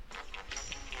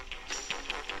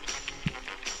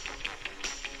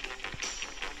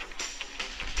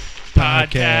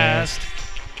Podcast.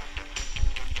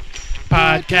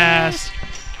 Podcast.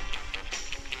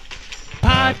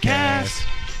 Podcast.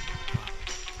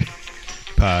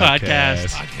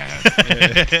 Podcast.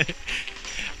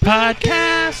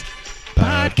 Podcast.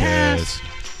 Podcast.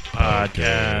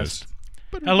 Podcast.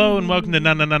 Hello and welcome to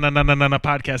Na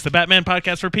Podcast, the Batman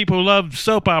podcast for people who love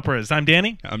soap operas. I'm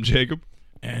Danny. I'm Jacob.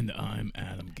 And I'm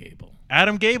Adam Gable.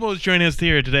 Adam Gable is joining us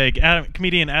here today.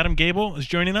 Comedian Adam Gable is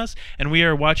joining us, and we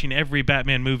are watching every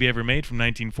Batman movie ever made from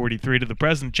 1943 to the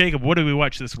present. Jacob, what did we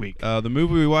watch this week? The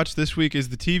movie we watched this week is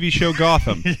the TV show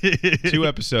Gotham. 2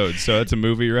 episodes, so that's a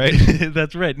movie, right?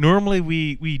 That's right. Normally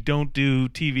we don't do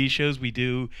TV shows. We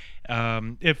do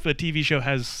if a TV show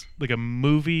has like a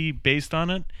movie based on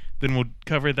it, then we'll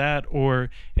cover that.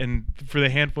 And for the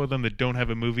handful of them that don't have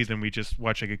a movie, then we just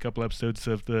watch like a couple episodes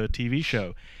of the TV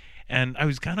show. And I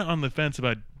was kind of on the fence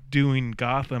about doing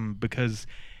Gotham because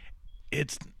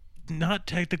it's not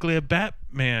technically a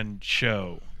Batman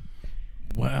show.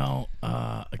 Well,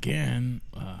 again,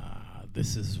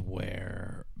 this is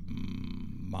where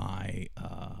my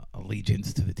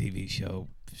allegiance to the TV show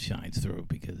shines through,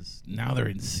 because now they're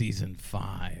in season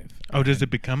 5. Oh, does it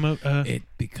become a... It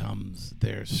becomes...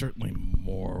 They're certainly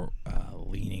more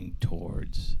leaning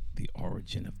towards the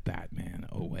origin of Batman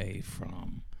away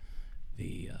from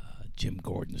the Jim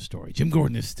Gordon story. Jim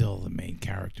Gordon is still the main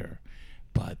character,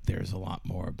 but there's a lot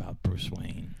more about Bruce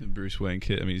Wayne. Bruce Wayne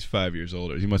kid. I mean, he's 5 years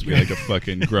older. He must be like a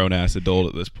fucking grown-ass adult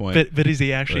at this point. But is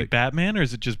he actually Batman, or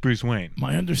is it just Bruce Wayne?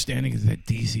 My understanding is that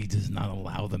DC does not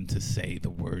allow them to say the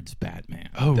words Batman.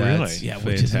 Oh, really? Yeah,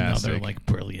 which is another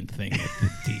brilliant thing that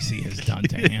DC has done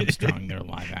to hamstrung their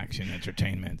live-action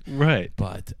entertainment. Right.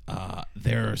 But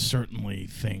there are certainly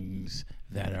things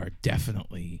that are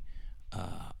definitely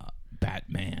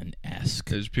Batman-esque.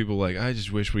 There's people like, I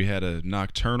just wish we had a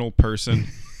nocturnal person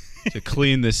to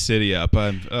clean this city up.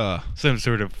 I'm some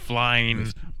sort of flying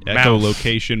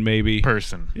echolocation maybe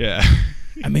person. Yeah.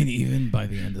 I mean, even by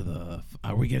the end of the...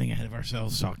 Are we getting ahead of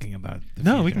ourselves talking about the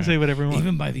No, future? we can say whatever we want.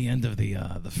 Even by the end of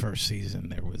the first season,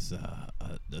 there was a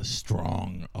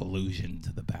strong allusion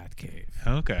to the Batcave.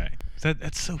 Okay.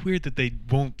 That's so weird that they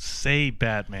won't say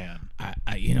Batman.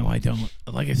 I don't...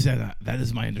 Like I said, that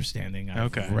is my understanding.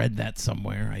 I've Okay. read that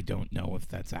somewhere. I don't know if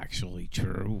that's actually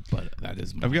true, but that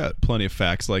is my... I've got plenty of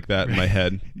facts like that in my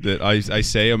head that I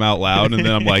say them out loud, and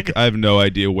then I'm like, I have no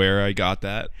idea where I got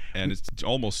that, and it's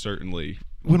almost certainly...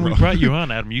 When we brought you on,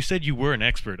 Adam, you said you were an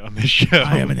expert on this show.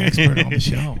 I am an expert on the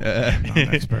show. I'm not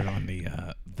an expert on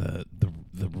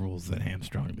the rules that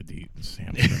hamstrung the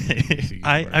DC.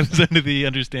 I was under the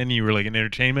understanding you were like an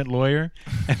entertainment lawyer,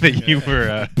 and that you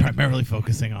were primarily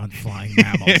focusing on flying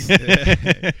mammals.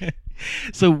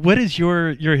 So, what is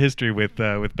your history with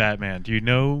Batman? Do you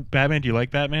know Batman? Do you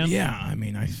like Batman? Yeah, I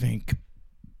mean, I think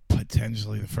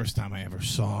potentially the first time I ever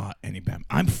saw any Batman.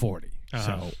 I'm 40.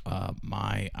 So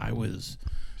I was...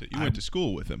 So you went to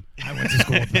school with him. I went to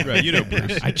school with him. Right, you know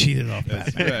Bruce. I cheated off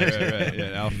Batman. Right.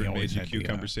 Yeah, Alfred made you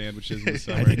cucumber sandwiches in the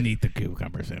summer. I didn't eat the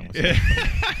cucumber sandwiches.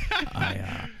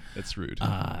 That's rude.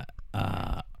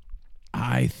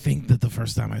 I think that the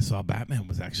first time I saw Batman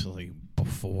was actually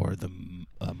before the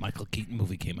Michael Keaton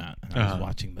movie came out. And I was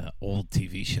watching the old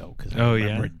TV show because I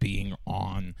remember it being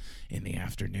on in the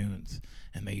afternoons.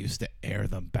 And they used to air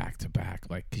them back to back,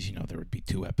 like, because, there would be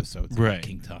 2 episodes of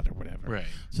King Tut or whatever. Right.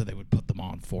 So they would put them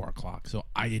on 4 o'clock. So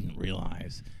I didn't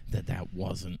realize that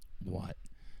wasn't what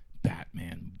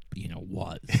Batman,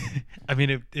 was. I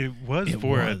mean, it was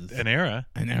an era.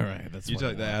 An era. That's you what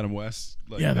talk the Adam West.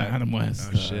 Like the Adam West.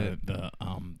 Oh shit. The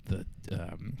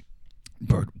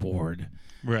Burt Ward.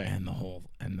 Right. And the whole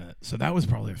so that was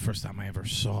probably the first time I ever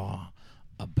saw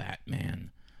a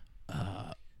Batman.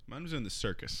 Mine was in the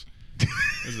circus.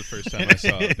 This is the first time I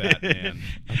saw a Batman.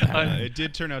 It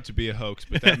did turn out to be a hoax,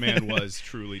 but that man was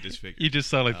truly disfigured. You just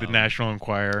saw like the National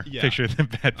Enquirer picture of the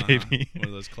Bat Baby. One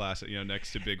of those classic,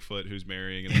 next to Bigfoot who's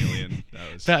marrying an alien.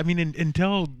 That was. I mean,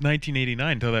 until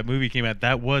 1989, until that movie came out,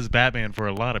 that was Batman for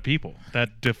a lot of people.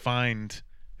 That defined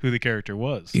who the character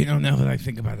was. Now that I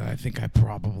think about it, I think I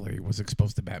probably was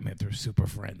exposed to Batman through Super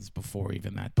Friends before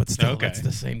even that. But still, it's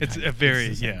the same. It's a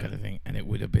very kind of thing, and it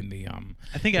would have been the.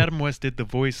 I think Adam West did the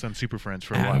voice on Super Friends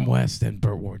for a while. Adam West and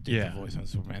Burt Ward did the voice on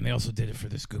Superman. And they also did it for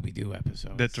the Scooby-Doo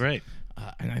episodes. That's right.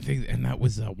 And I think, that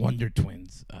was Wonder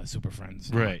Twins, Super Friends,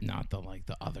 right? Not the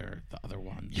other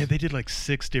ones. Yeah, they did like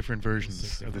 6 different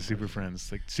versions of the Super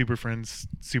Friends, like Super Friends,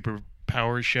 Super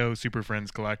Power Show, Super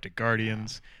Friends, Galactic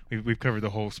Guardians. We've covered the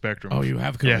whole spectrum. Oh, you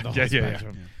have covered the whole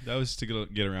spectrum. Yeah. That was to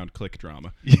get around click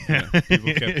drama. Yeah.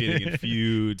 People kept getting in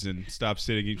feuds and stopped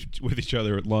sitting with each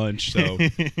other at lunch. So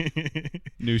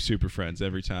new Super Friends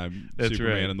every time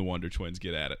Superman and the Wonder Twins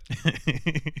get at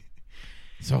it.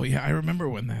 So yeah, I remember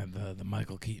when the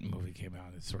Michael Keaton movie came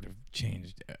out. It sort of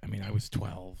changed. I mean, I was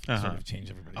 12. It sort of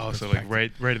changed everybody's perspective. So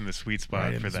like right in the sweet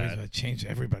spot for that. It changed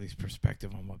everybody's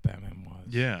perspective on what Batman was.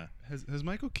 Yeah. Has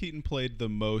Michael Keaton played the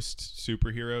most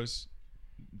superheroes?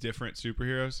 Different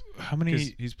superheroes? How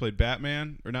many? He's played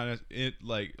Batman, or not?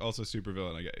 Like also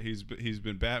supervillain. I guess he's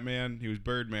been Batman. He was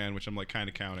Birdman, which I'm like kind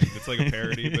of counting. It's like a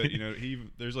parody, but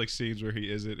there's like scenes where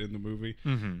he isn't in the movie,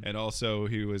 and also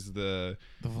he was the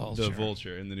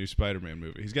Vulture in the new Spider-Man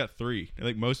movie. He's got 3. I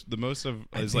think the most of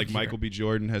is like Michael B.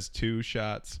 Jordan has 2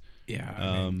 shots.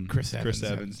 Yeah, Chris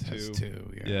Evans has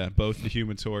 2. Yeah, both the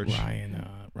Human Torch,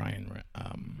 Ryan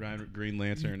Green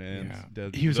Lantern,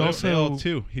 and he was also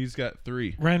 2. He's got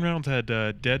 3. Ryan Reynolds had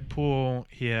Deadpool.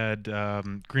 He had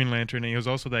Green Lantern, and he was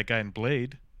also that guy in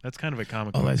Blade. That's kind of a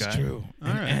comic book guy. Oh, that's true.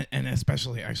 And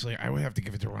especially, actually, I would have to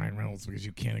give it to Ryan Reynolds because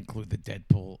you can't include the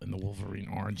Deadpool and the Wolverine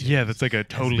Orange. Yeah, that's like a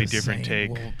totally different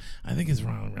take. I think it's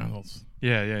Ryan Reynolds.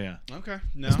 Yeah. Okay.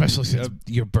 No. Especially since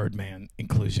your Birdman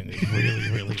inclusion is really,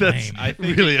 really lame. I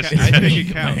think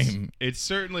it counts. Lame. It's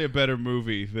certainly a better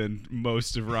movie than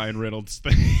most of Ryan Reynolds'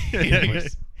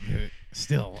 things.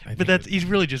 Still. But he's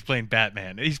really just playing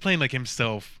Batman. He's playing like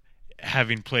himself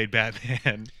having played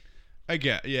Batman. I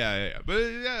get, but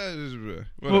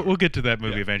we'll get to that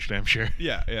movie eventually, I'm sure.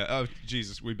 Yeah. Oh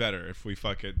Jesus, we better if we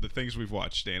fuck it. The things we've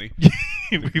watched, Danny.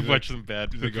 We've watched some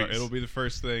bad movies. It'll be the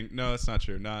first thing. No, that's not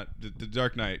true. Not the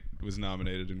Dark Knight was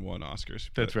nominated and won Oscars.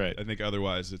 That's right. I think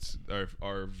otherwise, it's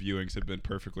our viewings have been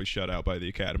perfectly shut out by the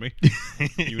Academy,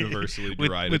 universally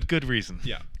derided with good reason.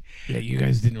 Yeah. Yeah, you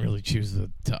guys didn't really choose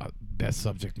the best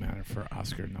subject matter for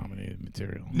Oscar-nominated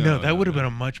material. No, that would have been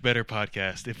a much better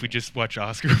podcast if we just watched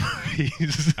Oscar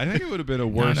movies. I think it would have been a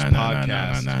worse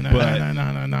podcast.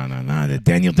 No. The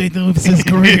Daniel Day-Lewis's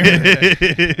career.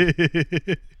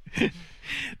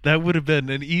 That would have been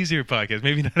an easier podcast.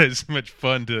 Maybe not as much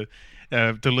fun to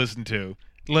listen to,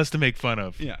 less to make fun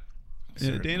of. Yeah.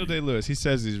 Daniel Day-Lewis, he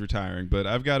says he's retiring, but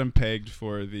I've got him pegged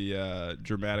for the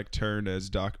dramatic turn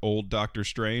as old Doctor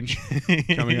Strange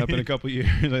coming up in a couple years.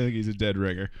 I think he's a dead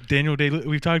ringer. Daniel Day-Lewis,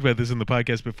 we've talked about this in the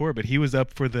podcast before, but he was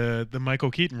up for the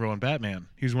Michael Keaton role in Batman.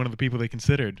 He was one of the people they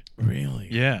considered. Really?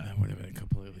 Yeah. That would have been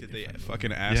completely Did different. They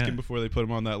fucking ask him before they put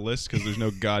him on that list? Because there's no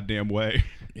goddamn way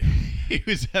he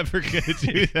was ever going to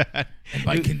do that.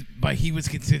 And by he was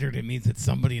considered, it means that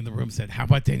somebody in the room said, "How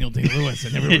about Daniel Day-Lewis?"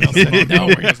 And everyone else said, "No,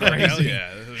 we're crazy."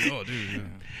 Yeah. Oh, dude. Yeah.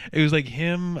 It was like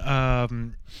him,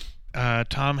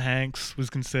 Tom Hanks was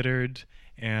considered,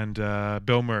 and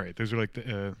Bill Murray. Those were like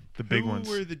the big ones.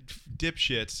 Who were the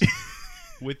dipshits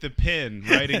with the pen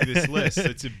writing this list?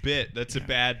 It's a bit. That's a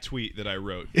bad tweet that I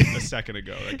wrote a second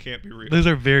ago. That can't be real. Those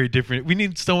are very different. We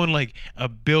need someone like a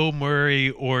Bill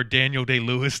Murray or Daniel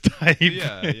Day-Lewis type.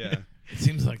 Yeah. It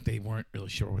seems like they weren't really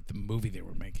sure what the movie they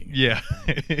were making. Yeah.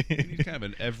 You need kind of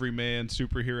an everyman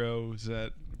superhero. Is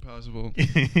that possible?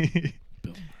 Bill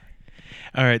Murray.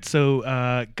 All right,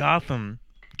 so Gotham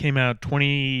came out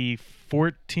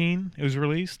 2014. It was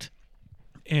released,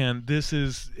 and this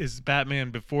is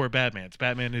Batman before Batman.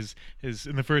 Batman is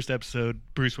in the first episode.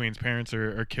 Bruce Wayne's parents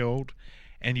are killed,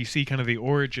 and you see kind of the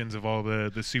origins of all the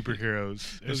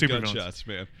superheroes. Those gunshots,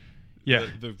 man. Yeah,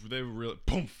 they were really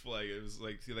poof. Like it was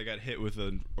like they got hit with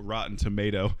a rotten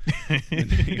tomato, and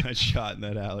they got shot in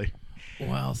that alley.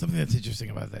 Well, something that's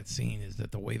interesting about that scene is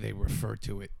that the way they refer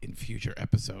to it in future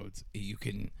episodes, you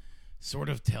can sort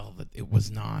of tell that it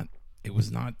was not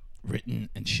written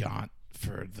and shot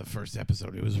for the first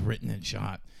episode. It was written and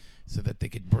shot so that they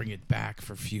could bring it back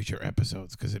for future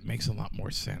episodes because it makes a lot more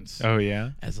sense. Oh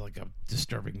yeah, as like a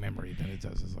disturbing memory than it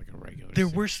does as like a regular. There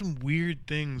scene. were some weird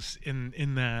things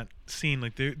in that scene.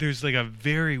 Like there's like a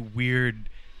very weird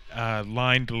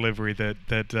line delivery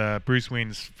that Bruce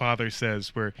Wayne's father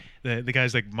says, where the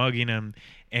guy's like mugging him,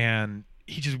 and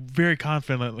he just very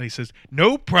confidently says,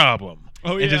 "No problem,"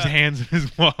 and just hands him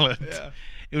his wallet. Yeah.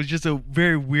 It was just a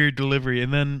very weird delivery,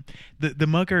 and then the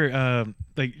mugger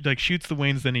like shoots the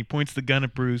Waynes, then he points the gun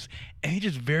at Bruce, and he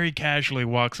just very casually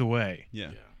walks away.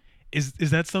 Yeah. Is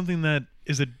that something that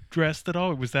is addressed at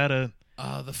all? Or was that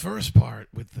the first part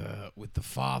with the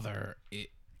father?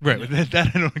 Right,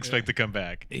 that I don't expect to come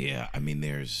back. Yeah, I mean,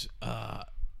 there's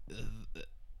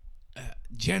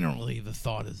generally the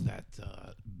thought is that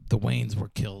the Waynes were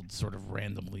killed sort of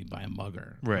randomly by a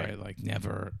mugger. Right. Like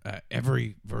never,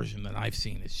 every version that I've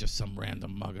seen is just some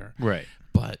random mugger. Right.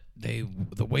 But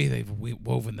the way they've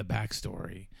woven the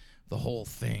backstory, the whole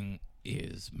thing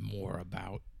is more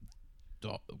about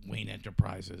Wayne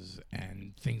Enterprises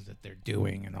and things that they're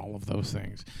doing and all of those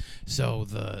things. So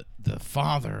the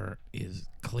father is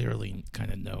clearly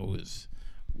kind of knows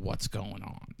what's going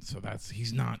on. So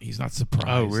he's not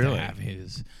surprised really?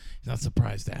 he's not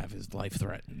surprised to have his life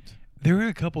threatened. There were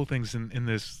a couple things in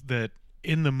this that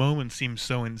in the moment seemed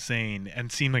so insane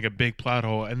and seemed like a big plot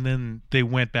hole, and then they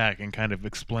went back and kind of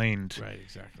explained. Right,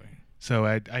 exactly. So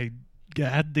I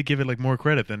had to give it like more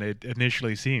credit than it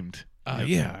initially seemed.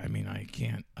 Yeah, I mean, I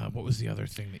can't. What was the other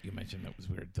thing that you mentioned that was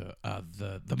weird?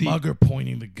 The mugger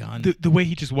pointing the gun. The way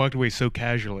he just walked away so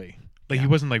casually. Like, he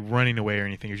wasn't, like, running away or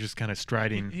anything. He was just kind of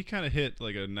striding. He kind of hit,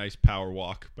 like, a nice power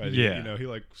walk by the Yeah. end. You know, he,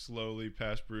 like, slowly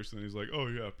passed Bruce, and then he's like, oh,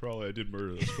 yeah, probably I did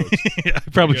murder those folks. I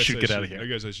probably should get out of I here.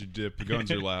 guess I should dip. The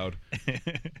guns are loud.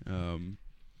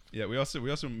 Yeah, we also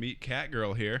meet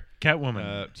Catgirl here.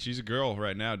 Catwoman. She's a girl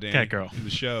right now, Danny. Catgirl. In the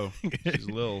show. She's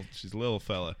a little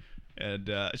fella.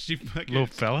 And she fucking... Little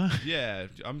fella? Yeah,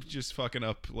 I'm just fucking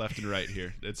up left and right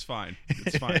here. It's fine.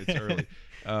 It's fine. It's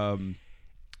early.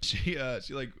 She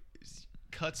like...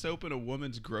 cuts open a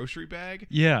woman's grocery bag,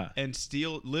 and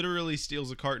literally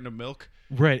steals a carton of milk.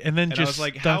 Right, and then I was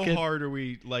like, how hard are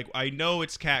we? Like, I know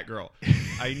it's Catgirl,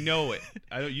 I know it.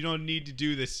 You don't need to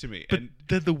do this to me. But and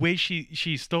the way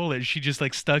she stole it, she just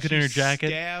like stuck it in her jacket.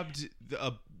 Stabbed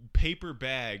a paper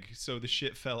bag so the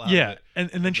shit fell out. Yeah, of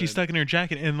it. and then she stuck it in her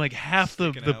jacket, and like half the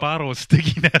out. bottle was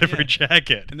sticking out of her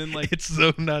jacket. And then like it's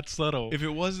so not subtle. If it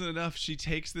wasn't enough, she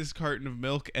takes this carton of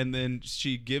milk and then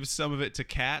she gives some of it to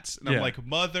cats. And I'm like,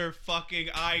 motherfucking,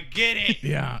 I get it.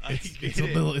 Yeah,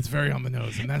 it's very on the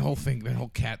nose, and that whole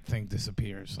cat thing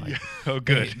disappears. Like, oh,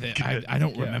 good. Good. I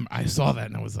don't remember. I saw that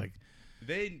and I was like,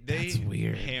 They that's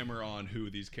weird. Hammer on who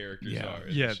these characters are.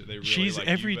 Yeah, they really, she's like,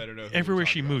 everywhere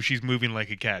she moves, she's moving like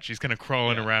a cat. She's kind of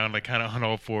crawling around, like kind of on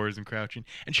all fours and crouching.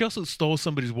 And she also stole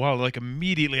somebody's wallet like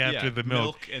immediately after the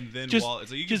milk. And then just, wallet.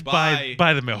 So you just buy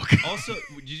the milk. Also,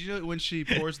 did you know when she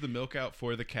pours the milk out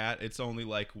for the cat, it's only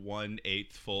like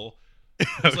 1/8 full.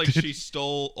 It's like she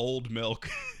stole old milk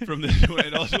from this.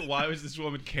 And also, why was this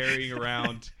woman carrying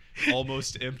around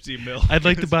almost empty milk? I'd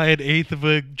like to buy an eighth of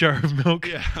a jar of milk.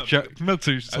 Yeah, milk's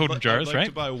are sold in jars, I'd like right?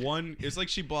 to buy one. It's like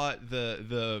she bought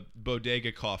the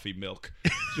bodega coffee milk.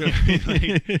 Do you know what I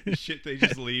mean? Like, shit they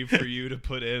just leave for you to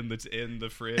put in that's in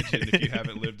the fridge, and if you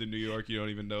haven't lived in New York, you don't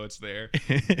even know it's there.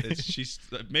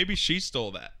 Maybe she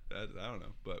stole that. I don't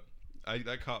know, but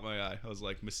that caught my eye. I was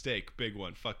like, mistake, big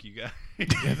one. Fuck you guys.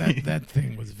 Yeah, that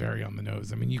thing was very on the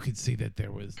nose. I mean, you could see that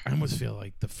there was. I almost feel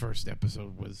like the first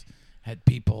episode had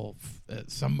people,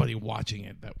 somebody watching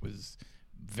it that was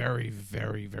very,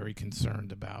 very, very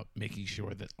concerned about making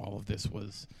sure that all of this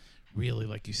was really,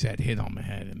 like you said, hit on the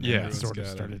head, and then it sort of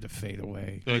started to fade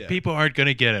away. Like, people aren't going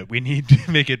to get it. We need to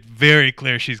make it very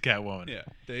clear she's Catwoman. Yeah,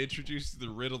 they introduced the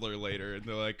Riddler later, and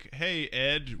they're like, hey,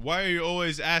 Ed, why are you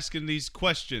always asking these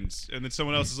questions? And then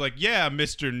someone else is like, yeah,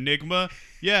 Mr. Nigma.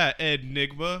 Yeah, Ed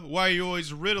Nigma. Why are you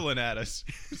always riddling at us?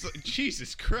 It's like,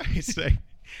 Jesus Christ.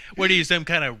 What are you, some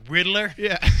kind of riddler?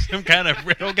 Yeah. Some kind of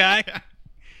riddle guy?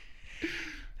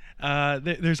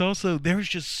 There was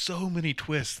just so many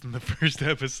twists in the first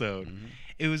episode. Mm-hmm.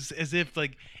 It was as if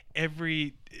like it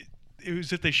was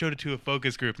as if they showed it to a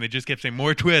focus group and they just kept saying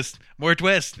more twist.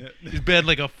 Yeah. It's been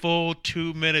like a full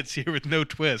 2 minutes here with no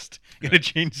twist. Gotta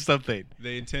change something.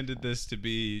 They intended this to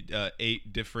be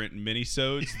 8 different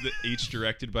minisodes, each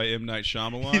directed by M. Night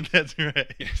Shyamalan. That's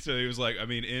right. Yeah, so he was like, I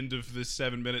mean, end of this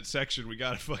 7-minute section, we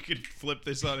gotta fucking flip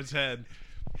this on its head.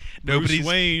 Bruce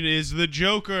Wayne is the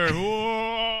Joker.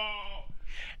 Whoa!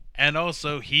 And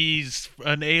also, he's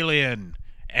an alien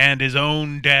and his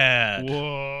own dad.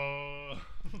 Whoa!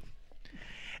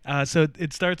 So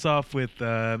it starts off with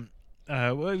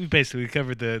we basically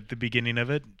covered the beginning of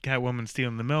it. Catwoman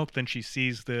stealing the milk. Then she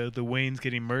sees the Waynes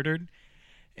getting murdered,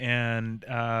 and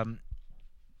where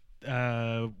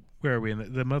are we?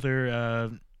 The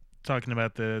mother talking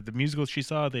about the musicals she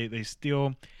saw. They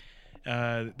steal.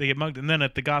 They get mugged, and then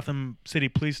at the Gotham City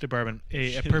Police Department,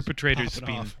 a perpetrator's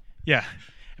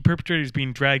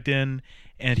being dragged in,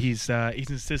 and he's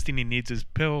insisting he needs his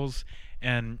pills.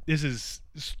 And this is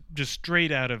just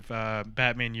straight out of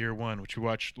Batman Year One, which we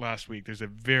watched last week. There's a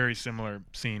very similar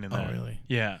scene in there. Oh, really?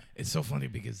 Yeah. It's so funny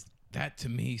because that to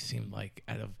me seemed like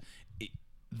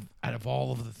out of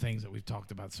all of the things that we've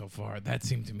talked about so far, that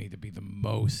seemed to me to be the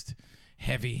most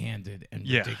heavy-handed and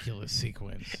ridiculous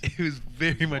sequence. It was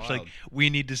very much like, we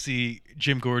need to see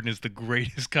Jim Gordon as the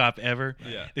greatest cop ever.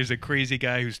 Yeah. There's a crazy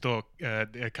guy who stole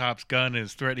a cop's gun and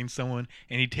is threatening someone,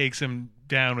 and he takes him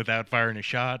down without firing a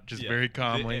shot, just very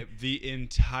calmly. The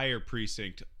entire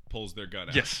precinct pulls their gun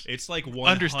out. Yes. It's like 100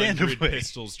 Understandably.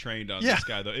 pistols trained on this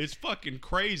guy, though. It's fucking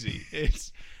crazy.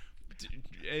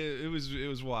 It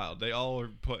was wild. They all were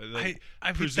put,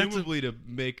 I presumably to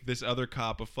make this other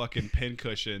cop a fucking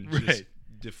pincushion, just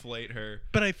deflate her.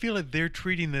 But I feel like they're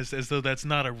treating this as though that's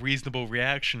not a reasonable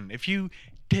reaction. If you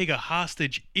take a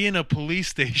hostage in a police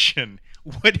station,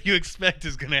 what do you expect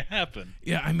is going to happen?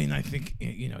 Yeah, I mean, I think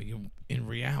in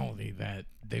reality that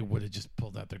they would have just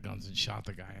pulled out their guns and shot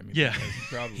the guy. I mean, Yeah.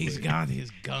 Probably. he's got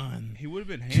his gun. He would have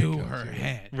been to handcuffed her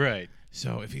head. Right.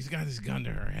 So if he's got his gun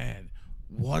to her head,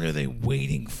 what are they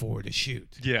waiting for to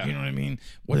shoot? Yeah. You know what I mean?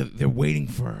 They're waiting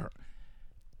for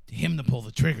him to pull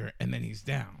the trigger, and then he's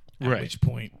down. At Right. which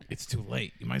point, it's too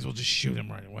late. You might as well just shoot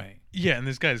him right away. Yeah, and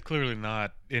this guy's clearly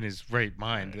not in his right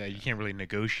mind. That you can't really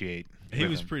negotiate. He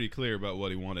with was him. pretty clear about what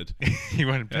he wanted. He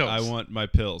wanted pills. I want my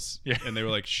pills. Yeah. And they were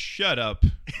like, shut up.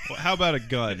 Well, how about a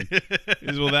gun?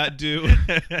 Will that do?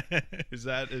 Is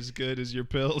that as good as your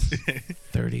pills?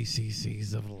 30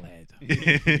 cc's of lead.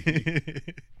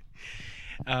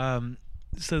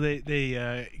 So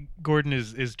Gordon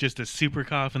is just a super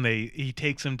cop, and he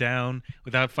takes him down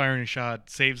without firing a shot,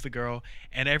 saves the girl,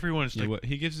 and everyone's like,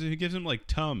 he gives him like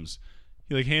Tums.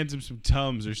 He like hands him some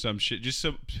Tums or some shit, just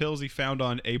some pills he found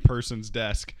on a person's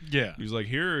desk. yeah, He's like,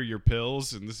 here are your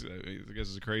pills, and this I guess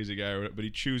is a crazy guy, but he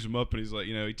chews them up, and he's like,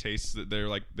 he tastes that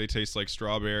they taste like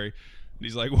strawberry, and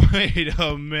he's like, wait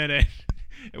a minute.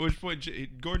 At which point,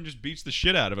 Gordon just beats the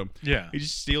shit out of him. Yeah. He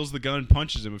just steals the gun and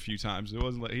punches him a few times. It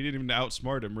wasn't like he didn't even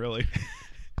outsmart him, really.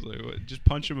 Like, just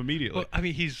punch him immediately. Well, I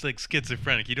mean, he's like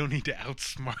schizophrenic. You don't need to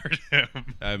outsmart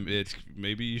him.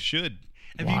 Maybe you should.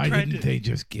 Why didn't they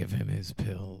just give him his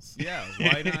pills? Yeah,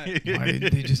 why not? Why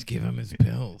didn't they just give him his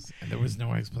pills? And there was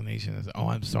no explanation. As,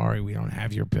 I'm sorry, we don't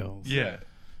have your pills. Yeah.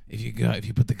 If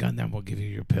you put the gun down, we'll give you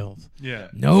your pills. Yeah.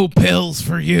 No pills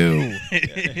for you.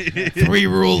 3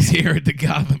 rules here at the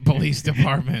Gotham Police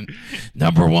Department.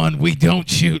 Number 1, we don't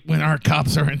shoot when our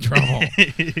cops are in trouble.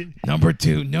 Number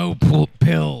 2, no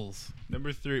pills.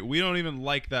 Number 3, we don't even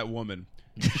like that woman.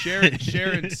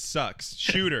 Sharon sucks.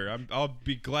 Shoot her. I'll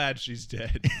be glad she's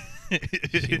dead.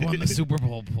 She won the Super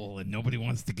Bowl pool, and nobody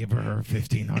wants to give her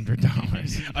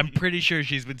 $1,500. I'm pretty sure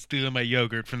she's been stealing my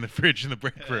yogurt from the fridge in the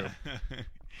break room.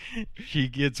 She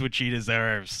gets what she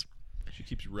deserves. She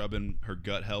keeps rubbing her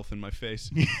gut health in my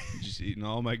face. Just eating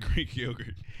all my Greek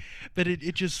yogurt. But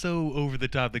it's just so over the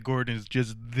top that Gordon is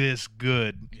just this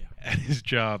good at his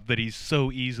job that he's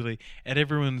so easily, and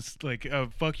everyone's like, oh,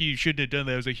 fuck you shouldn't have done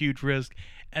that. It was a huge risk.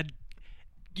 And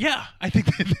yeah, I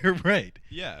think that they're right.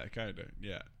 Yeah, kind of.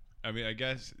 Yeah. I mean, I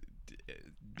guess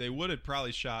they would have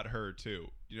probably shot her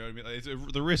too. You know what I mean?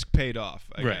 The risk paid off,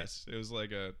 I guess. It was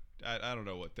like I don't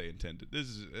know what they intended.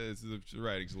 The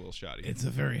writing's a little shoddy. It's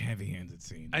a very heavy-handed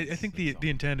scene. I think the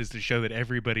intent is to show that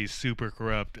everybody's super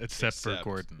corrupt except for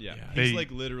Gordon. Yeah. Yeah. He's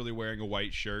like literally wearing a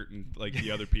white shirt, and like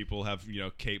the other people have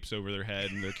capes over their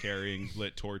head, and they're carrying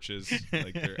lit torches,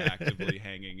 like they're actively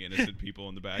hanging innocent people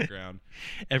in the background.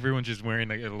 Everyone's just wearing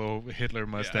like a little Hitler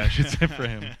mustache except for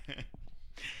him.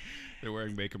 They're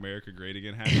wearing "Make America Great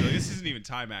Again" hats. Like, this isn't even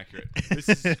time accurate. This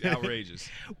is outrageous.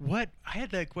 I had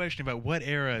that question about what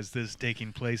era is this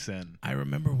taking place in? I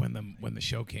remember when the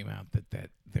show came out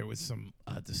that there was some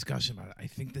discussion about it. I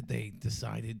think that they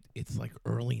decided it's like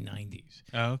early 90s.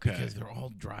 Oh, okay. Because they're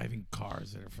all driving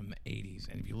cars that are from the 80s.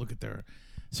 And if you look at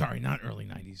not early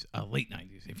 90s, late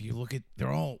 90s. If you look at,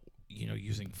 they're all,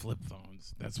 using flip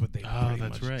phones. That's what they pretty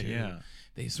much right, do. yeah.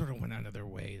 They sort of went out of their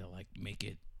way to like make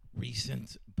it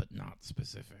recent but not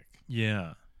specific.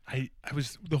 Yeah. I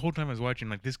was the whole time I was watching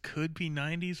like this could be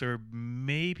 90s or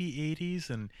maybe 80s,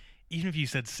 and even if you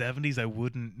said 70s I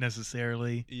wouldn't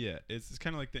necessarily. Yeah, it's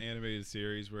kind of like the animated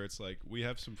series where it's like we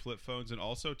have some flip phones and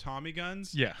also Tommy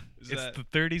guns. Yeah. It's the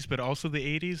 30s but also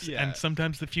the 80s and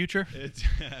sometimes the future.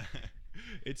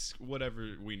 It's whatever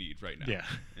we need right now.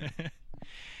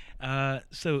 Yeah.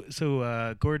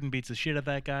 So Gordon beats the shit out of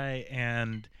that guy,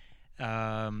 and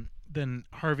then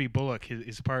Harvey Bullock,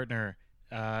 his partner,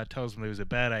 tells him it was a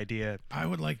bad idea. I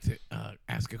would like to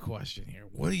ask a question here.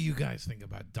 What do you guys think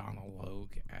about Donald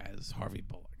Logue as Harvey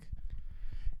Bullock?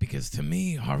 Because to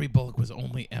me, Harvey Bullock was the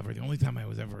only time I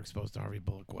was ever exposed to Harvey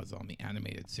Bullock was on the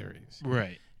animated series.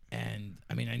 Right. And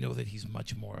I mean, I know that he's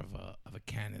much more of a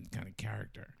canon kind of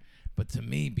character, but to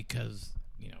me, because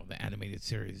the animated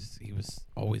series, he was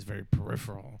always very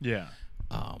peripheral. Yeah.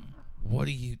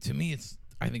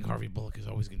 I think Harvey Bullock is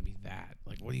always going to be that.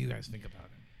 Like, what do you guys think about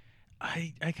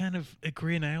him? I kind of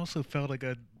agree, and I also felt like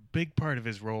a big part of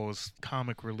his role is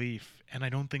comic relief, and I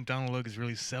don't think Donald Logue is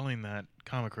really selling that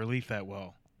comic relief that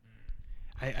well.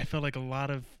 I felt like a lot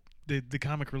of the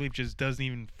comic relief just doesn't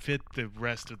even fit the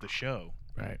rest of the show.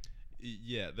 Right.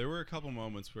 Yeah, there were a couple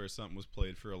moments where something was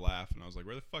played for a laugh, and I was like,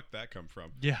 "Where the fuck that come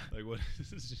from?" Yeah. Like, what? It's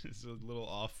just a little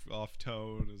off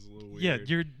tone. It's a little weird. Yeah,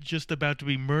 you're just about to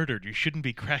be murdered. You shouldn't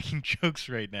be cracking jokes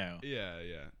right now. Yeah.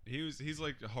 He's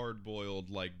like a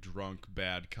hard-boiled, like drunk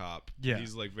bad cop. Yeah.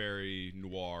 He's like very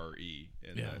noir-y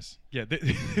in this. Yeah,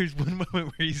 there's one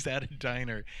moment where he's at a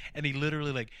diner and he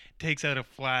literally like takes out a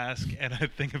flask and a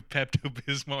thing of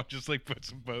Pepto-Bismol, just like puts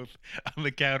them both on the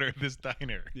counter of this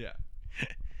diner. Yeah.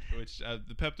 Which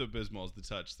the Pepto-Bismol is the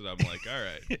touch that I'm like, all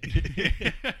right.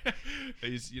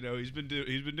 he's been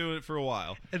doing it for a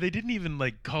while, and they didn't even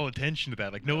like call attention to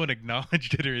that. Like no one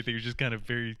acknowledged it or anything. It was just kind of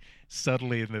very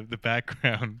subtly in the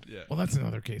background. Yeah. Well, that's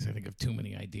another case I think of too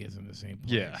many ideas in the same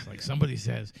place. Yeah. Like somebody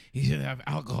says he should have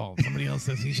alcohol. Somebody else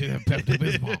says he should have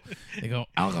Pepto-Bismol. They go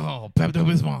alcohol,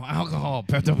 Pepto-Bismol, alcohol,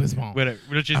 Pepto-Bismol. Whatever.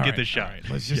 Let's just All get right, this shot. all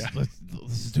right.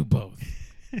 Let's do both.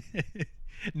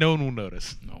 No one will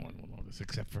notice. No one will notice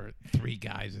except for 3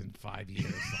 guys in 5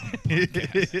 years on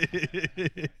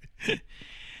the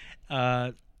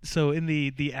podcast. So in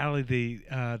the alley,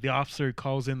 the officer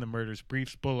calls in the murders,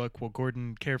 briefs Bullock while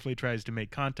Gordon carefully tries to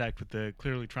make contact with the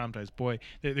clearly traumatized boy.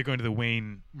 They're going to the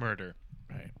Wayne murder,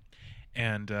 Right.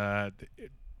 and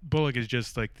Bullock is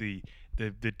just like the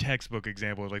textbook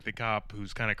example of like the cop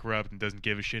who's kind of corrupt and doesn't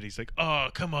give a shit. He's like, "Oh,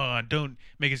 come on, don't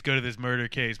make us go to this murder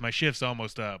case. My shift's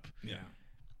almost up." Yeah.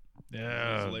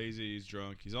 He's lazy. He's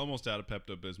drunk. He's almost out of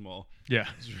Pepto-Bismol. Yeah.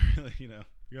 He's really, I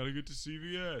gotta get to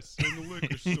CVS and the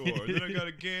liquor store. Then I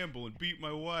gotta gamble and beat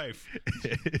my wife.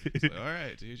 It's like, all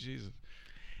right, dude, Jesus.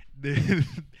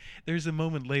 There's a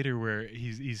moment later where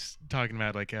he's talking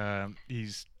about like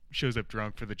he's shows up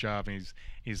drunk for the job and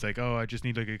he's like, "Oh, I just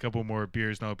need like a couple more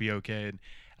beers and I'll be okay." And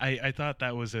I thought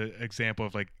that was an example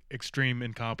of like extreme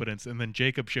incompetence. And then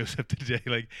Jacob shows up today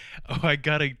like, "Oh, I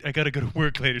gotta go to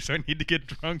work later, so I need to get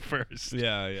drunk first."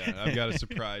 Yeah. I've got a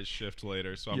surprise shift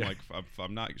later, so I'm Yeah. like,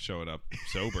 I'm not showing up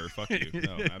sober. Fuck you.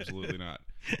 No, absolutely not.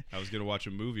 I was gonna watch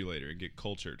a movie later and get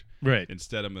cultured. Right.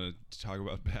 Instead, I'm gonna talk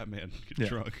about Batman. Get Yeah.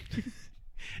 drunk.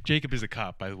 Jacob is a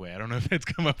cop, by the way. I don't know if that's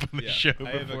come up on the show before.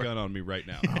 I have a gun on me right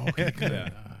now. Oh, okay, good. Yeah.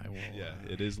 I will, Yeah,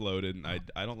 it is loaded, and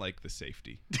I don't like the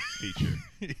safety feature.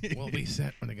 We'll be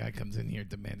set when the guy comes in here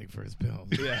demanding for his pills.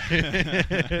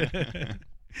 Yeah.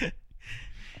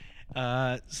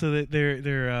 So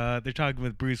they're talking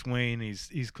with Bruce Wayne.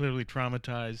 He's clearly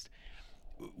traumatized.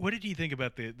 What did you think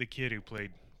about the kid who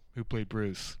played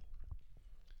Bruce?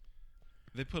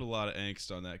 They put a lot of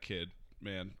angst on that kid,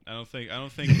 man. I don't think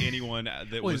anyone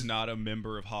that was not a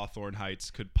member of Hawthorne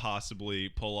Heights could possibly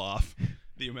pull off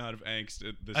the amount of angst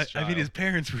at this child. I mean, his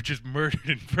parents were just murdered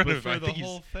in front But of for him. the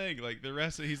whole thing, like the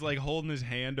rest of he's like holding his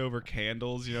hand over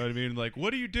candles, you know what I mean? Like,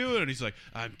 what are you doing? And he's like,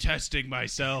 I'm testing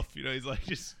myself. You know, he's like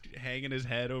just hanging his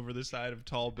head over the side of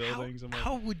tall buildings.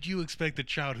 How would you expect a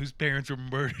child whose parents were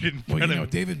murdered in Well, front you know, of him?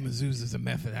 David Mazouz is a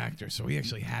method actor, so he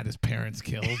actually had his parents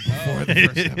killed before the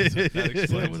first episode. That explains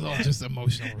So it was all just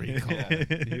emotional recall.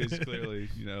 He was clearly,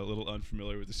 a little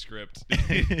unfamiliar with the script.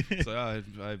 So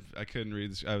I couldn't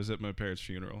read this. I was at my parents'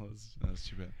 funeral. That was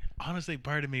too bad. Honestly,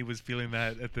 part of me was feeling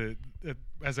that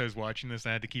as I was watching this,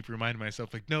 I had to keep reminding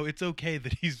myself, like, no, it's okay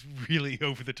that he's really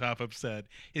over the top upset.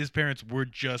 His parents were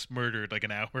just murdered like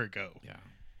an hour ago. Yeah.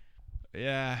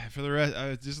 Yeah, for the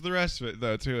rest, just the rest of it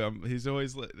though too. He's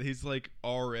like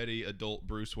already adult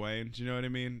Bruce Wayne. Do you know what I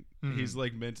mean? Mm-hmm. He's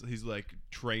like he's like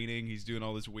training. He's doing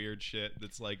all this weird shit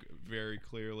that's like very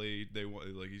clearly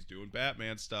he's doing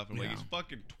Batman stuff. And like he's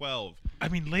fucking 12. I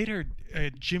mean, later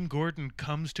Jim Gordon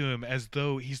comes to him as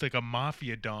though he's like a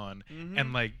mafia don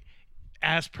and like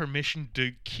asks permission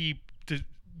to keep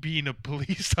being a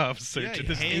police officer to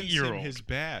this 8-year-old. His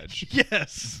badge.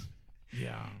 Yes.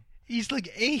 Yeah. He's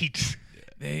like 8.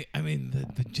 The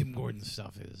Jim Gordon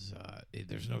stuff is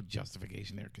there's no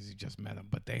justification there because you just met him,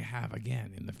 but they have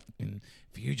again in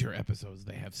future episodes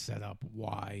they have set up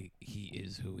why he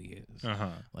is who he is,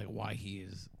 like why he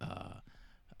is,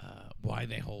 why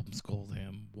they homeschooled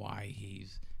him, why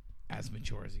he's as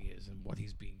mature as he is, and what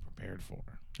he's being prepared for.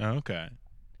 Okay.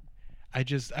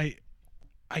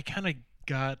 I kind of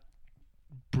got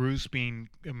Bruce being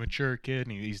a mature kid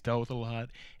and he's dealt with a lot.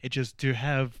 It just to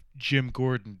have Jim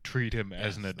Gordon treat him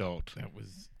as an adult. That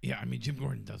was I mean, Jim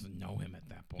Gordon doesn't know him at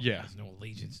that point. Yeah. He has no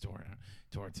allegiance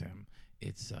towards him.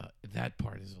 It's that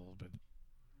part is a little bit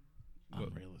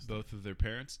unrealistic. Both of their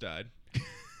parents died.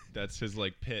 that's his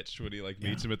like pitch when he like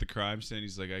meets him at the crime scene.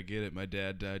 He's like, I get it, my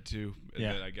dad died too. And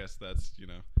then I guess that's, you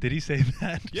know. Did he say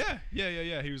that? Yeah.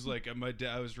 He was like, my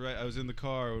dad, I was in the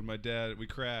car when we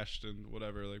crashed and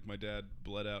whatever, like my dad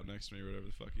bled out next to me or whatever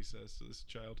the fuck he says to this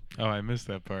child. Oh, I missed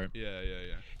that part. Yeah.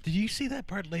 Did you see that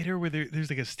part later where there's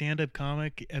like a stand-up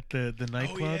comic at the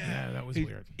nightclub? Oh, yeah, that was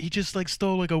weird. He just like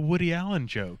stole like a Woody Allen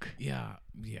joke. Yeah.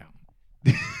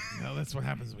 No, that's what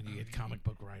happens when you get comic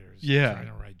book writers trying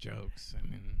to write jokes. I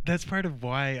mean, that's part of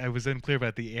why I was unclear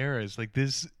about the eras. Like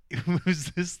this,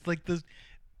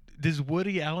 does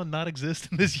Woody Allen not exist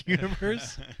in this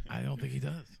universe? I don't think he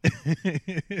does.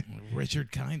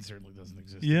 Richard Kind certainly doesn't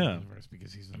exist in the universe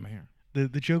because he's the mayor.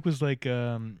 The joke was like,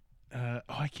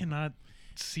 I cannot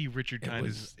see Richard Kind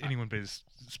as anyone but his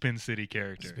Spin City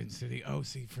character. Spin City. Oh,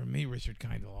 see, for me, Richard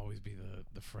Kind will always be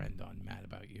the friend on Mad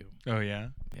About You. Oh, yeah?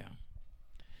 Yeah.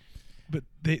 But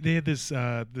they had this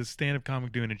stand-up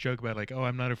comic doing a joke about like, oh,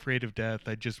 I'm not afraid of death.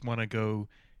 I just want to go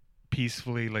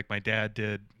peacefully like my dad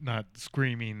did, not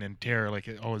screaming in terror like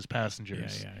all his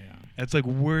passengers. Yeah. That's like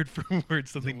word for word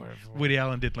something Woody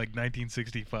Allen did like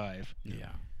 1965. Yeah.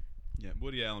 Yeah,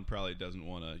 Woody Allen probably doesn't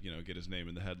want to, get his name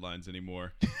in the headlines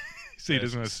anymore. So he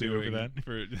doesn't want to sue over that?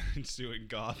 For suing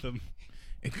Gotham.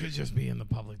 It could just be in the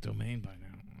public domain by now.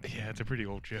 Yeah, it's a pretty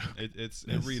old joke. It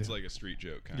reads like a street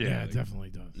joke. Kind of. Like, it definitely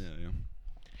does. Yeah.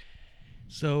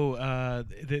 So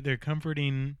they're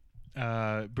comforting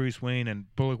Bruce Wayne,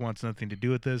 and Bullock wants nothing to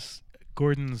do with this.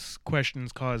 Gordon's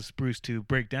questions cause Bruce to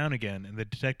break down again, and the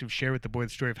detectives share with the boy the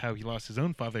story of how he lost his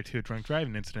own father to a drunk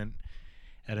driving incident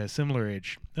at a similar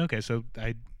age. Okay, so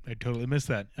I totally missed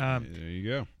that. There you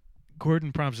go.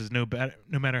 Gordon promises no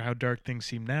matter how dark things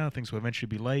seem now, things will eventually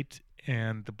be light,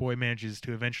 and the boy manages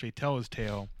to eventually tell his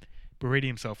tale, berating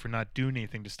himself for not doing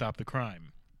anything to stop the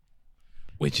crime.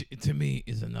 Which, to me,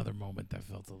 is another moment that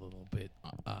felt a little bit,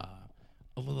 a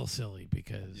little silly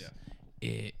because,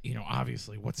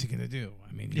 obviously, what's he going to do?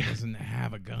 I mean, he doesn't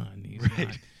have a gun.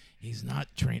 He's not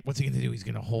trained. What's he going to do? He's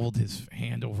going to hold his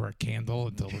hand over a candle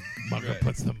until the mugger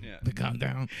puts the gun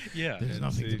down. Yeah. There's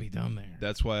nothing to be done there.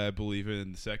 That's why I believe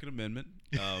in the Second Amendment.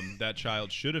 That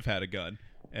child should have had a gun.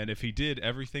 And if he did,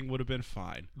 everything would have been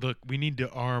fine. Look, we need to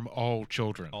arm all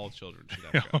children. All children should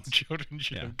have guns. All children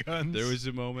should have guns. There was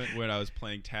a moment when I was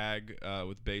playing tag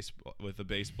with a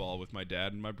baseball with my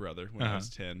dad and my brother when I was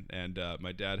 10, and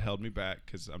my dad held me back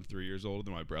because I'm 3 years older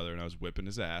than my brother, and I was whipping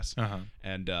his ass.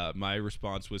 And my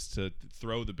response was to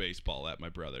throw the baseball at my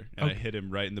brother, and I hit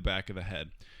him right in the back of the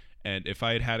head. And if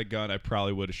I had had a gun, I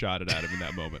probably would have shot it at him in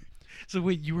that moment. So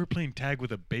wait, you were playing tag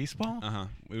with a baseball?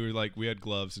 We had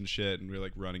gloves and shit, and we were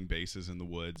like running bases in the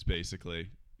woods, basically.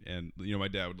 And my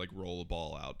dad would like roll a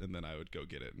ball out, and then I would go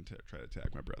get it and try to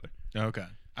tag my brother. Okay.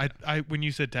 I when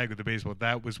you said tag with the baseball,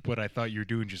 that was what I thought you were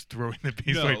doing, just throwing the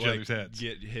baseball at each other's heads.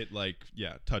 Get hit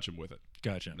touch him with it.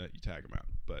 Gotcha. You tag him out.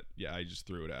 But yeah, I just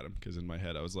threw it at him because in my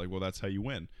head I was like, well, that's how you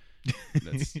win.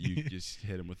 You just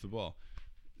hit him with the ball,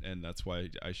 and that's why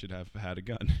I should have had a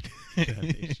gun.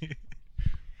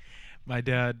 My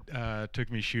dad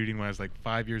took me shooting when I was like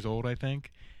 5 years old, I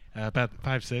think. About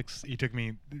 5, 6. He took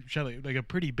me shot like a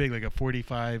pretty big, like a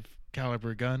 .45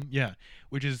 caliber gun. Yeah,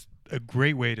 which is a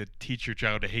great way to teach your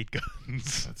child to hate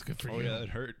guns. That's good for you. Oh yeah, that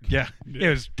hurt. Yeah, it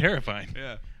was terrifying.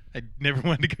 Yeah, I never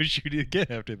wanted to go shoot it again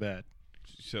after that.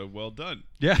 So well done.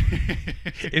 Yeah,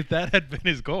 if that had been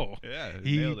his goal. Yeah,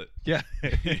 he nailed it. Yeah.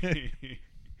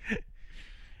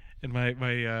 And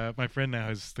my friend now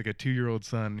has like a 2-year-old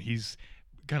son. He's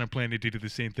kind of planning to do the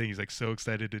same thing. He's like so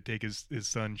excited to take his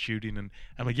son shooting, and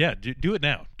I'm like, yeah, do it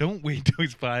now. Don't wait till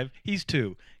he's 5. He's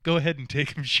 2. Go ahead and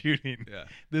take him shooting. Yeah,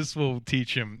 this will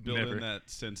teach him. Build in that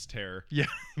sense terror. Yeah,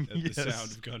 at the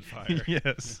sound of gunfire.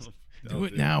 Yes. Do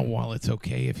it now while it's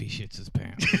okay if he shits his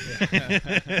pants.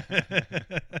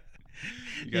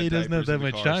 He doesn't have that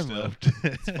much time left.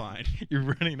 It's fine. You're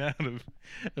running out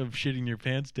of shitting your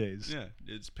pants days. Yeah,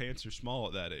 his pants are small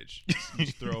at that age.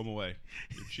 Just throw them away.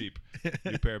 They're cheap.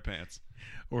 New pair of pants.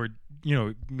 Or,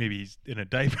 maybe he's in a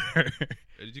diaper.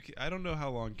 I don't know how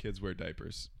long kids wear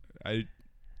diapers.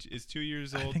 Is 2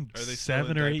 years old? I think are they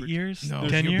 7 or 8 years? No,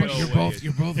 10 years?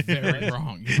 You're both very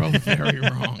wrong. You're both very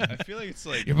wrong. I feel like it's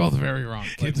like you're both very wrong.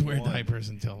 Kids wear 1. diapers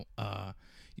until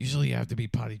usually you have to be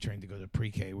potty trained to go to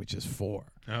pre-K, which is 4.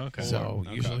 Oh, okay. So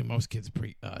usually most kids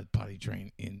potty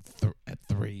train at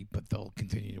 3, but they'll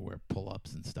continue to wear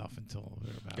pull-ups and stuff until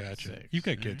they're about 6. You've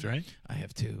got kids, right? I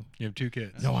have 2. You have 2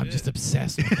 kids. No, I'm just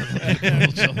obsessed with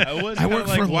little children. I work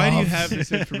like, why do you have Loves.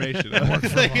 this information? I work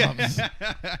for Loves.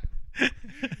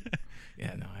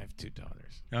 Yeah, no, I have 2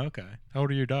 daughters. Okay. How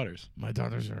old are your daughters? My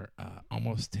daughters are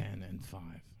almost 10 and 5.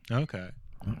 Okay.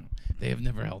 They have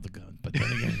never held a gun, but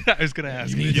then again, I was gonna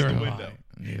ask. neither the have window. I.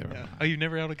 Neither have I. Oh, you've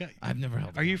never held a gun? I've never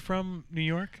held. Are you from New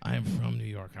York? I am from New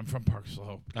York. I'm from Park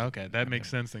Slope. Okay, that makes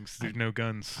sense. Since there's no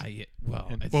guns. Well,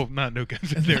 not no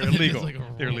guns. They're illegal. like a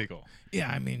They're rule. illegal.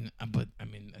 Yeah, but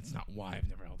that's not why I've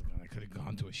never held a gun. I could have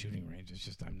gone to a shooting range. It's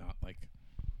just I'm not like,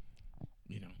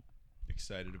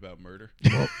 Excited about murder.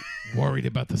 worried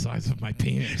about the size of my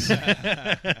penis.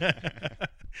 I,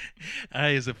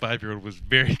 as a 5-year-old, was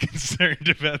very concerned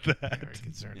about that. Very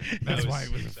concerned. That's why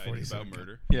it was a excited 47 about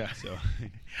murder. Yeah. So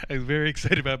I was very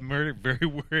excited about murder, very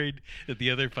worried that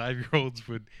the other 5-year-olds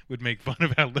would make fun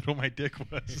of how little my dick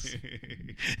was.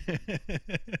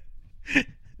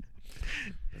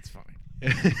 That's funny.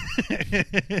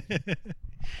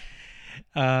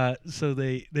 So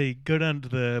they go down to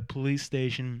the police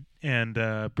station, and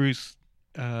Bruce,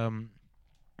 Alfred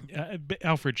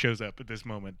shows up at this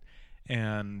moment,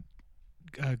 and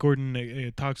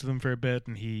Gordon talks with him for a bit,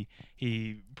 and he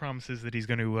promises that he's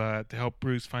going to help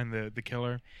Bruce find the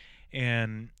killer,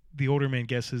 and the older man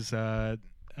guesses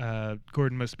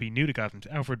Gordon must be new to Gotham.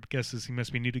 Alfred guesses he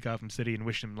must be new to Gotham City and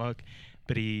wishes him luck,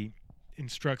 but he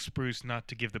instructs Bruce not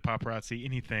to give the paparazzi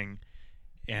anything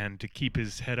and to keep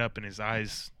his head up and his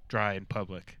eyes dry in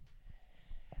public.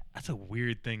 That's a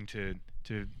weird thing to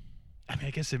I mean,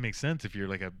 I guess it makes sense if you're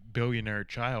like a billionaire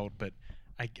child, but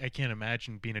I can't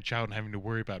imagine being a child and having to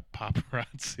worry about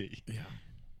paparazzi. Yeah.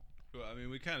 Well, I mean,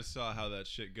 we kind of saw how that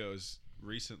shit goes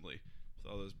recently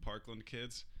with all those Parkland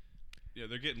kids. Yeah,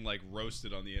 they're getting like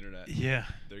roasted on the internet. Yeah.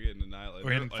 They're getting annihilated.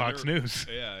 Or in Fox News.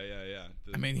 Yeah.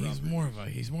 I mean, he's more of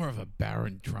a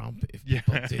Baron Trump if Yeah.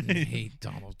 people didn't hate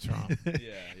Donald Trump.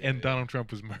 And Donald Trump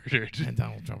was murdered. And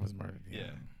Donald Trump was murdered. Yeah.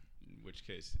 In which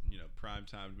case, prime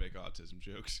time to make autism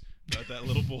jokes about that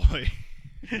little boy.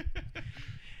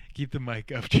 Keep the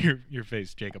mic up to your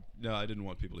face, Jacob. No, I didn't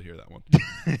want people to hear that one.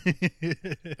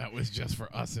 That was just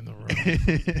for us in the room.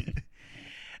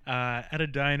 At a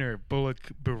diner,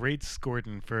 Bullock berates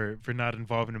Gordon for not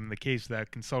involving him in the case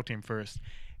without consulting him first.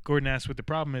 Gordon asks what the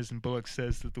problem is, and Bullock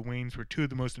says that the Waynes were two of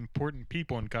the most important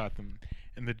people in Gotham,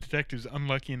 and the detectives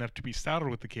unlucky enough to be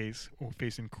saddled with the case will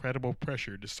face incredible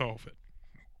pressure to solve it.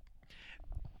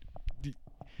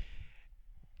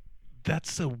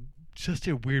 That's just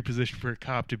a weird position for a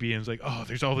cop to be in. It's like, oh,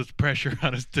 there's all this pressure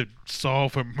on us to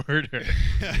solve a murder.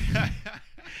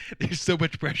 There's so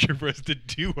much pressure for us to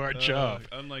do our job.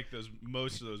 Unlike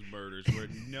most of those murders where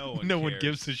no one cares,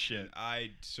 gives a shit.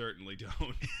 I certainly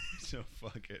don't. So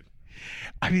fuck it.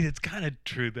 I mean, it's kind of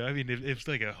true though. I mean, if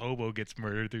like a hobo gets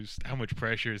murdered, there's how much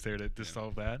pressure is there to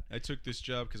solve that? I took this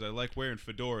job because I like wearing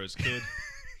fedoras, kid.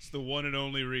 It's the one and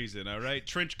only reason, all right?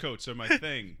 Trench coats are my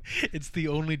thing. It's the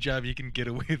only job you can get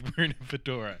away with wearing a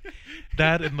fedora.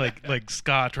 That and like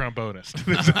ska trombonist.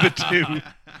 Those are the two.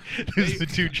 Those are the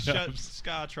two jobs.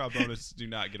 Ska trombonists do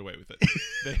not get away with it.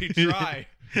 They try.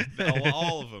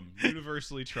 All of them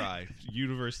universally try,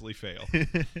 universally fail.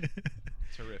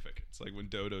 Terrific. It's like when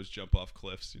dodos jump off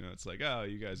cliffs. It's like, oh,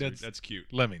 you guys, that's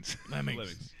cute. Lemmings.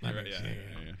 Lemmings. Right, yeah.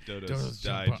 Dodos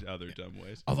jump died up. other dumb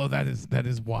ways. Although that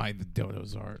is why the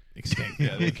dodos are extinct.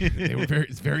 Yeah, they were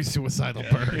very suicidal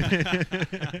bird.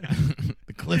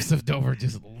 The cliffs of Dover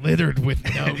just littered with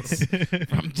notes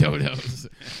from dodos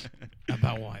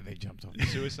about why they jumped off. They're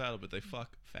suicidal, but they fuck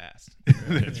fast.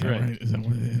 That's right. Is that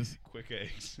what it is? Quick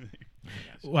eggs.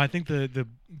 Well, I think the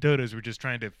dodos were just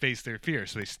trying to face their fear,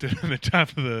 so they stood on the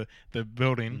top of the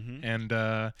building, and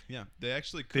yeah, they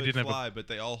actually could didn't fly, but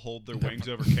they all hold their wings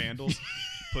over candles,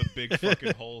 put big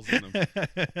fucking holes in them.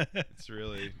 It's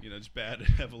really, just bad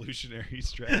evolutionary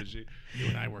strategy. You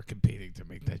and I were competing to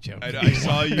make that joke. I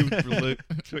saw you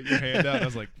put your hand out, and I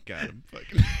was like, got him.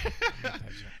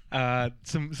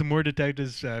 Some more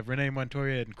detectives, Renee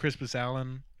Montoya and Crispus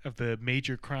Allen of the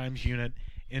Major Crimes Unit,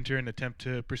 enter an attempt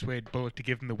to persuade Bullock to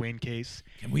give him the Wayne case.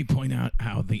 Can we point out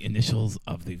how the initials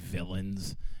of the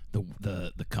villains,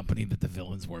 the company that the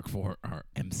villains work for, are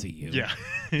MCU? Yeah.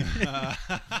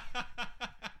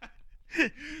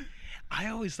 I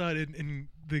always thought in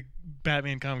the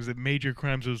Batman comics that Major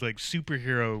Crimes was like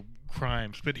superhero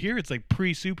crimes, but here it's like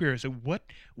pre-superhero. So what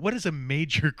is a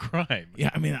major crime? Yeah,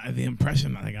 I mean, the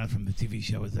impression that I got from the TV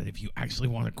show is that if you actually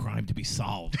want a crime to be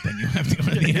solved, then you have to go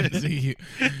to the MCU.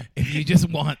 If you just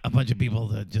want a bunch of people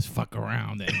to just fuck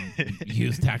around and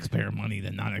use taxpayer money to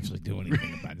not actually do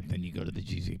anything about it, then you go to the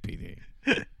GCPD.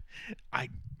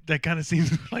 That kind of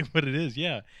seems like what it is,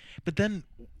 yeah. But then,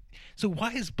 so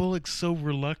why is Bullock so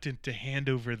reluctant to hand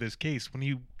over this case when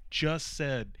you just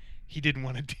said he didn't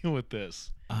want to deal with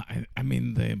this. I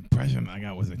mean, the impression I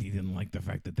got was that he didn't like the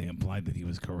fact that they implied that he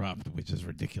was corrupt, which is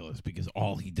ridiculous because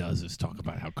all he does is talk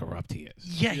about how corrupt he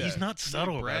is. Yeah, he's not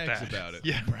subtle about that. About it.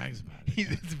 Yeah, He brags about it.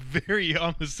 it's very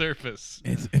on the surface.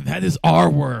 That is our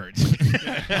word.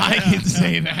 I can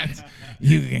say that.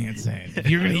 You can't say it. If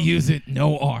you're going to use it,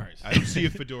 no R's. I don't see a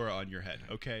fedora on your head.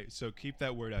 Okay, so keep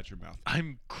that word out your mouth.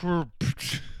 I'm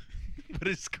corrupt. What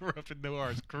is corrupt with no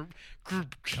R's?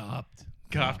 Copped.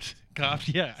 Copped.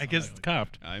 Yeah, I guess it's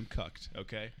copped. I'm cucked.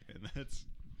 Okay, and that's.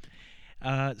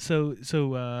 So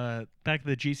back to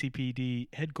the GCPD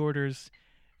headquarters.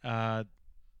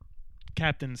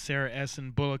 Captain Sarah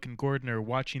Essen, Bullock, and Gordon are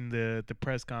watching the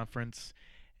press conference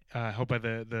held by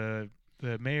the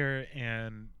mayor,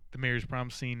 and the mayor's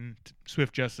promising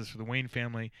swift justice for the Wayne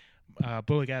family.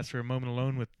 Bullock asks for a moment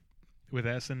alone with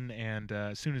Essen, and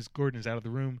as soon as Gordon is out of the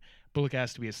room, Bullock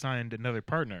asks to be assigned another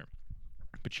partner,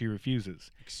 but she refuses.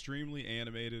 Extremely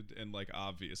animated and like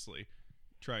obviously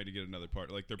trying to get another part.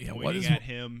 Like they're Yeah, pointing at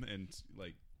him and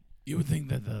like. You would think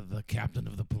that the captain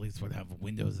of the police would have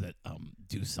windows that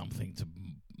do something to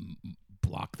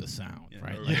block the sound,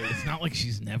 right? Like, it's not like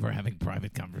she's never having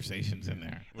private conversations in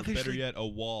there. Or better yet, a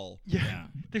wall. Yeah.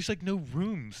 There's like no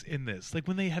rooms in this. Like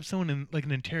when they have someone in like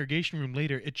an interrogation room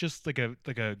later, it's just like a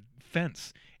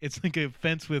fence. It's like a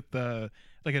fence with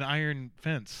like an iron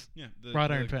fence. Yeah,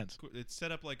 wrought iron fence. It's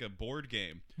set up like a board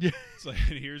game. Yeah. It's like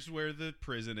here's where the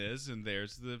prison is, and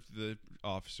there's the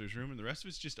officer's room, and the rest of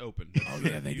it's just open. Oh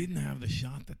yeah, they didn't have the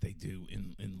shot that they do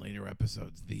in later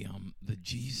episodes. The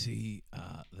GC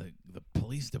the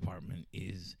police department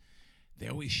is. They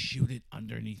always shoot it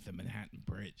underneath the Manhattan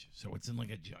Bridge, so it's in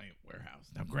like a giant warehouse.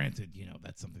 Now, granted,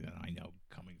 that's something that I know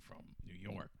coming from New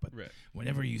York, but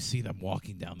whenever you see them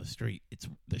walking down the street,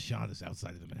 the shot is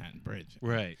outside of the Manhattan Bridge,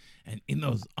 right? And in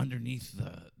those underneath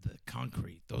the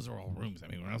concrete, those are all rooms. I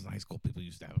mean, when I was in high school, people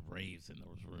used to have raves in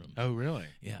those rooms. Oh, really?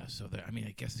 Yeah. So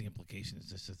I guess the implication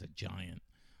is this is a giant,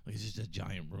 like it's just a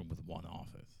giant room with one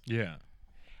office. Yeah.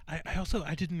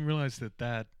 I didn't realize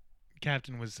that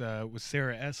captain was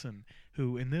Sarah Essen,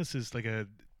 who in this is like a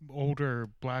older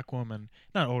black woman,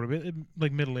 not older, but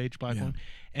like middle-aged black woman.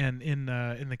 And in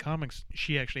the comics,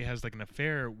 she actually has like an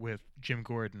affair with Jim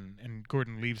Gordon, and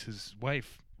Gordon leaves his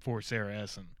wife for Sarah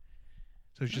Essen.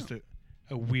 So it's just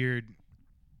a weird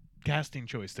casting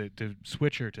choice to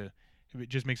switch her to. It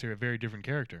just makes her a very different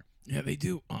character. Yeah, they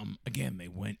do. Again, they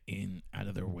went in out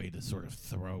of their way to sort of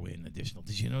throw in additional.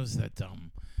 Did you notice that?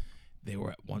 They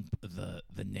were at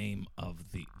the name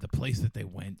of the place that they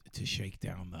went to shake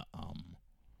down the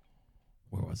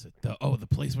where was it? The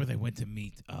place where they went to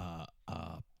meet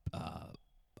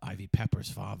Ivy Pepper's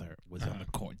father was on the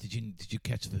corner. Did you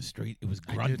catch the street? It was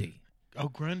Grundy. Oh,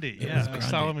 Grundy. It was Grundy.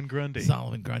 Solomon Grundy.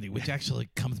 Solomon Grundy, which actually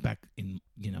comes back in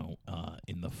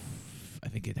the I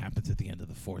think it happens at the end of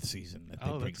the fourth season that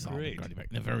they bring Solomon Grundy back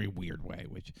in a very weird way,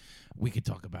 which we could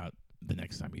talk about the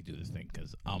next time we do this thing,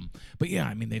 because but yeah,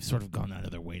 I mean, they've sort of gone out of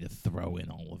their way to throw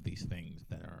in all of these things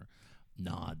that are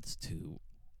nods to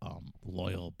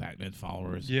loyal Batman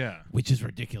followers, which is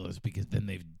ridiculous because then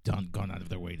they've gone out of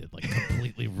their way to like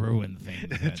completely ruin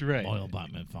things that loyal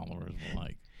Batman followers will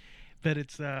like. But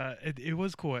it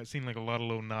was cool. I've seen like a lot of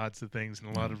little nods to things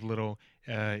and a lot of little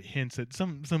hints at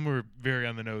some were very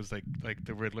on the nose, like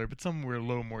the Riddler, but some were a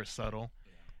little more subtle.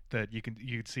 That you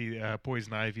could see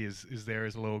Poison Ivy is there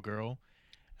as a little girl,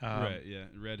 right? Yeah,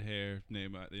 red hair.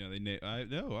 Name they name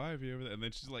Ivy over there, and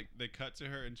then she's like they cut to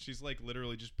her and she's like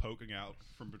literally just poking out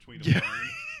from between a fern.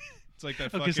 It's like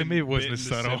that fucking so maybe it wasn't bit as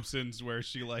in subtle. The Simpsons where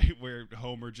where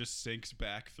Homer just sinks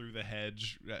back through the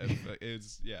hedge.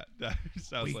 That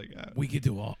sounds like we could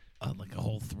do like a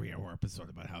whole 3-hour episode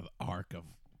about how the arc of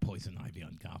Poison Ivy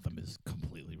on Gotham is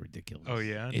completely ridiculous. Oh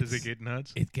yeah, does it get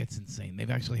nuts? It gets insane. They've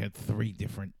actually had 3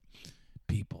 different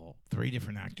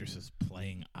actresses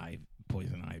playing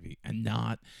Poison Ivy, and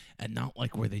not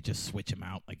like where they just switch them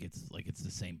out like it's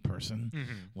the same person.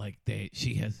 Mm-hmm. Like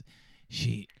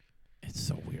it's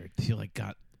so weird. She like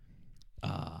got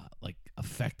like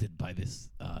affected by this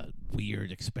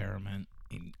weird experiment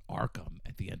in Arkham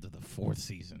at the end of the 4th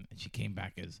season, and she came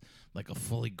back as like a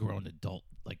fully grown adult,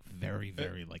 like very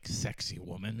very like sexy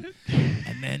woman.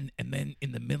 and then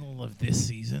in the middle of this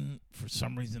season, for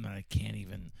some reason that I can't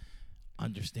even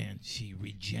understand, she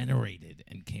regenerated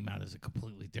and came out as a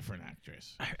completely different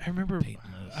actress. I remember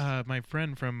my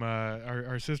friend from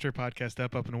our sister podcast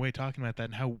Up and Away talking about that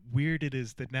and how weird it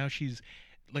is that now she's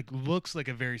like looks like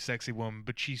a very sexy woman,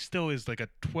 but she still is like a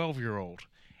 12-year-old.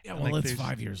 Yeah, well, it's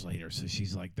 5 years later, so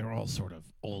she's like, they're all sort of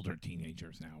older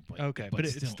teenagers now. But okay, but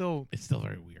it's still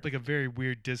very weird. Like a very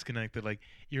weird disconnect that like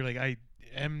you're like I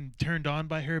am turned on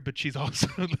by her, but she's also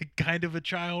like kind of a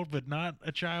child, but not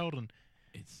a child, and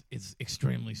it's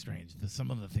extremely strange. Some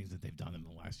of the things that they've done in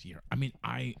the last year. I mean,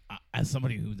 I as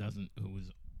somebody who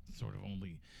is sort of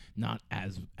only not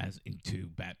as into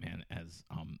Batman as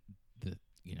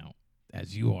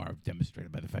as you are,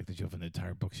 demonstrated by the fact that you have an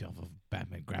entire bookshelf of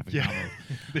Batman graphic novels.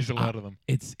 There's a lot of them.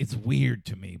 It's weird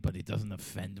to me, but it doesn't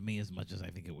offend me as much as I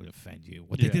think it would offend you.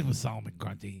 What they did with Solomon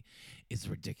Grundy is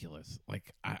ridiculous.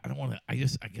 Like I don't want to. I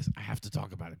guess I have to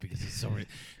talk about it because it's so.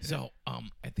 So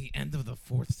at the end of the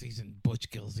 4th season, Butch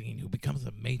Gilzean, who becomes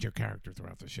a major character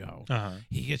throughout the show,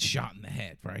 he gets shot in the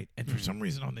head, right? And for some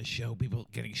reason on this show, people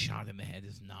getting shot in the head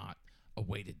is not a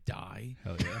way to die.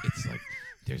 Hell yeah. It's like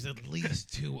there's at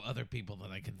least 2 other people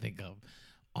that I can think of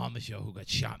on the show who got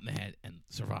shot in the head and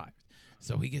survived.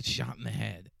 So he gets shot in the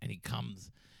head and he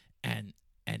comes and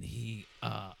he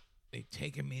they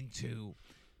take him into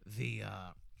an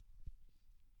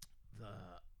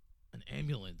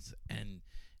ambulance and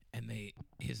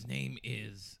his name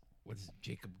is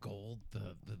Jacob Gold,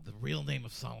 the real name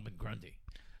of Solomon Grundy.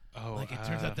 Oh, like it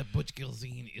turns out that Butch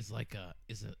Gilzean is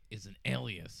an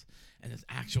alias, and his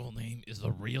actual name is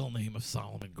the real name of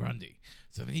Solomon Grundy.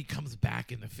 So then he comes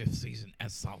back in the 5th season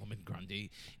as Solomon Grundy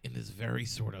in this very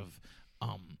sort of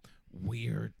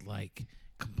weird, like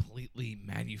completely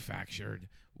manufactured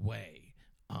way,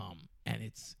 and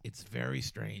it's very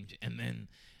strange. And then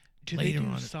do they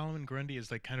do Solomon Grundy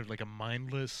as like kind of like a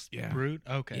mindless brute?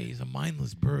 Okay. Yeah, he's a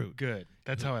mindless brute. Good.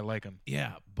 That's how I like him.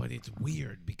 Yeah, but it's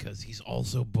weird because he's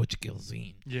also Butch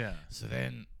Gilzean. Yeah. So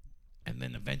then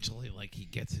eventually like he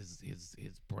gets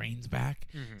his brains back.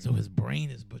 Mm-hmm. So his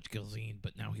brain is Butch Gilzean,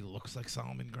 but now he looks like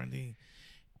Solomon Grundy.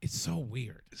 It's so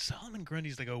weird. Solomon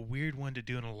Grundy's like a weird one to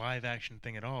do in a live action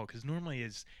thing at all, because normally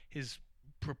his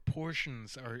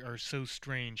proportions are so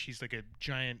strange. He's like a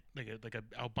giant, like a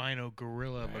albino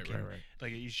gorilla looking. Right.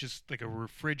 Like he's just like a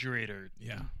refrigerator.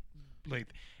 Yeah. Like,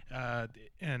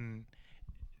 and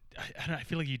I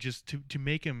feel like you just to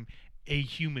make him a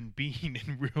human being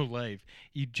in real life,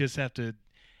 you just have to.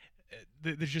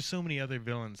 There's just so many other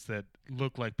villains that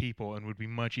look like people and would be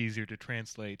much easier to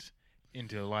translate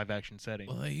into a live action setting.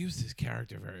 Well, they used his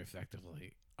character very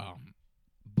effectively.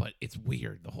 But it's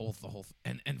weird, the whole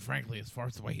and frankly, as far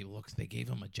as the way he looks, they gave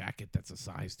him a jacket that's a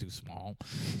size too small,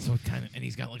 so it kind of, and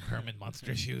he's got like Herman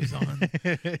Munster shoes on,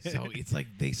 so it's like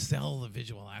they sell the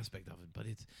visual aspect of it, but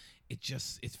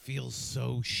it feels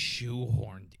so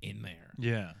shoehorned in there,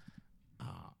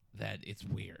 that it's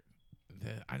weird.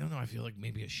 I don't know. I feel like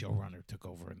maybe a showrunner took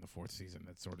over in the 4th season.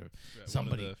 That's sort of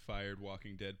somebody one of the fired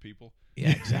Walking Dead people. Yeah,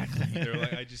 exactly. They're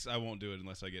like, I won't do it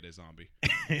unless I get a zombie.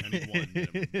 I need one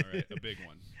minimum. All right, a big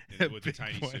one with a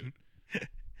tiny suit.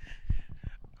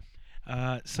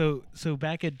 So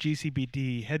back at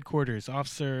GCPD headquarters,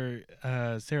 Officer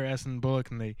Sarah Essen Bullock,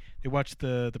 and they watched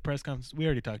the press conference. We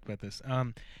already talked about this.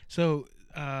 So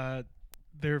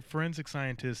their forensic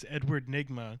scientist Edward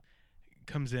Nygma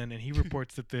comes in and he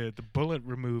reports that the bullet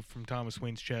removed from Thomas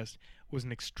Wayne's chest was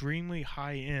an extremely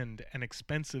high-end and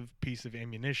expensive piece of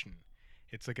ammunition.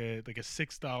 It's like a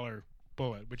 $6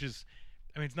 bullet, which is,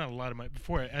 I mean, it's not a lot of money.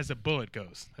 As a bullet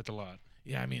goes, that's a lot.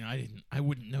 Yeah, I mean, I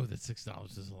wouldn't know that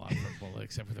 $6 is a lot for a bullet,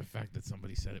 except for the fact that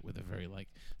somebody said it with a very like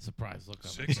surprised look.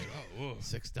 $6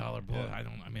 bullet. Yeah. I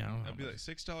don't know. I'd be like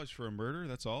 $6 for a murder.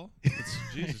 That's all. It's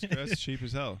Jesus Christ, cheap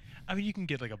as hell. I mean, you can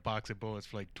get like a box of bullets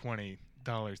for like $20.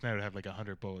 Now it would have like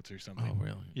 100 bullets or something. Oh,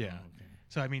 really? Yeah. Oh, okay.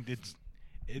 So I mean,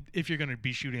 if you're going to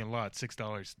be shooting a lot,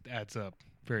 $6 adds up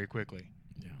very quickly.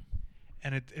 Yeah.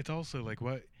 And it's also like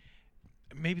what.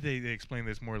 Maybe they explain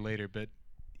this more later, but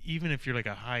even if you're like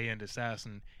a high-end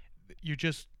assassin, you're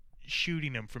just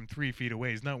shooting him from 3 feet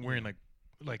away. He's not wearing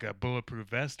like a bulletproof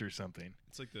vest or something.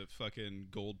 It's like the fucking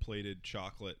gold-plated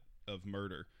chocolate of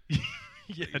murder.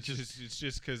 Yeah, it's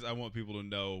just because I want people to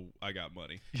know I got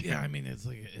money. Yeah, I mean, it's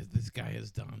like this guy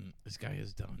has done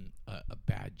a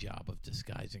bad job of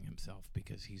disguising himself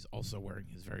because he's also wearing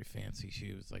his very fancy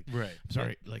shoes. Like, right? I'm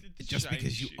sorry, like just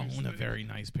because you own a very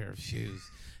nice pair of shoes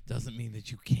doesn't mean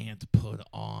that you can't put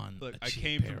on. Look, a I cheap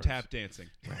came pair from of tap dancing.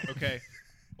 Right. Okay.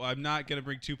 Well, I'm not going to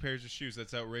bring 2 pairs of shoes.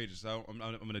 That's outrageous. I'm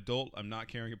an adult. I'm not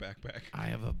carrying a backpack. I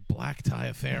have a black tie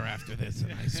affair after this,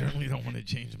 and I certainly don't want to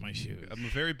change my shoes. I'm a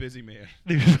very busy man.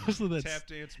 There's also that tap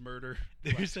dance, murder,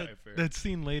 there's that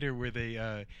scene later where they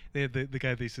have the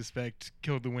guy they suspect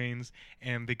killed the Waynes,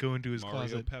 and they go into his Mario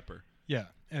closet. Pepper.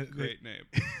 Yeah. Great name.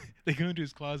 They go into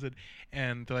his closet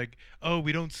and they're like, "Oh,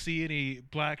 we don't see any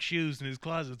black shoes in his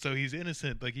closet, so he's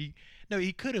innocent." Like he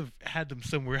could have had them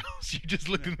somewhere else. You just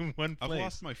look in them one place. I've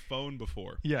lost my phone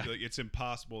before. Yeah. Like, it's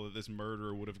impossible that this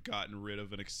murderer would have gotten rid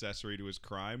of an accessory to his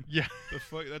crime. Yeah.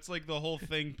 That's like the whole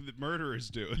thing that murderers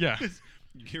do. Yeah.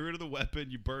 You get rid of the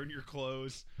weapon, you burn your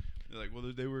clothes. They're like, well,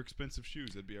 they were expensive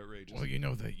shoes. That'd be outrageous. Well, you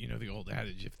know the old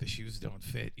adage: if the shoes don't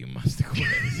fit, you must quit.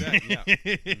 Exactly. Yeah.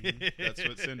 Mm-hmm. That's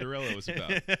what Cinderella was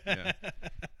about. Yeah.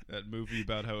 That movie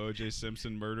about how O.J.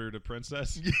 Simpson murdered a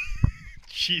princess.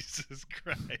 Jesus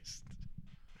Christ.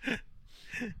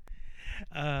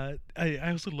 I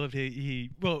also loved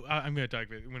well, I'm going to talk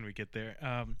about it when we get there.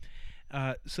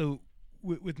 So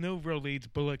with no real leads,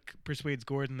 Bullock persuades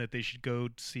Gordon that they should go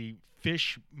see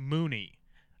Fish Mooney,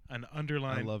 an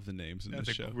underling. I love the names in this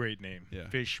show. That's a great name. Yeah.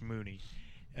 Fish Mooney,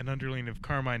 an underling of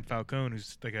Carmine Falcone,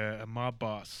 who's like a mob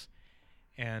boss.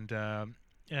 And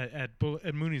at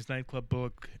Mooney's nightclub,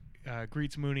 Bullock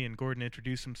greets Mooney and Gordon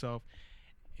introduce himself.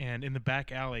 And in the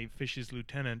back alley, Fish's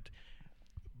lieutenant,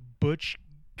 Butch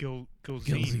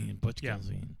Gilzine. Butch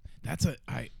Gilzine.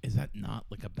 Is that not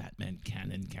like a Batman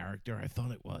canon character? I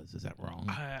thought it was. Is that wrong?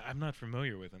 I'm not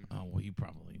familiar with him. Oh, well, you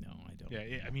probably know. I don't.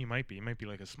 Yeah, I mean, he might be. He might be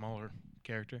like a smaller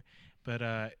character, but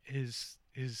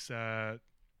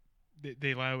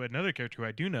they allow another character who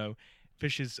I do know,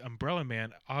 Fish's umbrella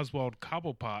man, Oswald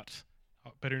Cobblepot,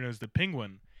 better known as the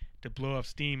Penguin, to blow off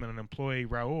steam on an employee,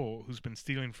 Raoul, who's been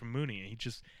stealing from Mooney, and he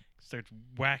just starts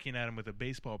whacking at him with a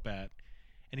baseball bat,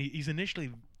 and he's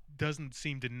initially doesn't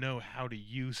seem to know how to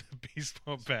use a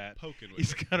baseball bat.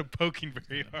 He's kind of poking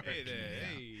very hard. Hey there,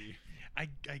 hey.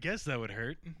 I guess that would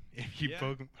hurt if you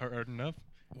poke him hard enough.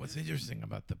 What's interesting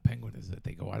about the Penguin is that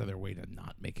they go out of their way to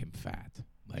not make him fat.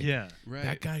 Like, yeah, right.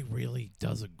 That guy really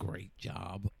does a great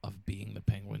job of being the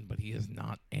Penguin, but he is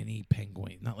not any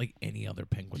penguin, not like any other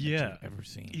penguin that you've ever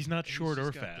seen. He's not short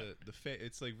or fat.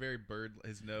 It's like very bird,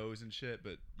 his nose and shit.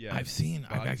 But yeah, I've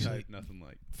actually nothing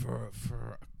like for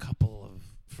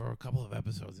a couple of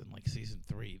episodes in like season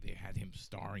 3, they had him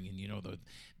starring in,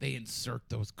 they insert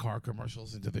those car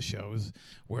commercials into the shows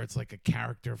where it's like a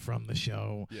character from the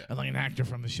show and like an actor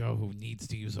from the show who needs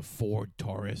to use a Ford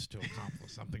Taurus to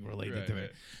accomplish something related to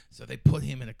it. So they put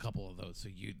him in a couple of those. So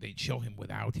they'd show him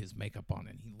without his makeup on,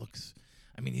 and he looks.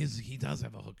 I mean, he does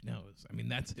have a hook nose. I mean,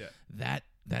 that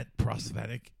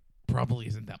prosthetic probably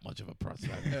isn't that much of a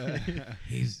prosthetic.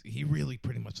 He really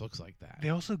pretty much looks like that. They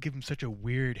also give him such a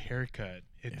weird haircut.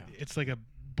 It's like a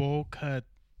bowl cut,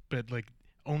 but like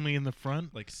only in the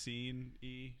front, like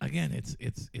scene-y. Again,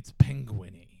 it's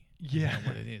penguin-y. Yeah,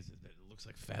 what it is that it looks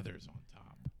like feathers on top.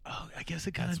 Oh, I guess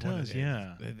it kind of does.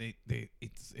 Yeah,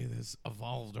 it has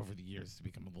evolved over the years to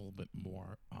become a little bit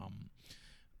more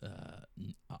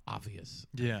obvious.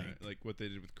 Yeah, like what they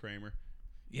did with Kramer.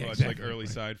 Yeah, exactly. Like early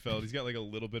Seinfeld. He's got like a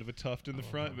little bit of a tuft in the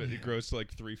front, but it grows to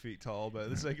like 3 feet tall by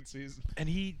the second season. And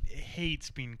he hates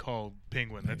being called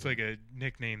Penguin. That's like a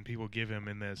nickname people give him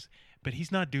in this. But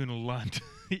he's not doing a lot.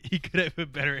 He could have a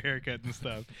better haircut and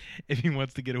stuff if he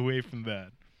wants to get away from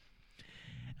that.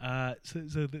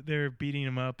 So they're beating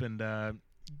him up, and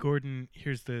Gordon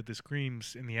hears the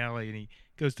screams in the alley, and he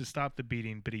goes to stop the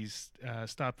beating, but he's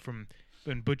stopped from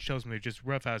when Butch tells him they're just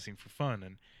roughhousing for fun,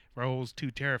 and Raoul's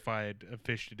too terrified of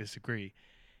Fish to disagree.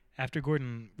 After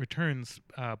Gordon returns,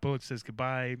 Bullock says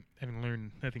goodbye, having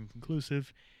learned nothing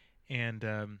conclusive, and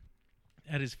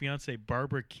at his fiancée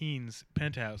Barbara Keene's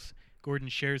penthouse, Gordon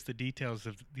shares the details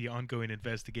of the ongoing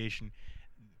investigation.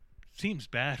 Seems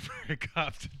bad for a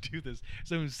cop to do this.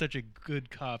 Someone's such a good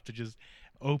cop to just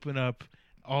open up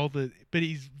but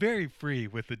he's very free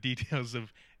with the details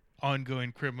of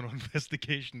ongoing criminal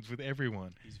investigations with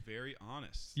everyone. He's very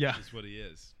honest. Yeah. Is what he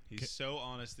is. He's so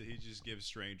honest that he just gives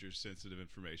strangers sensitive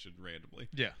information randomly.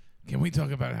 Yeah. Can we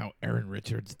talk about how Erin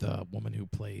Richards, the woman who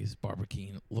plays Barbara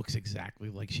Keene, looks exactly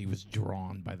like she was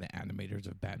drawn by the animators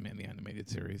of Batman the Animated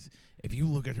Series? If you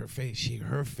look at her face,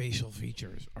 her facial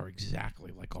features are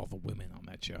exactly like all the women on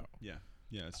that show. Yeah.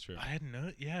 Yeah, that's true. I hadn't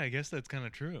know. Yeah, I guess that's kind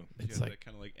of true. It's like like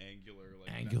kind of like angular,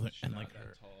 and like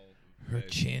her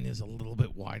chin is a little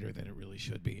bit wider than it really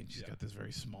should be, and she's got this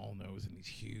very small nose and these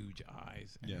huge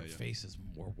eyes, and her face is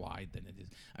more wide than it is.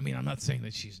 I mean, I'm not saying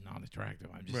that she's not attractive.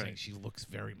 I'm just saying she looks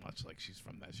very much like she's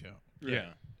from that show. Right. Yeah,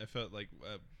 I felt like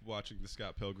watching the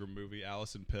Scott Pilgrim movie.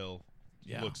 Allison Pill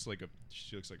looks like a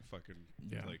fucking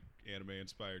like anime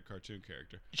inspired cartoon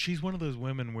character. She's one of those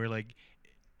women where like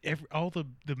all the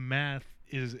math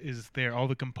is there, all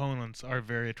the components are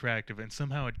very attractive, and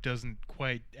somehow it doesn't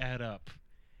quite add up.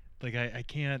 Like I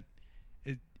can't.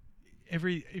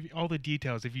 all the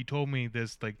details. If you told me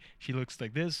this, like she looks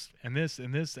like this and this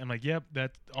and this, I'm like, yep,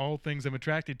 that's all things I'm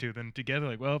attracted to. Then together,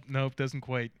 like, well, no, it doesn't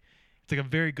quite. It's like a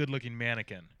very good-looking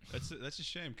mannequin. That's a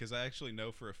shame because I actually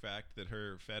know for a fact that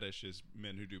her fetish is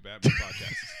men who do Batman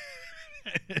podcasts.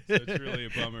 So it's really a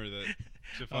bummer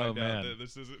to find out that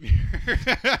this isn't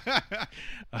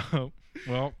her.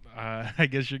 Well, I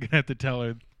guess you're gonna have to tell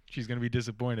her she's gonna be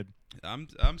disappointed. I'm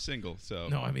single, so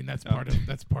no. I mean that's part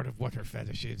of what her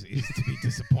fetish is to be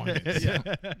disappointed.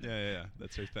 yeah.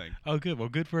 That's her thing. Oh, good. Well,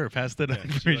 good for her. Pass that on.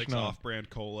 She likes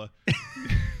off-brand cola.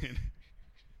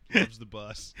 Loves the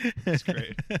bus. It's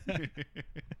great.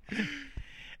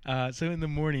 So in the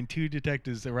morning, 2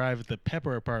 detectives arrive at the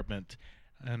Pepper apartment,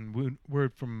 and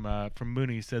word from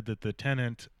Mooney said that the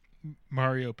tenant,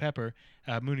 Mario Pepper,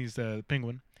 Mooney's the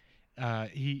penguin,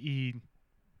 he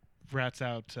rats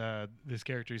out this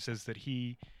character. He says that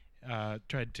he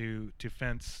tried to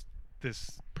fence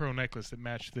this pearl necklace that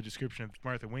matched the description of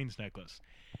Martha Wayne's necklace.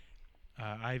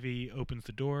 Ivy opens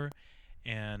the door,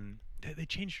 and they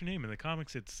changed her name. In the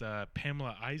comics, it's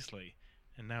Pamela Isley,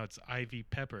 and now it's Ivy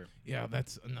Pepper. Yeah,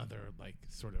 that's another like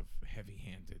sort of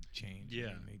heavy-handed change. Yeah, I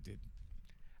mean, they did.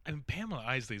 I mean, Pamela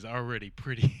Isley's already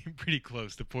pretty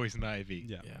close to Poison Ivy.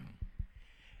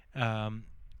 Yeah.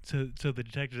 So the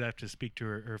detectives have to speak to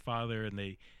her father, and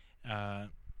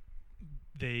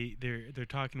they're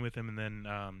talking with him, and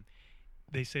then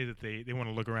they say that they want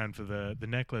to look around for the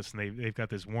necklace, and they've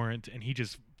got this warrant, and he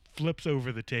just flips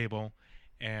over the table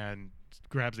and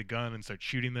grabs a gun and starts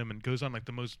shooting them, and goes on like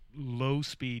the most low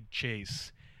speed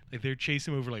chase. Like they're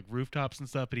chasing him over like rooftops and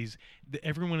stuff, but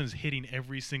everyone is hitting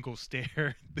every single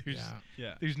stair.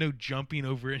 There's no jumping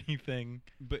over anything.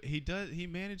 But he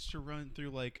managed to run through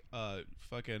like a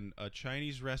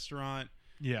Chinese restaurant,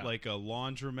 like a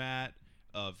laundromat,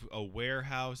 of a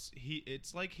warehouse.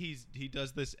 It's like he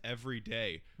does this every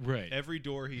day. Right. Every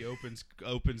door he opens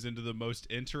into the most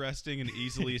interesting and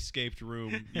easily escaped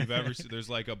room you've ever seen. There's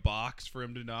like a box for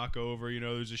him to knock over.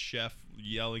 There's a chef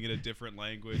yelling in a different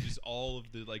language. Just all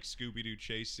of the like Scooby-Doo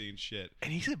chase scene shit.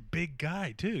 And he's a big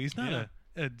guy too. He's not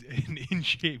an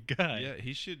in-shape guy. Yeah,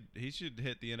 he should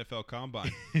hit the NFL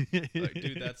Combine. Like,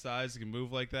 dude that size can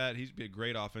move like that. He'd be a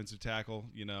great offensive tackle.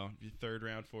 3rd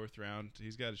round, 4th round.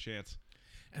 He's got a chance.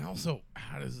 And also,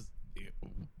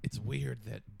 it's weird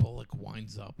that Bullock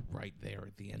winds up right there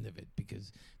at the end of it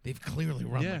because they've clearly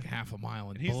run like half a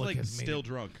mile, and he's Bullock like still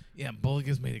drunk. Yeah, Bullock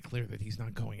has made it clear that he's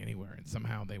not going anywhere, and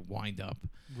somehow they wind up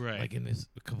like in this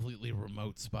completely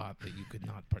remote spot that you could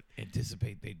not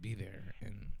anticipate they'd be there.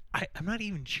 And I'm not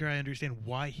even sure I understand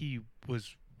why he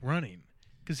was running.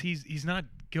 Because he's not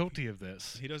guilty of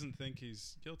this. He doesn't think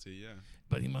he's guilty, yeah.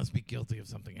 But he must be guilty of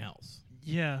something else.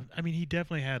 Yeah, I mean, he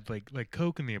definitely had like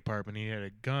coke in the apartment. He had a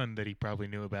gun that he probably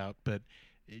knew about, but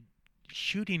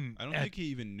shooting. I don't think he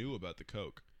even knew about the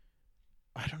coke.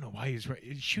 I don't know why he's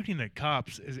shooting at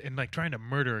cops and like trying to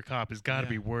murder a cop has got to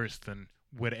be worse than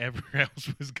whatever else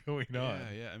was going on.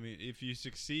 Yeah. I mean, if you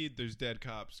succeed, there's dead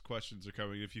cops. Questions are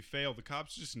coming. If you fail, the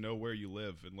cops just know where you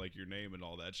live and like your name and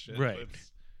all that shit. Right.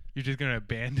 You're just gonna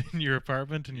abandon your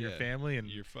apartment and your family, and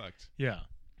you're fucked. Yeah.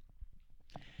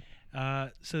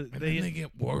 So they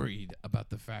get worried about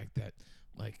the fact that,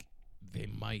 like, they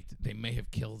may have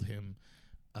killed him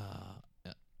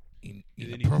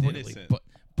inappropriately,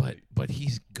 but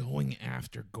he's going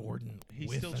after Gordon.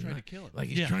 He's still trying to kill him. Like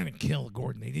he's trying to kill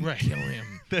Gordon. They didn't kill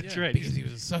him. That's right. Because he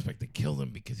was a suspect. They killed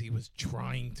him because he was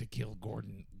trying to kill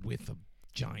Gordon with a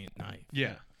giant knife.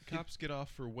 Yeah. Cops get off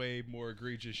for way more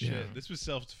egregious shit. This was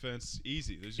self-defense,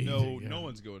 easy. There's no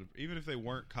one's going to, even if they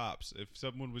weren't cops. If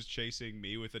someone was chasing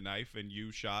me with a knife and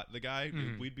you shot the guy,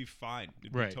 we'd be fine.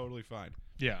 It'd be totally fine.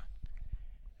 Yeah.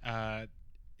 I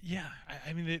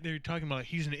mean, they're talking about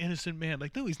he's an innocent man.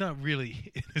 Like, no, he's not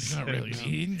really innocent. He's not really.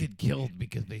 He didn't get killed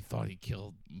because they thought he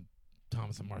killed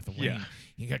Thomas and Martha Wayne. Yeah.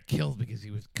 He got killed because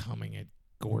he was coming at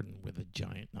Gordon with a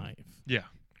giant knife. Yeah.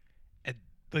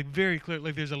 Like very clear,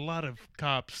 like there's a lot of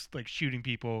cops like shooting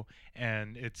people,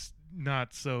 and it's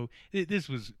not so. This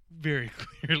was very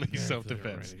clearly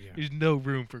self-defense. There's no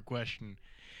room for question.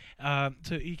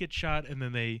 So he gets shot, and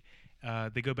then they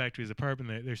go back to his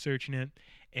apartment. They're searching it,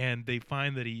 and they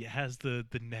find that he has the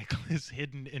necklace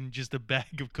hidden in just a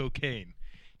bag of cocaine.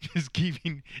 Just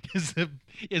keeping his a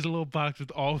little box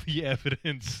with all the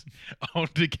evidence all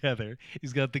together.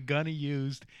 He's got the gun he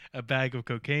used, a bag of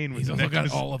cocaine. He's also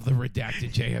got all of the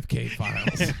redacted JFK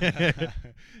files.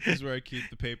 This is where I keep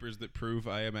the papers that prove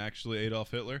I am actually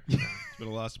Adolf Hitler. It's been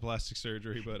a lot of plastic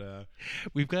surgery, but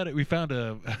we've got it. We found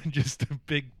just a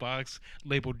big box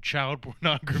labeled child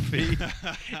pornography.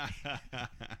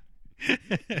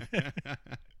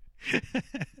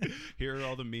 Here are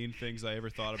all the mean things I ever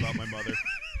thought about my mother.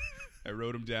 I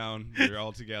wrote them down. They're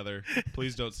all together.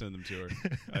 Please don't send them to her.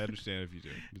 I understand if you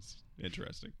do. It's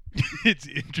interesting. It's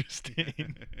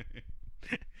interesting.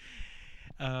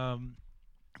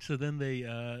 So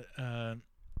then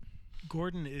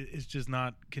Gordon is just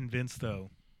not convinced,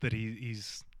 though, that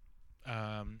he's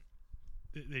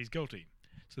guilty.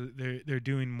 So they're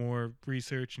doing more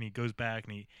research, and he goes back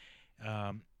and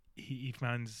he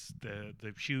finds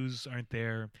the shoes aren't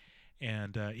there,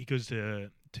 and he goes to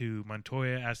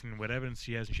Montoya asking what evidence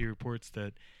she has, and she reports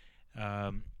that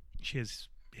she has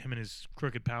him and his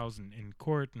crooked pals in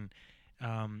court, and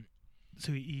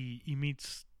so he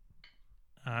meets.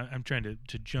 I'm trying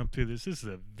to jump through this. This is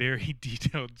a very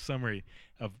detailed summary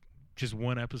of just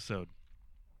one episode.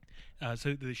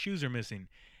 So the shoes are missing,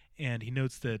 and he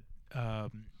notes that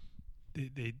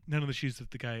none of the shoes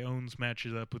that the guy owns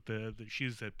matches up with the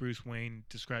shoes that Bruce Wayne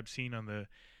described seeing on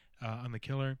the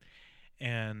killer,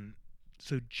 and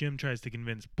so Jim tries to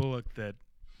convince Bullock that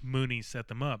Mooney set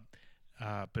them up,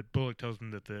 but Bullock tells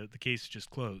him that the case is just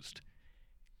closed.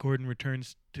 Gordon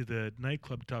returns to the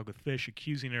nightclub to talk with Fish,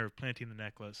 accusing her of planting the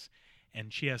necklace,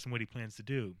 and she asks him what he plans to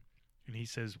do, and he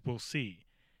says, "We'll see."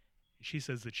 She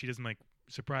says that she doesn't like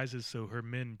surprises, so her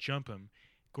men jump him.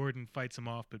 Gordon fights him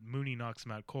off, but Mooney knocks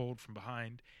him out cold from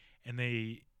behind, and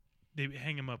they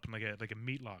hang him up in like a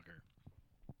meat locker.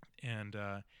 And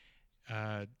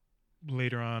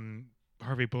later on,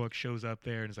 Harvey Bullock shows up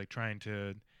there and is like trying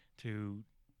to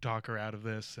talk her out of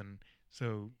this, and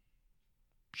so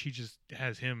she just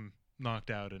has him knocked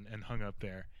out and hung up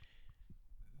there.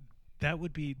 That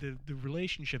would be the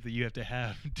relationship that you have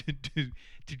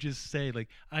to just say, like,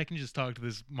 I can just talk to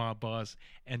this mob boss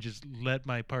and just let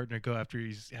my partner go after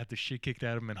he's had the shit kicked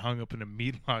out of him and hung up in a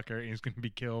meat locker and he's going to be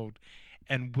killed,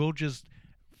 and we'll just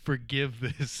forgive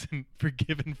this and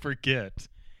forgive and forget.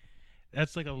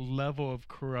 That's like a level of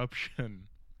corruption.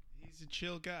 He's a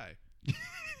chill guy.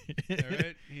 All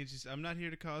right, I'm not here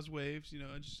to cause waves.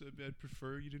 I'd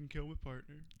prefer you didn't kill my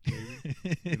partner.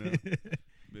 Maybe,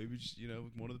 maybe just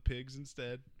one of the pigs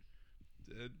instead.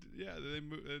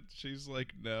 She's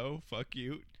like, no, fuck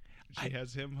you. She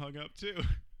has him hung up too.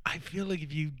 I feel like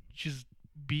if you just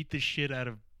beat the shit out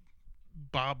of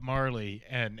Bob Marley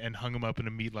and hung him up in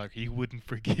a meat locker, he wouldn't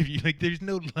forgive you. Like, there's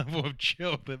no level of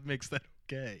chill that makes that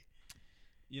okay.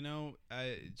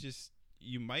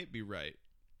 You might be right,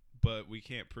 but we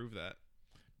can't prove that.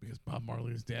 Because Bob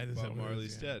Marley's dead. Bob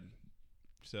Marley's dead.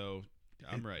 So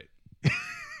I'm right.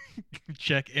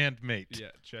 Check and mate. Yeah,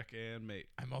 check and mate.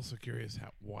 I'm also curious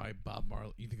why Bob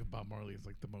Marley. You think of Bob Marley as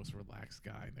like the most relaxed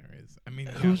guy there is. I mean,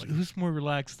 who's more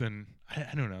relaxed than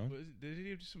I don't know. Did he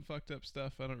do some fucked up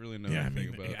stuff? I don't really know anything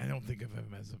anything about. I don't think of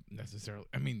him as necessarily.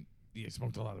 I mean, he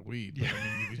smoked a lot of weed. But I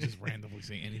mean, you could just randomly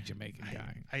say any Jamaican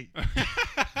guy.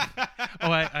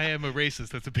 I am a racist.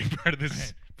 That's a big part of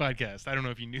this podcast. I don't know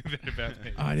if you knew that about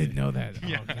me. Oh, I didn't know that.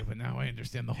 Yeah. Okay, but now I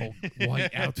understand the whole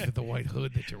white outfit, the white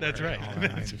hood that you're That's wearing. Right.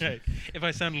 That's right. If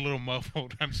I sound a little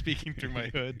muffled, I'm speaking through my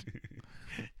hood.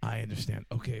 I understand.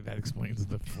 Okay, that explains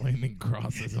the flaming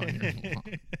crosses on your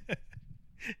lawn.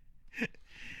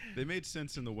 They made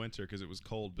sense in the winter because it was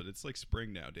cold, but it's like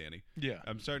spring now, Danny. Yeah.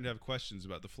 I'm starting to have questions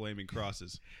about the flaming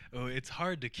crosses. Oh, it's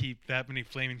hard to keep that many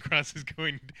flaming crosses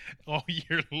going all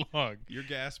year long. Your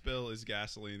gas bill is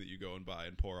gasoline that you go and buy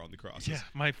and pour on the crosses. Yeah,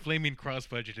 my flaming cross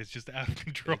budget is just out of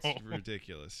control. It's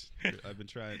ridiculous. I've been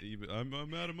trying. I'm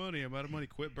out of money. I'm out of money.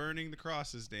 Quit burning the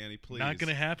crosses, Danny, please. Not going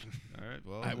to happen. All right,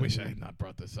 well. I wish I had not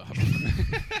brought this up.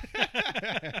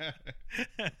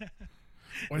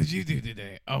 What did you do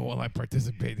today? Oh, well, I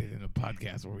participated in a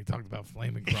podcast where we talked about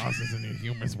flaming crosses in a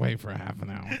humorous way for half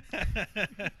an hour.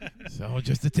 So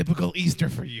just a typical Easter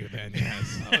for you then,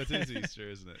 yes. Oh, it is Easter,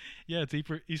 isn't it? Yeah, it's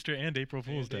Easter and April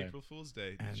Fool's Day. April Fool's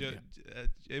Day.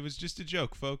 It was just a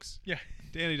joke, folks. Yeah.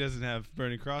 Danny doesn't have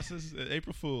burning crosses.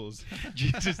 April Fools.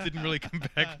 Jesus didn't really come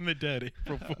back from the dead.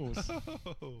 April Fools.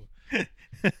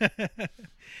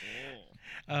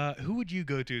 Who would you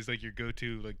go to as like your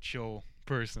go-to like chill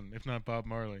person, if not Bob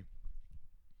Marley?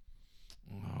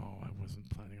 Oh, I wasn't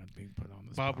planning on being put on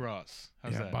this. Bob Ross.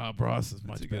 How's that? Bob Ross is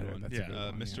much better. That's a good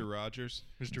one. Mr. Rogers.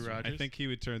 Mr. Rogers. I think he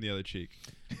would turn the other cheek.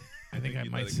 I think I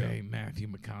might say Matthew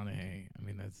McConaughey. I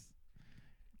mean, that's.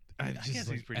 I guess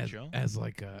he's pretty chill. As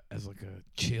like a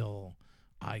chill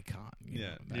icon. You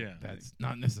know, that's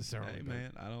not necessarily. Hey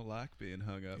man, I don't like being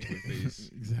hung up with these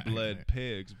bled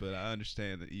pigs, but I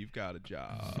understand that you've got a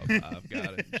job. I've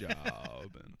got a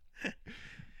job,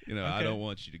 and I don't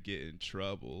want you to get in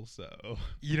trouble. So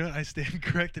I stand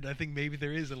corrected. I think maybe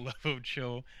there is a level of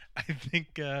chill. I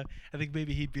think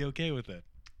maybe he'd be okay with it.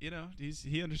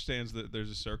 He understands that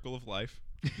there's a circle of life.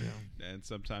 And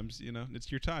sometimes,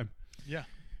 it's your time. Yeah.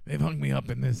 They've hung me up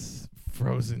in this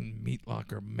frozen meat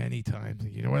locker many times.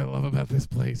 And you know what I love about this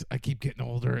place? I keep getting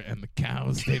older, and the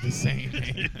cows stay the same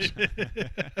age.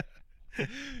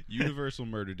 Universal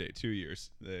murder date, 2 years.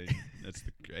 That's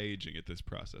the aging at this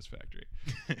process factory.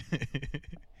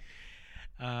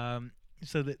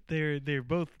 So that they're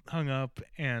both hung up,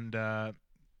 and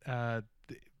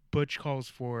Butch calls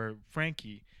for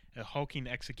Frankie, a hulking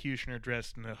executioner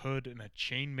dressed in a hood and a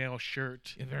chainmail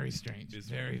shirt. Yeah, very strange. It's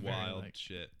very wild very,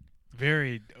 shit.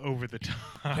 Very over the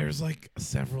top. There's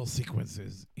several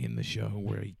sequences in the show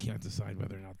where you can't decide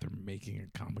whether or not they're making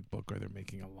a comic book or they're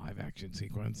making a live action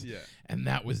sequence. Yeah. And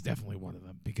that was definitely one of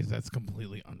them, because that's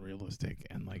completely unrealistic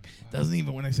and doesn't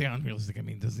even, when I say unrealistic, I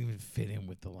mean doesn't even fit in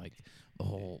with the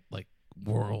whole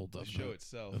world of the show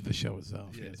itself. Of the show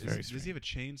itself. Yeah. It's very Does he have a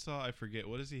chainsaw? I forget.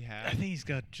 What does he have? I think he's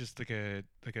got just like a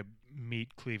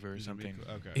meat cleaver or something.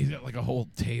 Okay. He's got a whole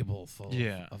table full of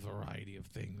Yeah. a variety of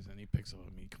things, and he picks up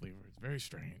a meat cleaver. It's very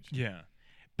strange. Yeah,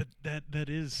 but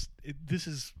this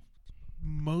is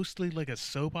mostly like a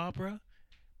soap opera,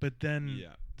 but then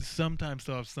sometimes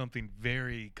they'll have something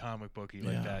very comic booky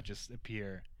like that just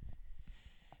appear.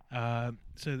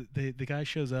 So the guy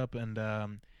shows up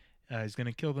and he's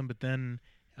gonna kill them, but then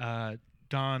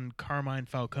Don Carmine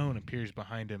Falcone appears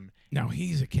behind him. Now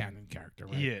he's a canon character,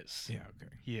 right? He is. Yeah.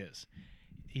 Okay. He is.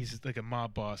 He's like a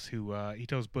mob boss who he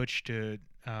tells Butch to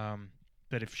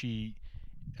that if she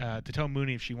to tell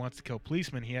Mooney if she wants to kill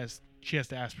policemen, she has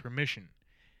to ask permission.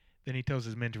 Then he tells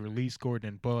his men to release Gordon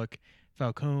and Bullock.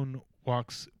 Falcone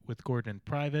walks with Gordon in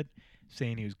private,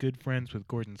 saying he was good friends with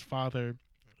Gordon's father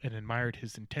and admired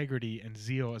his integrity and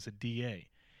zeal as a DA.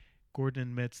 Gordon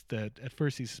admits that at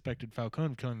first he suspected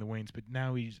Falcone of killing the Waynes, but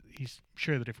now he's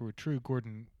sure that if it were true,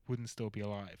 Gordon wouldn't still be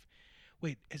alive.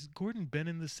 Wait, has Gordon been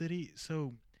in the city?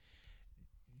 So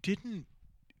didn't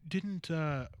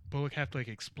Bullock have to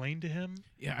explain to him?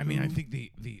 Yeah, I mean, I think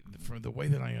the from the way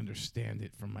that I understand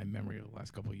it from my memory of the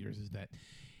last couple of years is that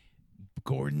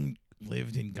Gordon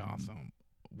lived in Gotham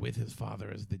with his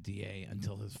father as the DA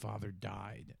until his father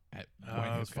died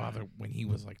when he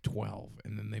was 12,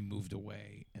 and then they moved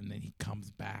away, and then he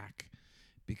comes back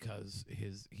because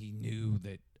he knew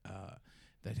that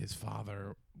his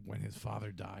father, when his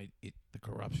father died, the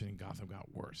corruption in Gotham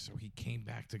got worse. So he came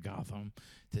back to Gotham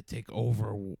to take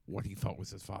over what he thought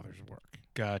was his father's work.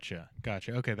 Gotcha.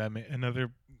 Okay, that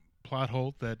another plot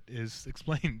hole that is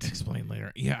explained. Explained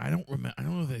later. Yeah, I don't remember. I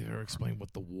don't know if they ever explained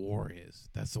what the war is.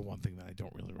 That's the one thing that I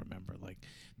don't really remember.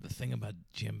 The thing about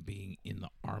Jim being in the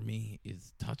army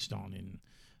is touched on in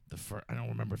the first. I don't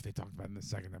remember if they talked about it in the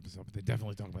second episode, but they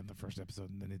definitely talked about it in the first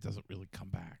episode, and then it doesn't really come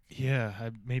back. Yeah,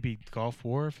 maybe Gulf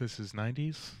War if this is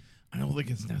 90s. I don't think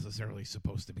it's necessarily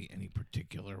supposed to be any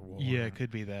particular war. Yeah, it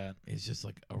could be that. It's just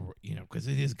because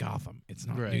it is Gotham. It's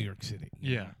not New York City.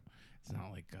 Yeah. Know? It's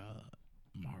not like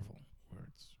Marvel, where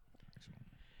it's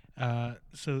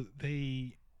so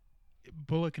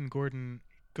Bullock and Gordon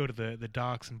go to the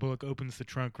docks, and Bullock opens the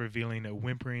trunk, revealing a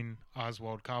whimpering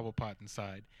Oswald Cobblepot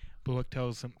inside. Bullock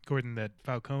tells Gordon that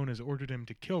Falcone has ordered him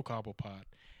to kill Cobblepot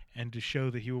and to show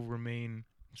that he will remain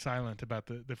silent about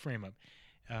the frame-up.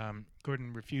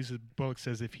 Gordon refuses. Bullock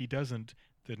says if he doesn't,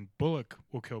 then Bullock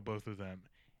will kill both of them.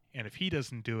 And if he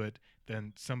doesn't do it,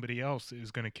 then somebody else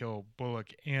is going to kill Bullock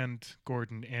and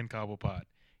Gordon and Cobblepot.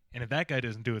 And if that guy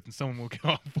doesn't do it, then someone will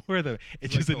kill all four of them.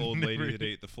 It's just the old lady that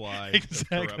ate the fly of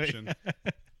corruption.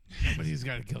 Somebody's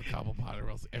got to kill Cobblepot, or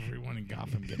else everyone in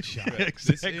Gotham gets shot.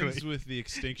 Exactly. This ends with the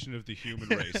extinction of the human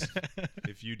race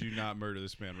if you do not murder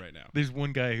this man right now. There's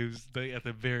one guy who's at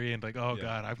the very end God,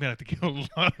 I'm going to have to kill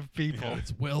a lot of people. Yeah,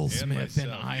 it's Will Smith in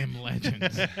I Am Legend.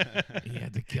 He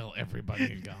had to kill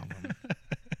everybody in Gotham.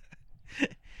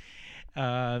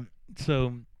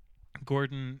 So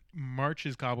Gordon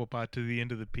marches Cobblepot to the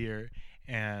end of the pier,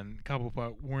 and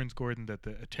Cobblepot warns Gordon that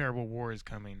a terrible war is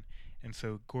coming. And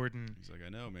so Gordon... He's like, I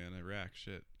know, man. Iraq,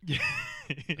 shit. Yeah.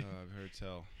 I've heard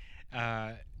tell.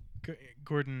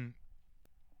 Gordon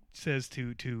says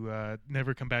to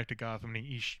never come back to Gotham, and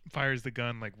he fires the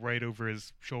gun right over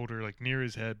his shoulder, near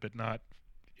his head, but not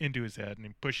into his head, and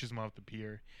he pushes him off the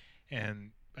pier.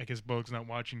 And I guess Bullock's not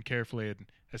watching carefully and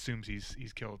assumes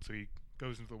he's killed, so he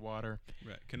goes into the water.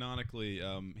 Right. Canonically,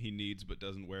 he needs but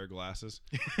doesn't wear glasses.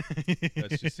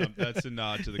 That's a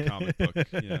nod to the comic book.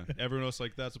 Yeah. Everyone else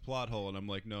that's a plot hole, and I'm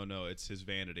like, no, it's his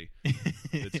vanity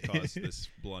that's caused this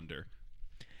blunder.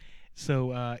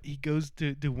 So he goes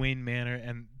to Wayne Manor,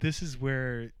 and this is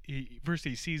where he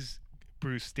sees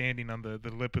Bruce standing on the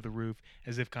lip of the roof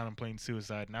as if contemplating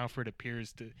suicide, and Alfred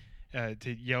appears to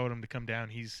yell at him to come down.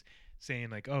 He's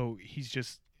saying he's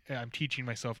just, I'm teaching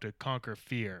myself to conquer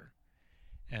fear.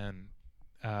 And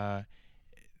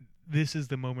this is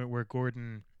the moment where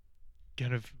Gordon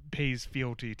kind of pays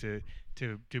fealty to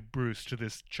Bruce, to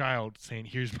this child, saying,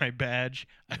 "Here's my badge.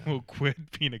 I will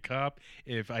quit being a cop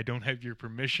if I don't have your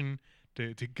permission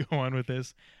to go on with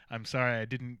this. I'm sorry I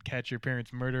didn't catch your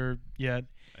parents' murder yet.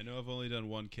 I know I've only done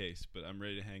one case, but I'm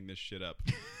ready to hang this shit up.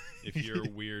 If your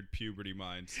weird puberty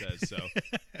mind says so.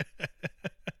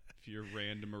 If your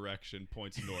random erection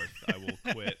points north, I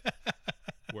will quit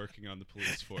working on the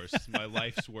police force. My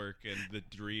life's work and the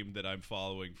dream that I'm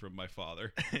following from my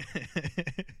father."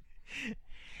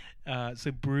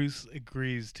 So Bruce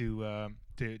agrees to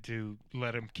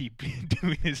let him keep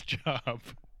doing his job.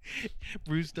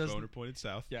 Bruce doesn't. Boner pointed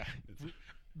south. Yeah.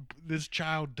 This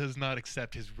child does not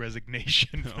accept his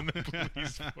resignation from the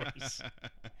police force.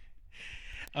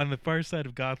 On the far side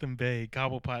of Gotham Bay,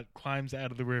 Cobblepot climbs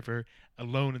out of the river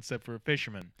alone except for a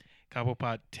fisherman.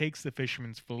 Cobblepot takes the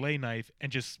fisherman's fillet knife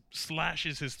and just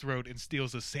slashes his throat and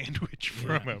steals a sandwich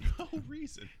from him. No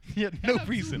reason. Yeah, no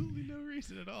reason. Absolutely no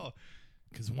reason at all.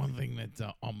 Because one thing that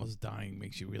almost dying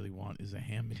makes you really want is a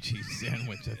ham and cheese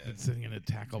sandwich that's been sitting in a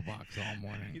tackle box all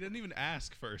morning. He doesn't even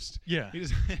ask first. Yeah.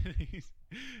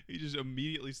 He just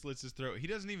immediately slits his throat. He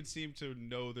doesn't even seem to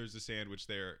know there's a sandwich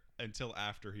there until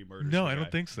after he murders No, the I guy.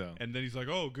 don't think so. And then he's like,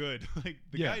 "Oh, good." Like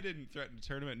the Yeah. guy didn't threaten to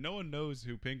turn him in. No one knows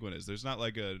who Penguin is. There's not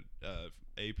like a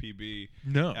APB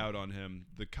No. out on him.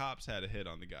 The cops had a hit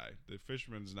on the guy. The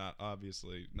fisherman's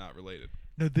obviously not related.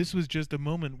 No, this was just a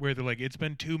moment where they're like, it's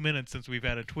been 2 minutes since we've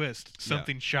had a twist.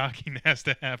 Something shocking has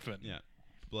to happen. Yeah.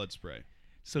 Blood spray.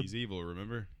 So He's evil,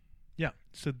 remember? yeah,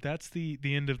 so that's the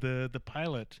end of the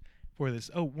pilot for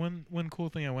this. Oh, one cool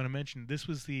thing I want to mention. This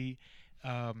was the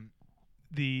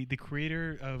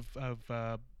creator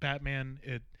of Batman.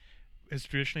 It has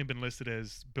traditionally been listed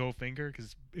as Bill Finger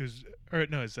because it's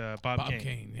Bob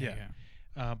Kane.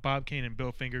 Yeah. Bob Kane and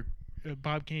Bill Finger.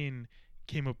 Bob Kane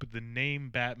came up with the name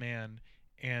Batman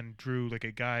and drew like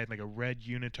a guy in like a red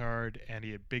unitard, and he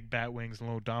had big bat wings and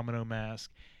a little domino mask,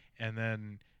 and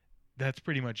then that's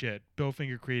pretty much it. Bill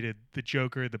Finger created the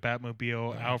Joker, the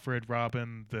Batmobile, Alfred,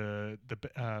 Robin, the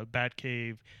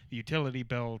Batcave, the utility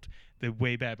belt, the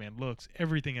way Batman looks,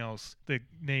 everything else, the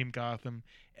name Gotham,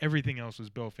 everything else was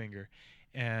Bill Finger.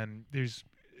 And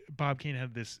Bob Kane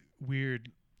had this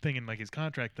weird thing in like his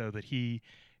contract though that he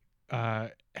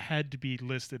had to be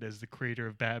listed as the creator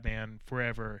of Batman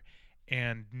forever,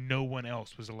 and no one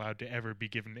else was allowed to ever be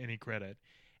given any credit.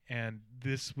 And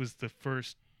this was the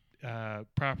first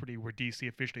property where DC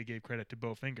officially gave credit to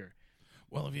Bill Finger.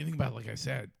 Well, if you think about it, like I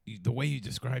said, the way you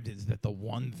described it is that the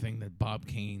one thing that Bob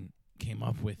Kane came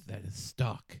up with that is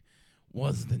stuck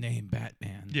was the name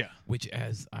Batman. Yeah. Which,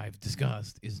 as I've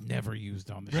discussed, is never used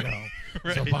on the show.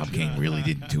 Right. So Bob Kane really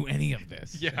didn't do any of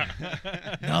this. Yeah.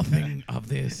 Nothing of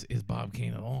this is Bob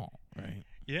Kane at all, right?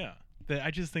 Yeah. I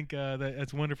just think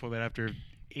that's wonderful that after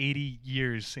 80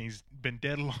 years, he's been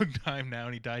dead a long time now,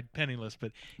 and he died penniless.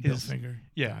 But Bill Finger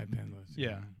yeah, died penniless.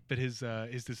 Yeah, but his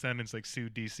descendants like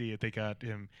sued DC if they got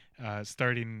him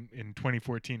starting in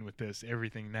 2014 with this.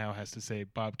 Everything now has to say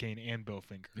Bob Kane and Bill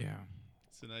Finger. Yeah.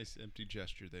 It's a nice empty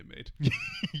gesture they made.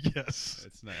 Yes.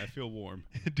 It's nice. I feel warm.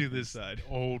 Do this inside.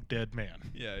 Old dead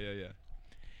man. Yeah.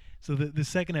 So the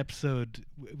second episode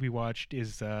we watched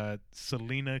is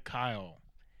Selina Kyle.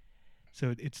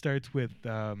 So it starts with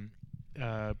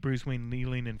Bruce Wayne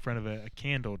kneeling in front of a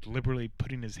candle, deliberately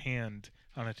putting his hand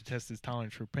on it to test his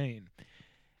tolerance for pain.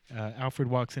 Alfred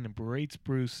walks in and berates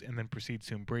Bruce and then proceeds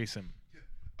to embrace him.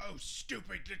 "Oh,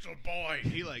 stupid little boy!"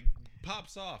 He like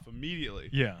pops off immediately.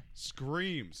 Yeah.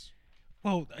 Screams.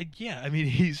 Well, yeah. I mean,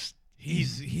 he's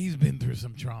been through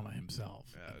some trauma himself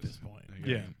Yeah, at this point.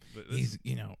 Yeah. But He's,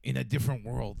 in a different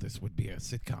world, this would be a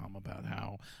sitcom about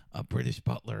how a British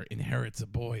butler inherits a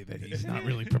boy that he's not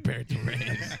really prepared to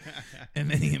raise.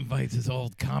 And then he invites his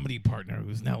old comedy partner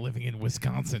who's now living in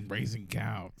Wisconsin raising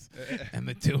cows. And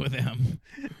the two of them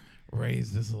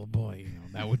raise this little boy.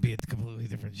 That would be a completely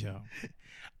different show.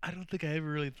 I don't think I ever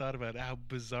really thought about how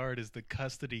bizarre it is the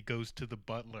custody goes to the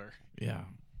butler. Yeah.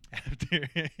 After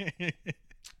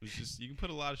it's just, you can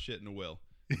put a lot of shit in a will.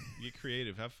 Get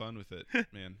creative. Have fun with it,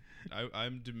 man.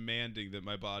 I'm demanding that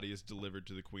my body is delivered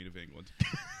to the Queen of England.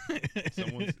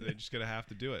 They're just going to have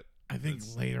to do it. I think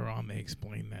later on they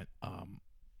explain that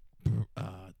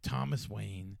Thomas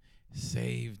Wayne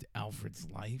saved Alfred's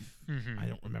life. Mm-hmm. I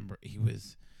don't remember.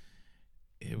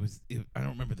 I don't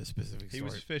remember the specifics. He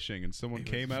was fishing and someone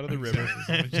came was- out of the river.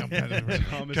 Someone jumped out of the river.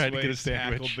 Thomas Tried to get Wayne a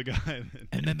sandwich. tackled the guy.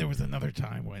 And then there was another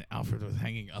time when Alfred was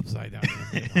hanging upside down.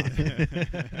 In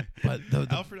the but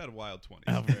Alfred had a wild 20s.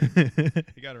 Alfred,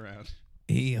 He got around.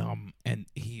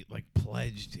 he like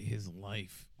pledged his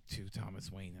life to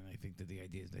Thomas Wayne, and I think that the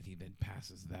idea is that he then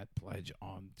passes that pledge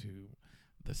on to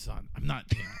the son. I'm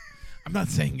not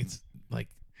saying it's like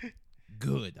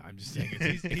good. I'm just saying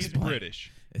he's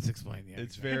British. It's explained. Yeah,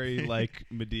 it's very like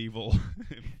medieval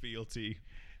fealty.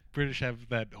 British have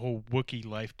that whole Wookiee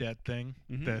life debt thing.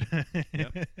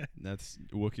 That that's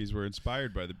Wookiees were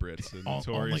inspired by the Brits, and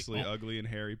notoriously ugly and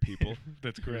hairy people.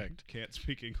 That's correct. Can't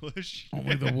speak English.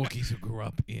 Only the Wookiees who grew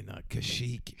up in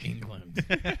Kashyyyk, England.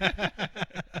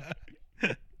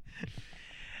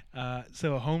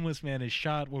 So a homeless man is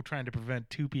shot while trying to prevent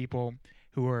two people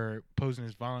who are posing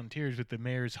as volunteers with the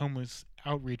mayor's homeless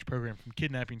outreach program from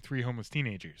kidnapping 3 homeless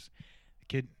teenagers.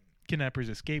 The kidnappers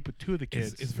escape with 2 of the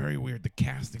kids. It's very weird. The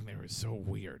casting there is so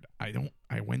weird.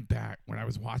 I went back when I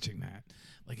was watching that.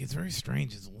 Like, it's very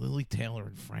strange. It's Lily Taylor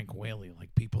and Frank Whaley,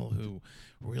 like people who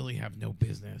really have no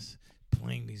business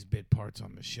playing these bit parts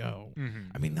on the show.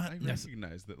 Mm-hmm. I mean, I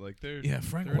recognize that, like, they're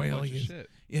Frank they're Whaley a bunch is of shit.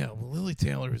 Well, Lily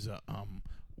Taylor is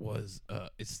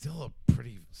is still a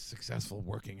pretty successful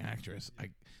working actress. I,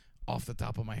 off the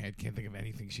top of my head, can't think of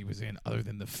anything she was in other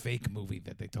than the fake movie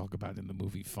that they talk about in the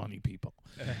movie Funny People.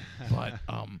 But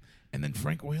and then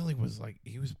Frank Whaley was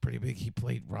he was pretty big. He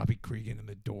played Robbie Cregan in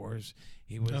The Doors.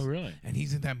 He was really? And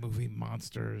he's in that movie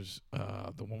Monsters,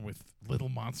 the one with Little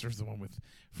Monsters, the one with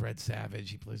Fred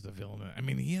Savage. He plays the villain. I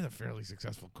mean, he had a fairly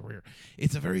successful career.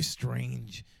 It's a very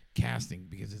strange casting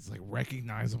because it's like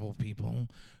recognizable people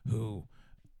who,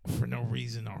 for no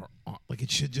reason, are like, it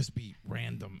should just be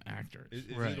random actors. Is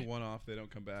it a one-off? They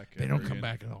don't come back. They don't come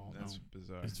back at all. That's no.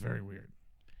 bizarre. It's very weird.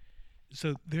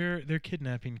 So they're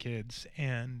kidnapping kids,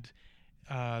 and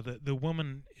the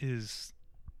woman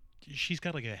she's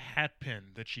got like a hat pin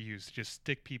that she used to just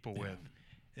stick people with,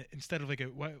 instead of like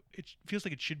it feels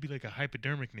like it should be like a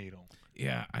hypodermic needle.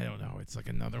 Yeah, I don't know. It's like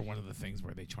another one of the things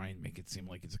where they try and make it seem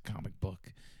like it's a comic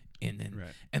book, and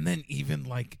then even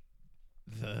like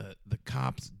the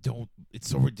cops don't. It's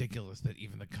so ridiculous that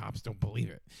even the cops don't believe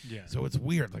it. Yeah. So it's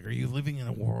weird. Like, are you living in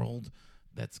a world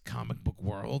that's comic book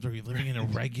world, or are you living in a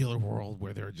regular world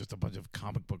where there are just a bunch of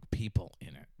comic book people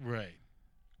in it? Right.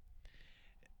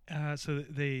 So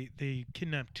they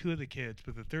kidnap 2 of the kids,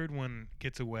 but the third one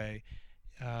gets away.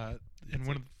 And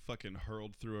one of fucking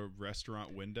hurled through a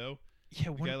restaurant window.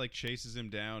 Yeah, the guy chases him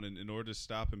down, and in order to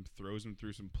stop him, throws him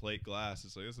through some plate glass.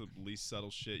 It's like, that's the least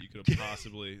subtle shit you could have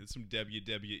possibly. It's some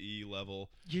WWE level.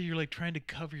 Yeah, you're like trying to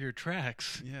cover your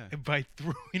tracks. Yeah. By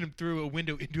throwing him through a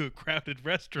window into a crowded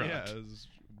restaurant. Yeah, it was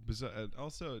bizarre.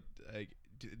 Also,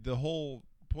 the whole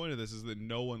point of this is that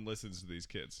no one listens to these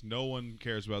kids. No one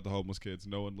cares about the homeless kids.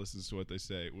 No one listens to what they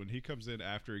say. When he comes in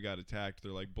after he got attacked,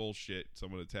 they're like, bullshit,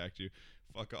 someone attacked you.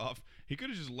 Fuck off. He could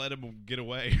have just let him get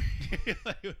away. It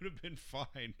would have been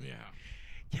fine. Yeah.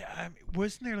 Yeah, I mean,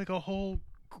 wasn't there like a whole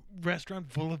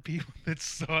restaurant full of people that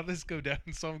saw this go down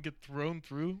and saw him get thrown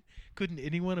through? Couldn't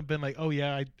anyone have been like, oh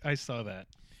yeah, I saw that?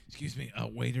 Excuse me,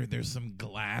 waiter, there's some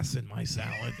glass in my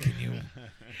salad. Can you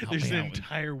help There's me an out?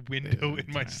 entire window in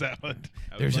my salad.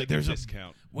 There's a a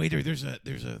discount. Waiter, there's a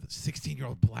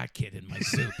 16-year-old black kid in my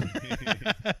soup.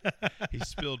 He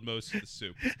spilled most of the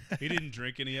soup. He didn't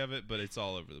drink any of it, but it's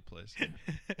all over the place.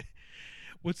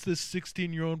 What's this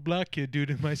 16-year-old black kid doing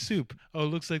in my soup? Oh,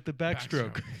 looks like the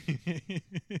backstroke.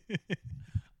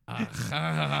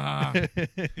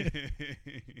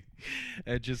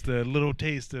 Just a little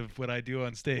taste of what I do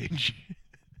on stage.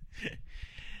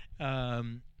 I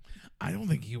don't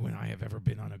think you and I have ever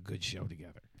been on a good show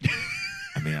together.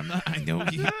 I mean, I'm not. I know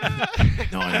you.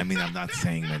 No, I mean, I'm not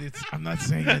saying that it's. I'm not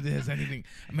saying that it has anything.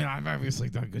 I mean, I've obviously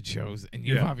done good shows, and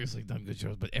you've obviously done good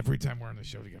shows. But every time we're on a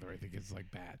show together, I think it's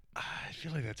like bad. I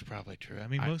feel like that's probably true. I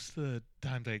mean, most of the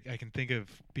times I can think of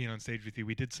being on stage with you.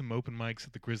 We did some open mics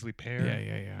at the Grizzly Pear.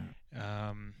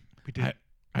 Yeah. We did.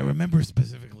 I remember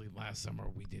specifically last summer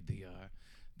we did the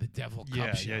Devil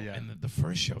Cup show, and the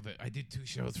first show that I did 2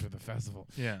 shows for the festival.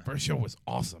 Yeah. First show was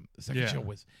awesome. The second show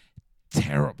was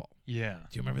terrible. Yeah.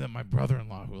 Do you remember that my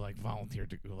brother-in-law, who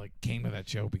volunteered who came to that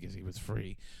show because he was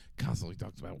free, constantly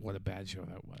talked about what a bad show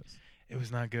that was. It was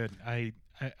not good. I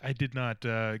did not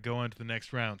go on to the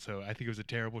next round, so I think it was a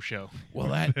terrible show. Well,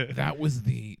 that was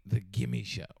the Gimme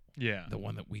show. Yeah. The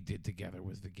one that we did together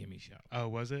was the Gimme show. Oh,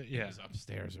 was it? Yeah. It was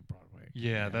upstairs at Broadway.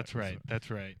 Yeah, that's right. That's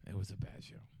right. It was a bad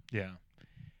show. Yeah.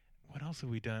 What else have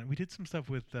we done? We did some stuff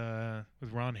with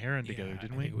Ron Herron together,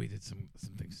 didn't we? I think we did some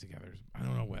things together. I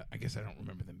don't know what. I guess I don't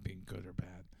remember them being good or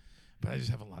bad, but I just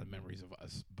have a lot of memories of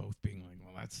us both being like,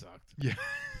 "Well, that sucked." Yeah.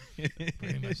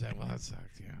 Pretty much that. Well, that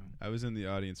sucked. Yeah. I was in the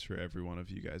audience for every one of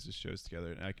you guys' shows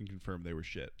together, and I can confirm they were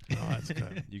shit. Oh, that's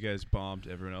good. You guys bombed.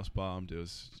 Everyone else bombed. It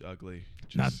was ugly.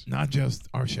 Not just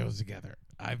our shows together.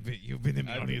 You've been in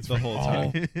the audience the whole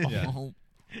time.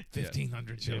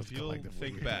 1,500 shows If you'll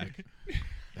think back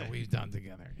that we've done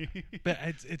together. But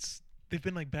it's they've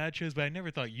been like bad shows, but I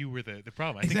never thought you were the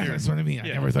problem. Exactly, that's what I mean. I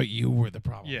never thought you were the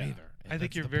problem Yeah. either. I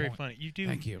think you're very funny. You do.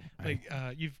 Thank you. Like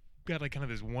you've got like kind of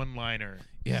this one-liner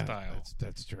style.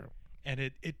 That's true. And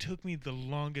it took me the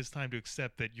longest time to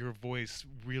accept that your voice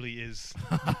really is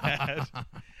bad.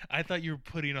 I thought you were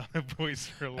putting on a voice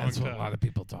for a long time. That's what a lot of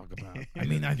people talk about. I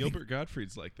mean, Gilbert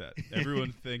Gottfried's like that.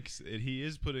 Everyone thinks he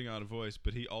is putting on a voice,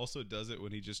 but he also does it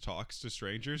when he just talks to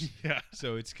strangers. Yeah.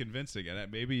 So it's convincing,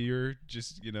 and maybe you're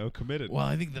just committed. Well,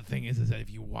 I think the thing is that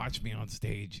if you watch me on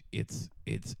stage, it's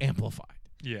amplified.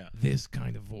 Yeah. This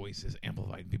kind of voice is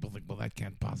amplified. People think, well, that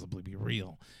can't possibly be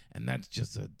real, and that's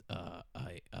just a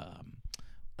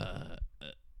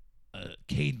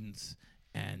cadence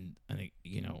and an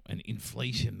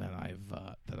inflation that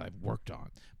I've worked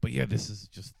on. But yeah, this is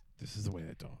the way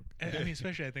I talk. I mean,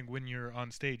 especially I think when you're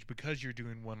on stage, because you're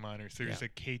doing one-liners, there's a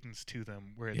cadence to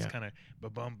them where it's kind of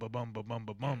ba-bum, ba-bum, ba-bum,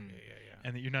 ba-bum. Yeah.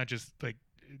 And you're not just like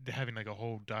having like a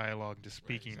whole dialogue to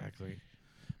speaking. Right, exactly.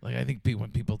 Like, I think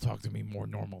when people talk to me more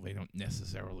normal, they don't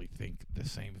necessarily think the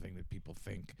same thing that people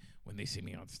think when they see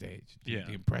me on stage.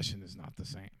 The impression is not the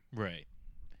same. Right.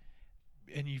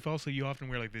 And you often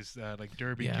wear like this like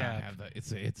derby cap. Yeah, I have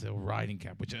it's a riding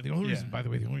cap. Which the only reason, by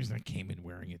the way, the only reason I came in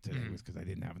wearing it today was because I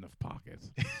didn't have enough pockets,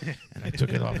 and I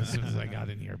took it off as soon as I got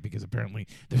in here because apparently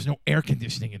there's no air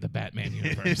conditioning in the Batman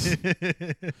universe.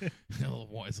 No,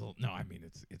 I mean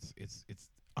it's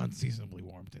unseasonably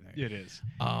warm today. It is.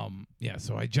 Yeah.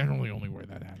 So I generally only wear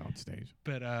that hat on stage.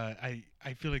 But I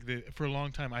feel like for a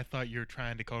long time I thought you were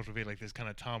trying to cultivate like this kind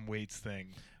of Tom Waits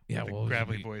thing. Yeah, the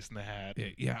gravelly voice in the hat.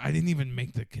 Yeah, I didn't even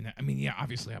make the connect. I mean, yeah,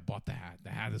 obviously I bought the hat. The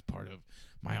hat is part of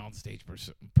my onstage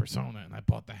persona, and I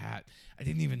bought the hat. I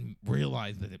didn't even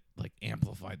realize that it like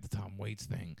amplified the Tom Waits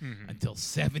thing until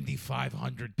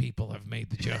 7,500 people have made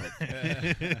the joke.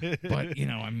 But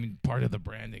I mean, part of the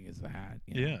branding is the hat.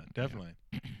 Yeah, definitely.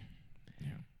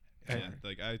 Yeah,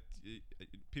 like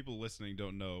people listening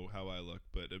don't know how I look,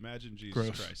 but imagine Jesus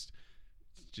Christ.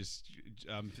 Just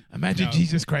imagine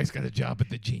Jesus Christ got a job at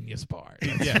the Genius Bar.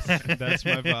 Yes, that's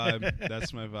my vibe.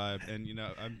 That's my vibe. And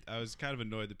I was kind of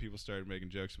annoyed that people started making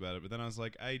jokes about it, but then I was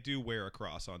like, I do wear a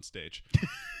cross on stage.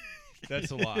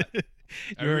 That's a lot.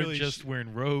 You're really just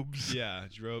wearing robes. Yeah,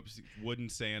 robes, wooden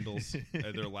sandals.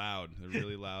 They're loud. They're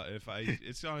really loud.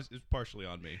 It's partially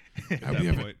on me at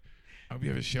that point. I hope you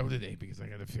have a show today because I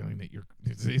got a feeling that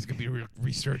today's going to be a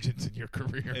resurgence in your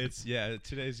career.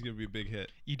 Today's going to be a big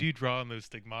hit. You do draw on those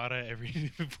stigmata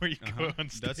before you go on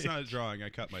stage. That's not drawing. I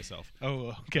cut myself.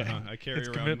 Oh, okay. I carry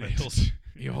around nails.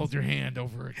 You hold your hand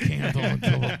over a candle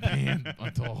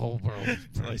until a whole world.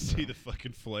 I see the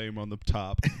fucking flame on the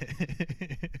top.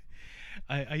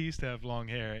 I used to have long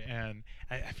hair, and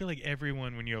I feel like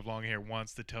everyone, when you have long hair,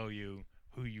 wants to tell you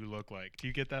who you look like. Do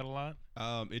you get that a lot?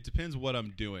 It depends what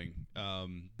I'm doing.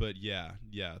 But yeah.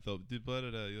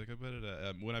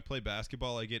 When I play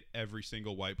basketball, I get every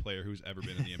single white player who's ever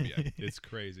been in the NBA. It's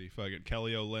crazy. Fucking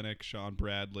Kelly Olynyk, Sean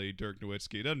Bradley, Dirk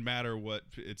Nowitzki. It doesn't matter what.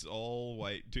 It's all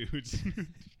white dudes,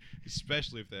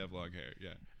 especially if they have long hair.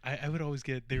 Yeah. I would always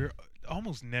get. They were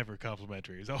almost never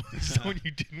complimentary. It's always someone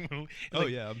you didn't want to. Oh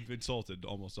yeah, I'm insulted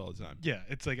almost all the time. Yeah,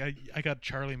 it's like I got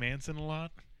Charlie Manson a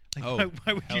lot. Like,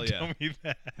 why would you tell me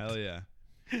that? Hell yeah.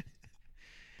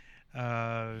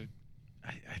 I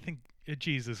think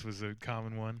Jesus was a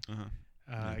common one.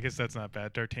 I guess that's not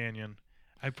bad. D'Artagnan.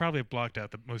 I probably have blocked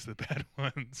out most of the bad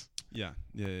ones. Yeah.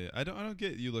 I don't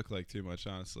get you look like too much,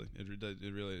 honestly. It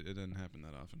really doesn't happen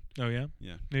that often. Oh yeah.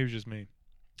 Yeah. Maybe it's just me.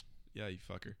 Yeah, you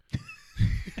fucker.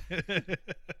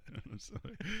 I'm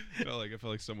sorry. I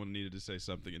felt like someone needed to say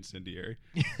something incendiary.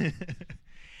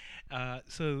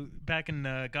 So back in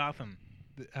Gotham,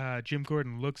 Jim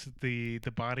Gordon looks at the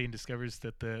body and discovers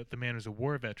that the man was a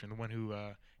war veteran, the one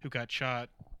who got shot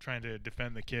trying to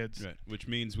defend the kids. Right, which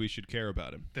means we should care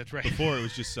about him. That's right. Before it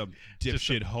was just some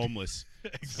dipshit homeless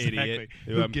idiot.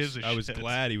 Who gives a shit? I was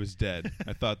glad he was dead.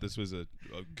 I thought this was a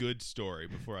good story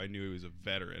before I knew he was a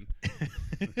veteran.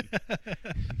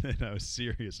 And I was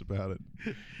serious about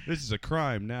it. This is a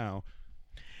crime now.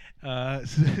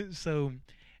 So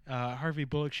Harvey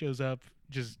Bullock shows up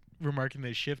just remarking that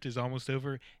his shift is almost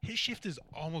over. His shift is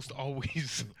almost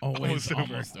always almost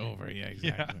over. Yeah,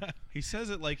 exactly. Yeah. He says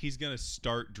it like he's going to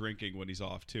start drinking when he's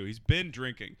off, too. He's been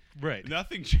drinking. Right.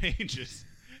 Nothing changes.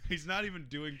 He's not even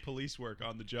doing police work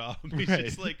on the job. He's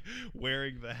just like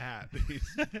wearing the hat.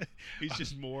 He's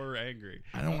just more angry.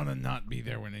 I don't want to not be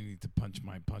there when I need to punch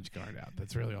my punch card out.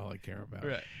 That's really all I care about.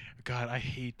 Right. God, I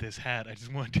hate this hat. I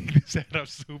just want to take this hat off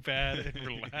so bad and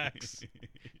relax.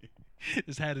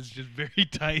 This hat is just very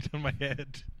tight on my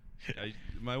head.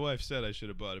 My wife said I should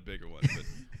have bought a bigger one, but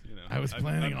I was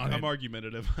planning on it. I'm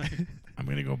argumentative. I'm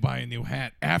gonna go buy a new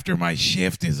hat after my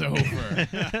shift is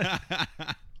over.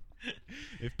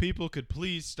 If people could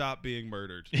please stop being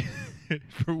murdered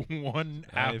for 1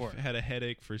 hour. I've had a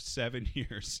headache for 7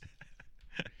 years.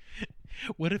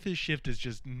 What if his shift has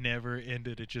just never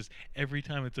ended? It just every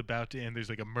time it's about to end, there's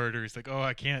like a murder. It's like, oh,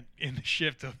 I can't end the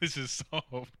shift till this is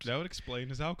solved. That would explain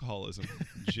his alcoholism,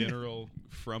 general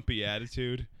frumpy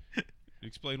attitude.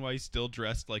 Explain why he's still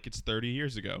dressed like it's 30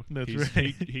 years ago. That's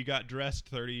right. He got dressed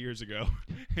 30 years ago,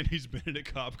 and he's been in a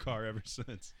cop car ever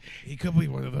since. He could be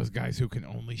one of those guys who can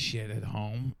only shit at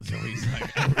home. So he's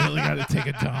like, I really got to take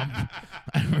a dump.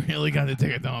 I really got to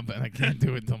take a dump, and I can't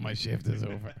do it until my shift is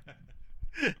over.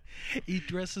 He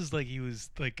dresses like he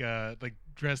was like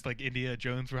dressed like Indiana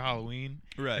Jones for Halloween,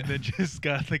 right? And then just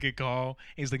got like a call.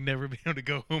 He's like never been able to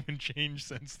go home and change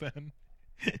since then.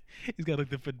 He's got like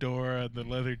the fedora and the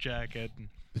leather jacket, and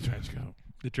the trench coat.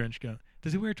 The trench coat.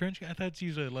 Does he wear a trench coat? I thought it's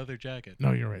usually a leather jacket.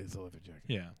 No, you're right. It's a leather jacket.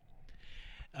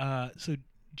 Yeah. So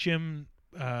Jim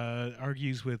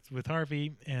argues with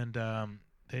Harvey, and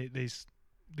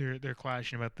they're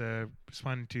clashing about the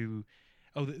responding to.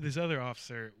 Oh, this other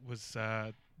officer was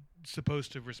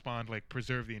supposed to respond, like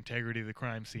preserve the integrity of the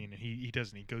crime scene, and he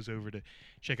doesn't. He goes over to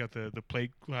check out the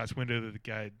plate glass window that the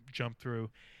guy jumped through,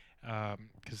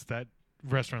 because that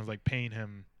restaurant is like paying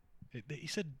him. He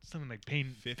said something like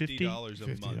paying $50 a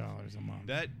month. $50 a month.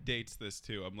 That dates this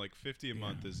too. I'm like, $50 a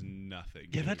month is nothing.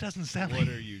 Yeah, that doesn't sound. What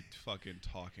are you fucking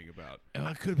talking about?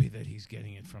 It could be that he's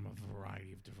getting it from a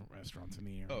variety of different restaurants in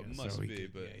the area. Oh, it must so be,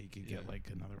 but he could get like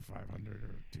another $500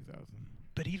 or $2,000.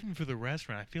 But even for the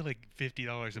restaurant, I feel like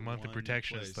 $50 a month in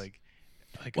protection is like.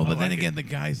 Well, but then again, the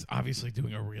guy's obviously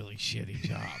doing a really shitty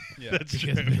job. Yeah, that's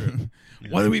true.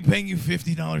 What are we paying you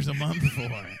 $50 a month for?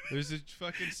 There's a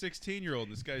fucking 16-year-old in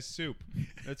this guy's soup.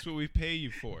 That's what we pay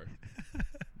you for.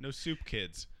 No soup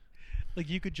kids. Like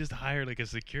you could just hire like a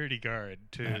security guard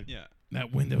to. Yeah.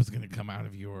 That window's going to come out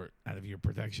of your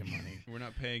protection money. We're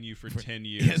not paying you for 10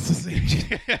 years. Yeah, it's the same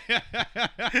shit.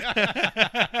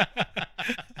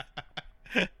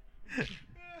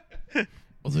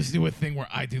 We'll just do a thing where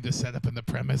I do the setup and the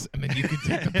premise, and then you can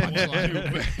take the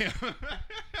punchline.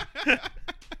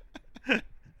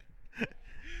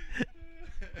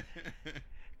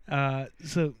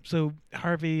 So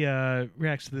Harvey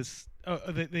reacts to this. Oh,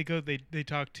 they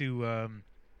talk to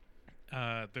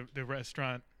the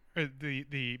restaurant, or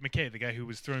the McKay, the guy who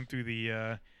was thrown through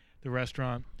the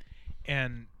restaurant,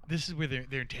 and this is where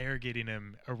they're interrogating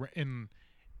him in.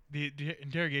 The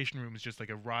interrogation room is just like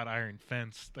a wrought iron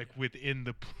fence, like within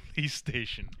the police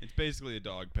station. It's basically a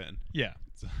dog pen. Yeah,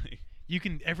 it's like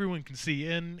everyone can see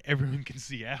in, everyone can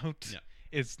see out. Yeah,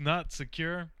 it's not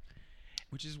secure,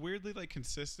 which is weirdly like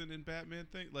consistent in Batman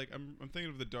thing. Like I'm thinking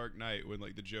of the Dark Knight when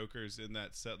like the Joker's in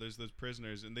that cell. There's those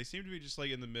prisoners, and they seem to be just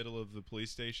like in the middle of the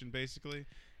police station, basically.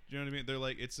 Do you know what I mean? They're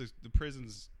like the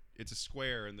prison's. It's a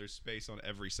square, and there's space on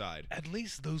every side. At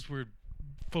least those were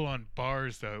full-on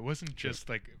bars, though. It wasn't just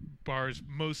like bars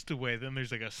most of the way. Then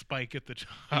there's like a spike at the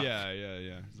top. Yeah.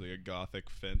 It's like a Gothic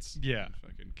fence. Yeah.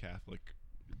 Fucking Catholic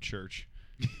church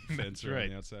fence right. on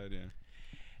the outside.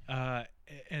 Yeah.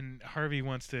 And Harvey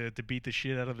wants to beat the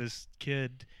shit out of this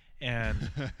kid. And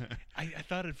I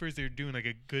thought at first they were doing like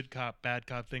a good cop, bad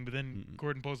cop thing, but then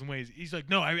Gordon pulls him away. He's like,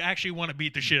 no, I actually want to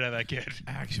beat the shit out of that kid.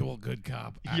 Actual good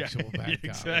cop, actual bad cop.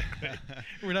 Exactly.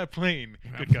 We're not playing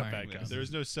good cop, bad cop. There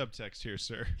is no subtext here,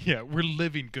 sir. Yeah, we're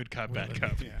living good cop, bad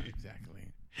cop. Yeah, exactly.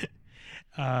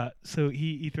 So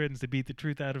he threatens to beat the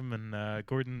truth out of him, and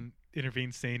Gordon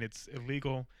intervenes saying it's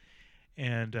illegal.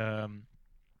 And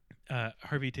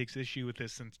Harvey takes issue with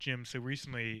this since Jim so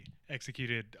recently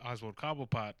executed Oswald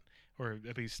Cobblepot, or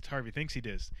at least Harvey thinks he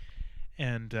does.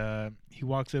 And he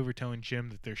walks over telling Jim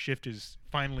that their shift is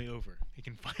finally over. He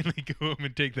can finally go home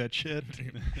and take that shit,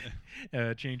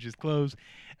 change his clothes.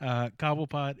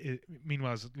 Cobblepot,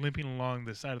 meanwhile, is limping along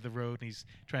the side of the road, and he's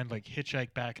trying to like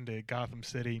hitchhike back into Gotham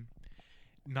City.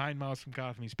 9 miles from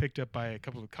Gotham, he's picked up by a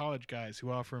couple of college guys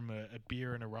who offer him a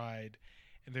beer and a ride,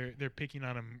 and they're picking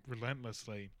on him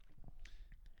relentlessly.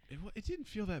 It didn't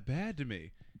feel that bad to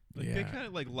me. Like they kind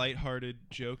of like lighthearted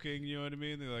joking, you know what I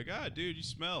mean? They're like, dude, you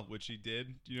smell, which he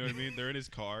did. You know what I mean? They're in his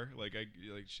car, like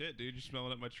shit, dude, you're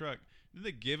smelling up my truck. Then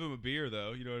they give him a beer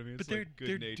though, you know what I mean? It's but like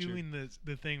they're nature. Doing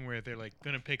the thing where they're like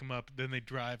gonna pick him up, then they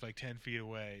drive like 10 feet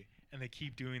away, and they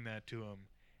keep doing that to him.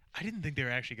 I didn't think they were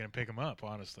actually gonna pick him up,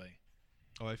 honestly.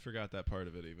 Oh, I forgot that part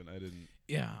of it. Even I didn't.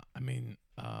 Yeah, I mean,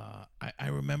 I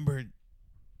remembered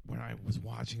when I was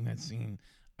watching that scene.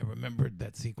 I remembered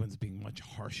that sequence being much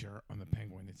harsher on the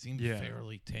Penguin. It seemed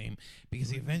fairly tame because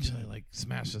he eventually like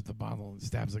smashes the bottle and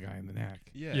stabs the guy in the neck.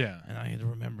 Yeah. And I had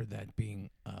remembered that being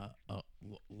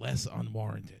less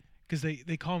unwarranted. Because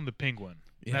they call him the Penguin.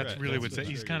 Yeah, that's really what's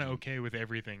he's kind of okay with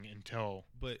everything until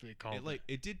they call him.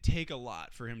 It did take a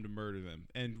lot for him to murder them,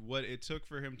 and what it took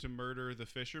for him to murder the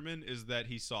fisherman is that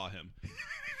he saw him.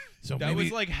 So that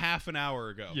was like half an hour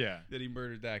ago. Yeah. That he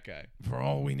murdered that guy. For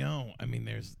all we know, I mean,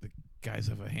 there's the guys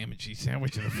have a ham and cheese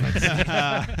sandwich in the front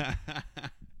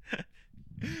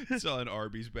seat. Saw an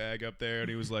Arby's bag up there, and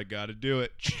he was like, "Gotta do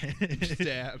it."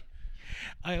 Stab.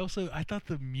 I thought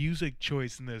the music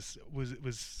choice in this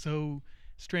was so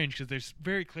strange because they're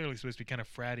very clearly supposed to be kind of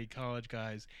fratty college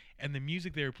guys, and the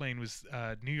music they were playing was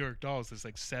New York Dolls, this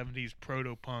like 70s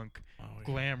proto-punk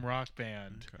glam rock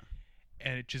band. Okay.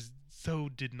 And it just so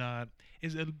did not.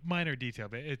 It's a minor detail,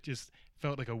 but it just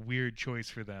felt like a weird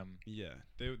choice for them. Yeah,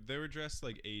 they were dressed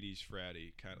like 80s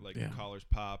fratty, kind of like collars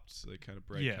popped, like kind of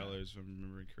bright colors, if I'm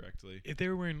remembering correctly. If they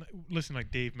were wearing, listening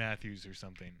like Dave Matthews or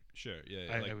something. Sure,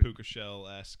 yeah, like Puka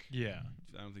Shell-esque. Yeah.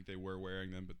 I don't think they were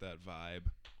wearing them, but that vibe.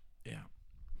 Yeah.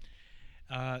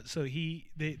 So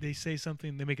they say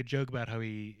something. They make a joke about how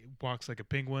he walks like a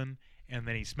penguin, and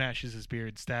then he smashes his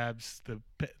beard, stabs the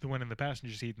one in the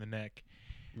passenger seat in the neck.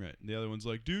 Right. And the other one's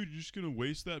like, "Dude, you're just gonna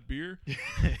waste that beer?"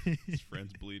 His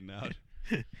friend's bleeding out.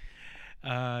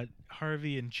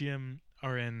 Harvey and Jim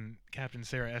are in Captain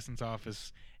Sarah Essen's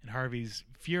office, and Harvey's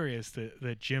furious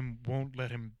that Jim won't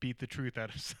let him beat the truth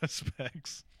out of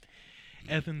suspects.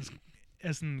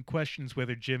 Essen questions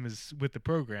whether Jim is with the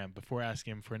program before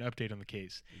asking him for an update on the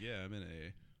case. Yeah, I'm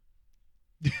in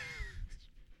AA.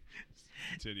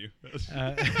 Continue.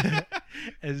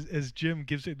 As Jim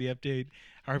gives her the update,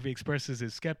 Harvey expresses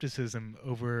his skepticism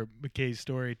over McKay's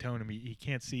story, telling him he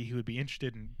can't see he would be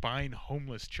interested in buying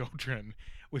homeless children,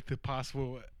 with the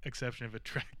possible exception of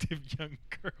attractive young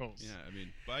girls. Yeah, I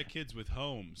mean, buy kids with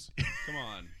homes. Come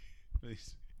on.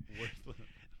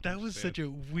 That was such a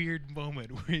weird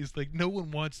moment where he's like, no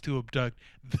one wants to abduct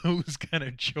those kind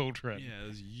of children. Yeah,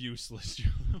 those useless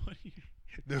children. What are you...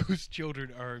 Those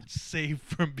children are safe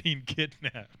from being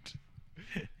kidnapped.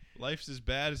 Life's as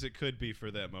bad as it could be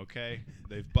for them, okay?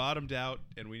 They've bottomed out,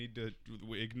 and we need to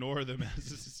ignore them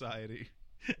as a society.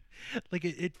 Like,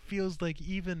 it feels like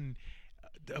even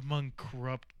among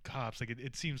corrupt cops, like,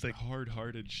 it seems like...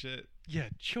 hard-hearted shit. Yeah,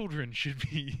 children should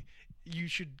be... You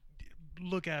should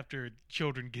look after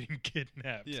children getting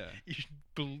kidnapped. Yeah. You should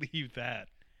believe that.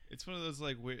 It's one of those,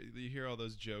 like, you hear all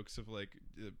those jokes of, like,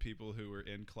 people who were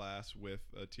in class with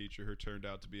a teacher who turned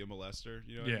out to be a molester.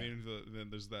 You know what I mean? Then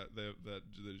there's the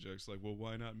joke's like, well,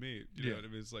 why not me? You know what I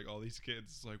mean? It's like all these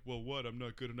kids, it's like, well, what? I'm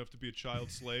not good enough to be a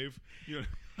child slave? You know,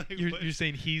 like, you're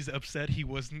saying he's upset he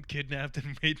wasn't kidnapped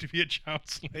and made to be a child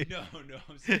slave? No.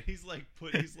 I'm saying he's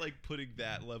putting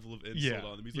that level of insult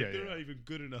on them. He's like, they're not even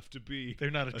good enough to be.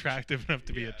 They're not attractive enough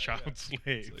to be a child slave.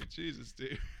 It's like, Jesus,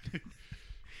 dude.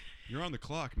 You're on the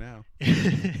clock now.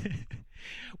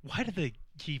 Why do they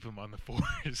keep him on the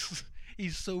force?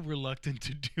 He's so reluctant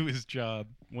to do his job.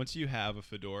 Once you have a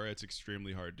fedora, it's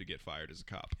extremely hard to get fired as a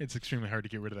cop. It's extremely hard to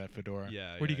get rid of that fedora.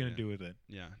 Yeah. What are you going to do with it?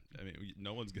 Yeah. I mean,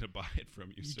 no one's going to buy it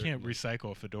from you. You can't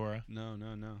recycle a fedora. No.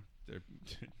 They're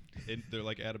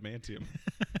like adamantium.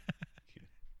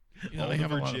 You know, all the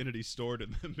virginity stored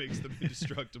in them makes them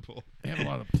indestructible. They have a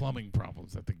lot of plumbing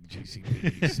problems at the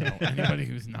GCPD, so anybody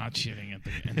who's not shitting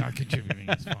and not contributing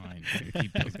is fine. To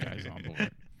keep those guys on board.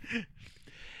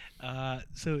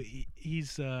 So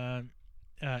he's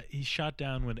shot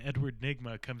down when Edward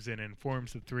Nygma comes in and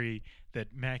informs the three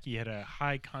that Mackie had a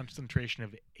high concentration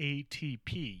of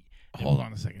ATP. Hold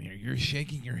on a second here. You're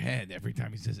shaking your head every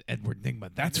time he says Edward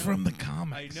Nygma. That's from the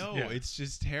comics. I know. Yeah. It's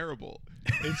just terrible.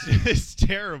 It's just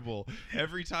terrible.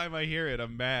 Every time I hear it,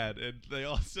 I'm mad. And they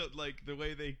also, like, the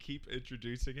way they keep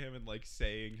introducing him and, like,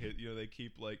 saying it, you know, they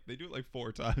keep, like, they do it, like,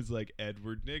 4 times, like,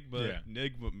 Edward Nygma,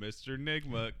 Nygma, Mr.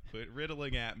 Nygma, quit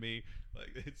riddling at me.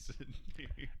 Like, it's...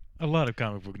 A lot of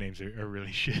comic book names are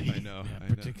really shitty. I know. Yeah,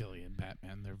 particularly in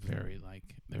Batman. They're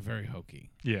very hokey.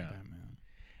 Yeah.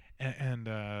 Batman.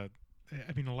 And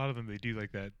I mean, a lot of them, they do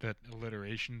like that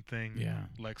alliteration thing. Yeah.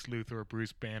 Lex Luthor,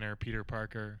 Bruce Banner, Peter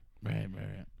Parker. Right.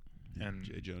 And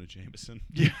J. Jonah Jameson.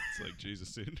 Yeah. It's like,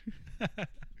 Jesus, dude.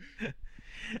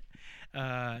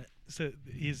 So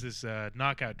he has this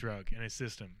knockout drug in his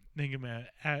system. Nygma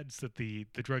adds that the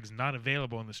drug's not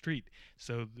available in the street.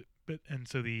 So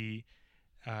the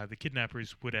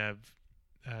kidnappers would have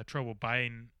trouble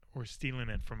buying or stealing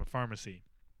it from a pharmacy.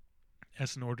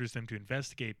 Essen orders them to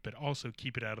investigate, but also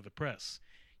keep it out of the press.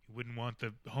 You wouldn't want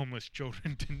the homeless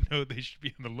children to know they should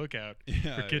be on the lookout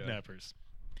for kidnappers.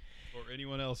 Or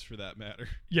anyone else for that matter.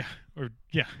 Yeah,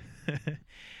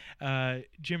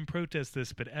 Jim protests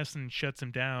this, but Essen shuts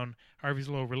him down. Harvey's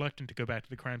a little reluctant to go back to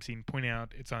the crime scene, pointing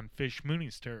out it's on Fish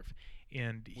Mooney's turf.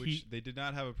 Which they did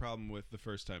not have a problem with the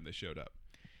first time they showed up.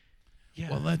 Yeah.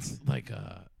 Well, that's like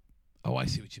oh, I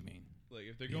see what you mean. Like,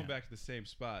 if they're going back to the same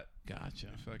spot. Gotcha.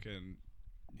 Fucking...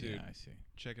 Dude, yeah, I see.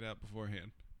 Check it out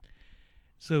beforehand.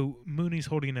 So Mooney's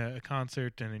holding a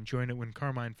concert and enjoying it when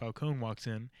Carmine Falcone walks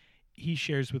in. He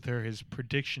shares with her his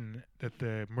prediction that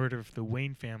the murder of the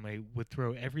Wayne family would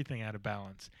throw everything out of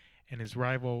balance, and his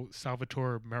rival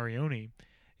Salvatore Marioni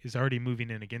is already moving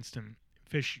in against him.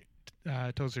 Fish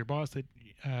tells her boss that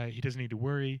he doesn't need to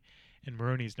worry, and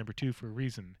Maroni is number 2 for a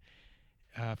reason.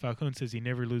 Falcone says he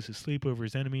never loses sleep over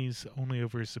his enemies, only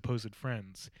over his supposed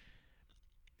friends.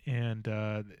 And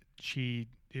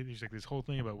there's like this whole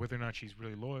thing about whether or not she's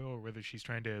really loyal or whether she's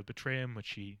trying to betray him,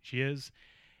 which she is.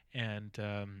 And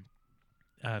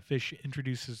Fish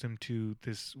introduces him to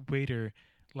this waiter,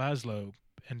 Laszlo,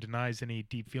 and denies any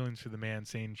deep feelings for the man,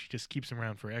 saying she just keeps him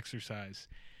around for exercise.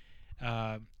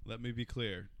 Let me be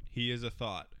clear. He is a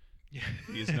thought.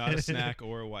 He is not a snack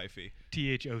or a wifey.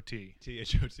 T-H-O-T.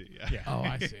 T-H-O-T, yeah. Oh,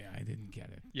 I see. I didn't get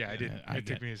it. Yeah, I didn't. It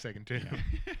took me a second, too.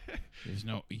 Yeah. There's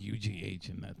no UGH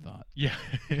in that thought. Yeah.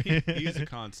 He's a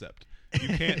concept. You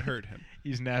can't hurt him.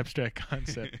 He's an abstract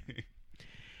concept.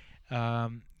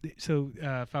 So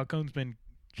Falcone's been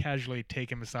casually take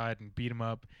him aside and beat him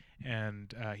up,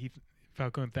 and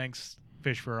Falcone thanks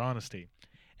Fish for her honesty.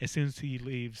 As soon as he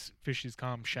leaves, Fish's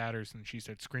calm shatters, and she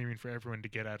starts screaming for everyone to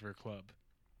get out of her club.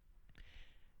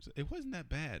 So it wasn't that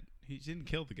bad. He didn't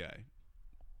kill the guy.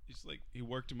 He's like, he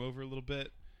worked him over a little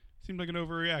bit. Seemed like an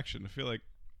overreaction. I feel like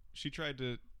she tried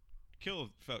to kill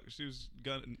Falcone.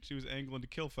 She was angling to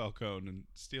kill Falcone and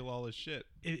steal all his shit.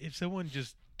 If someone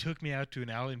just took me out to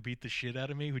an alley and beat the shit out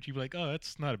of me, would you be like, oh,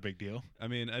 that's not a big deal? I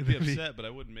mean, I'd be upset, but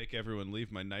I wouldn't make everyone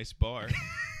leave my nice bar.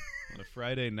 On a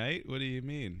Friday night? What do you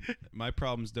mean? My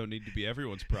problems don't need to be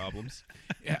everyone's problems.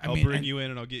 Yeah, I'll bring you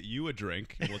in and I'll get you a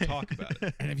drink and we'll talk about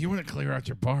it. And if you want to clear out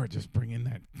your bar, just bring in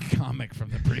that comic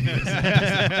from the previous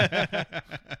episode.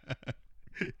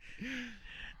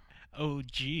 Oh,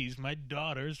 geez, my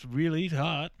daughter's really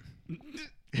hot.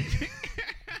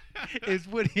 It's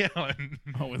Woody Allen.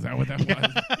 Oh, is that what that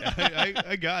was?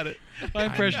 I got it. My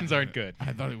impressions aren't good.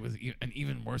 I thought it was an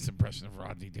even worse impression of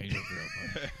Rodney Dangerfield.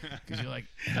 Because you like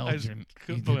held your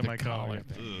pulling my collar.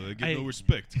 I get no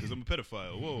respect because I'm a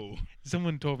pedophile. Whoa.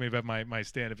 Someone told me about my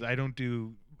stand-ups. I don't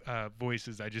do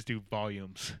voices. I just do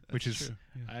volumes, which is true.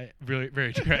 Yeah. I really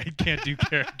very true. I can't do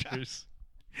characters.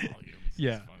 Volumes.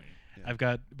 Yeah. That's funny. Yeah. I've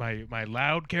got my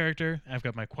loud character. I've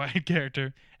got my quiet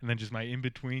character, and then just my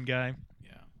in-between guy.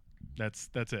 Yeah.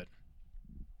 That's it.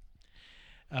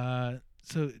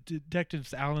 So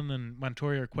detectives Allen and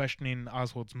Montoya are questioning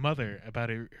Oswald's mother about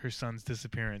her son's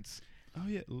disappearance. Oh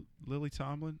yeah, Lily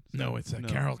Tomlin. No, it's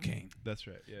Carol Kane. That's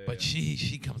right. Yeah, But yeah.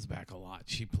 she comes back a lot.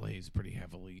 She plays pretty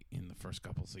heavily in the first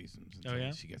couple seasons until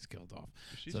yeah? she gets killed off.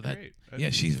 She's so great. Yeah,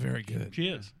 she's very good. She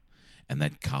is. And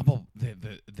that Cobble,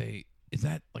 they is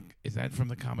that from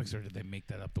the comics, or did they make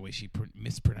that up? The way she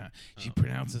mispronounce, she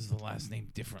pronounces the last name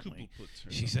differently.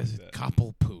 She says it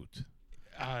Koppelpoot.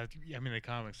 I mean, the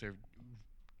comics are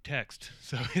text,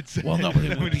 so it's Well, no, but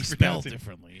it would be spelled pronouncing.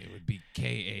 differently. It would be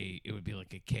K-A. It would be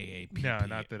like a K-A-P-P. No,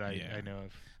 not that I know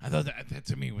of. I thought that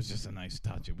to me was just a nice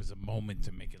touch. It was a moment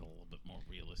to make it a little bit more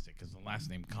realistic, because the last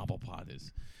name Cobblepot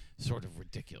is sort of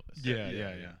ridiculous.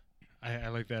 Yeah. I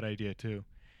like that idea too.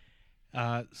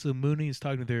 So Mooney is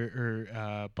talking to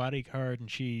her bodyguard,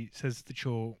 and she says that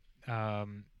she'll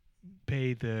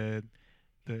pay the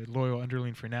loyal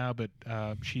underling for now, but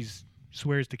she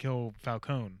swears to kill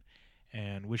Falcone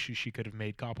and wishes she could have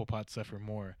made Cobblepot suffer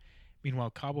more.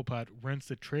 Meanwhile, Cobblepot rents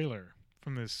a trailer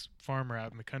from this farmer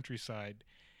out in the countryside,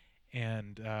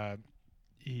 and the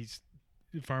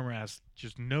farmer asks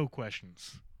just no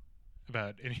questions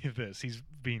about any of this. He's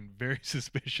being very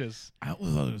suspicious. I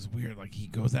always thought it was weird. Like, he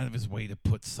goes out of his way to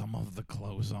put some of the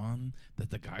clothes on that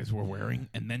the guys were wearing,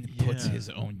 and then puts his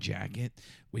own jacket,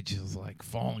 which is like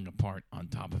falling apart on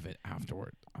top of it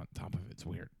afterward. On top of it, it's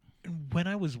weird. When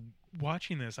I was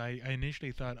watching this, I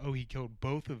initially thought, oh, he killed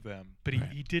both of them, but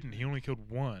he didn't. He only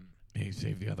killed one. He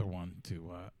saved the other one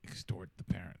to extort the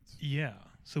parents. Yeah.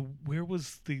 So where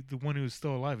was the one who was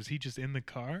still alive? Was he just in the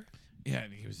car? Yeah,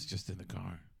 he was just in the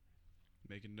car.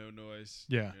 Making no noise.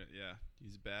 Yeah. Yeah.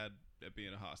 He's bad at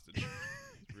being a hostage.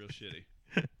 It's real shitty.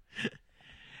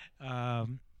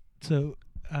 So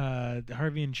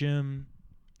Harvey and Jim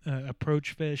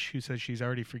approach Fish, who says she's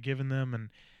already forgiven them,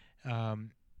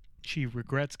 and she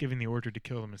regrets giving the order to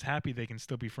kill them. Is happy they can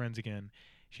still be friends again.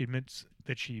 She admits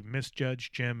that she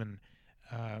misjudged Jim, and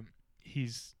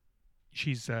she's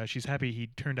happy he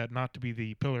turned out not to be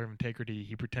the pillar of integrity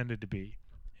he pretended to be,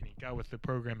 and he got with the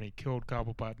program and he killed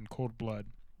Cobblepot in cold blood.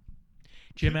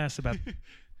 Jim asks about.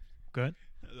 Go ahead.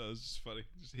 That was just funny.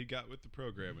 He got with the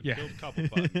program and Yeah. killed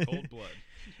Cobblepot in cold blood.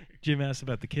 Jim asks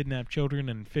about the kidnapped children,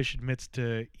 and Fish admits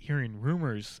to hearing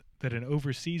rumors that an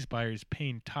overseas buyer is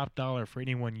paying top dollar for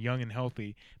anyone young and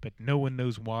healthy, but no one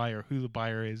knows why or who the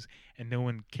buyer is, and no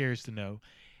one cares to know.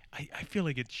 I feel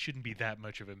like it shouldn't be that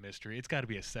much of a mystery. It's got to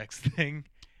be a sex thing.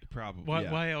 Probably.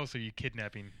 Why else are you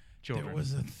kidnapping children? There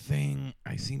was a thing.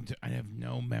 I have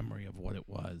no memory of what it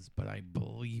was, but I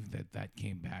believe that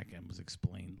came back and was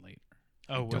explained later.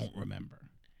 Oh, I don't remember.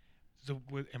 So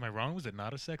am I wrong? Was it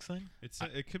not a sex thing?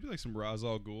 It could be like some Ra's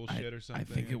al Ghul shit or something.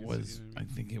 I think it was. I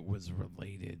think it was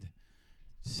related.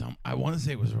 I want to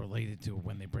say it was related to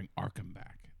when they bring Arkham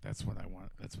back. That's what I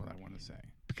want. That's what I want to say.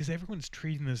 Because everyone's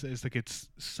treating this as like it's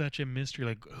such a mystery.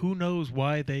 Like, who knows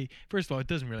why they? First of all, it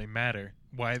doesn't really matter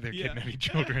why they're kidnapping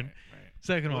children. Right.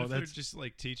 Second of all, that's just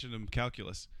like teaching them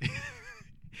calculus.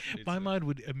 My mind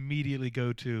would immediately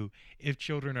go to, if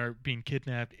children are being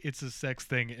kidnapped, it's a sex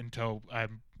thing until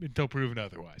proven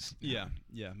otherwise. Yeah,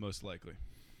 most likely.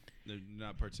 They're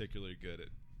not particularly good at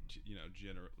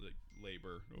like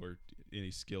labor or any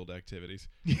skilled activities.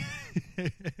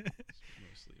 Mostly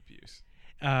abuse.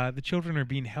 The children are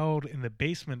being held in the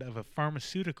basement of a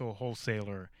pharmaceutical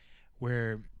wholesaler,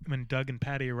 where when Doug and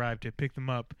Patty arrive to pick them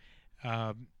up,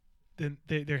 then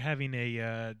they're having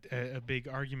a big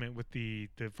argument with the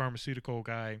pharmaceutical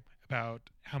guy about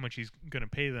how much he's going to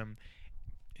pay them,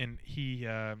 and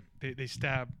they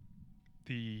stab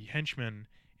the henchman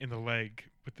in the leg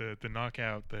with the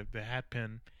knockout, the hat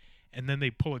pin, and then they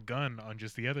pull a gun on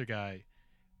just the other guy.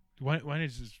 Why didn't they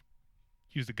just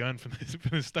use the gun from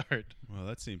the start? Well,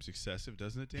 that seems excessive,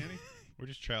 doesn't it, Danny? We're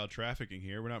just child trafficking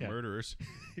here. We're not murderers.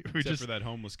 Except for that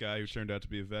homeless guy who turned out to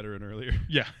be a veteran earlier.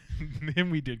 Yeah, him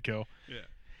we did kill. Yeah.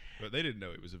 But they didn't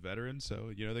know he was a veteran,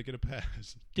 so, they get a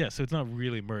pass. Yeah, so it's not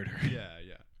really murder.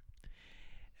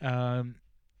 Yeah.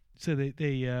 So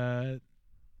they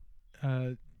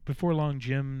before long,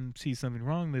 Jim sees something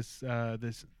wrong. They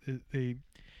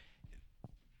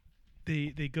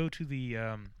go to the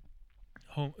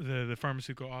the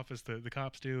pharmaceutical office. The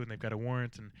cops do, and they've got a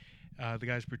warrant, and the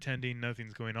guy's pretending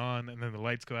nothing's going on, and then the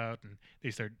lights go out, and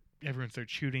everyone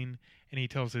starts shooting, and he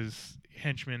tells his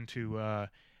henchmen to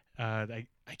I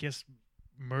guess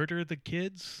murder the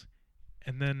kids,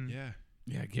 and then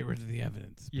get rid of the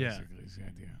evidence. Basically, is the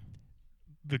idea.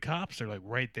 The cops are like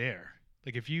right there.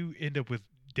 Like, if you end up with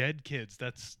dead kids,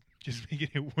 that's just making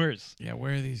it worse. Yeah,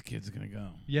 where are these kids gonna go?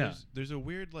 Yeah, there's a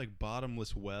weird like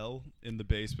bottomless well in the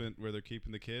basement where they're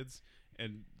keeping the kids,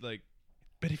 and like.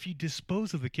 But if you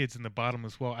dispose of the kids in the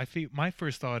bottomless well, I think my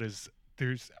first thought is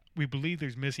we believe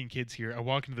there's missing kids here. I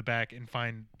walk into the back and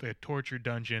find the torture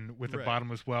dungeon with a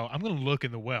bottomless well. I'm going to look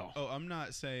in the well. Oh, I'm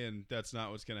not saying that's not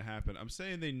what's going to happen. I'm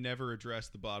saying they never address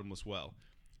the bottomless well.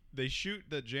 They shoot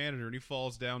the janitor and he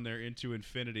falls down there into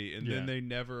infinity, and then they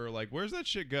never are like, where's that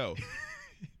shit go?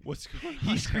 What's going on?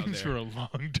 He screams for a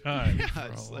long time. Yeah,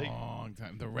 for it's a like, long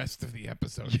time. The rest of the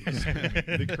episode.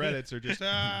 the credits are just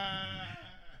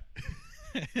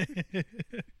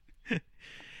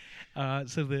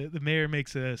So the mayor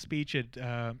makes a speech at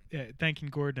thanking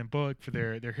Gordon and Bullock for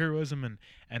their heroism and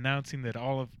announcing that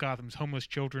all of Gotham's homeless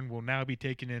children will now be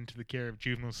taken into the care of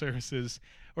juvenile services,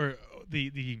 or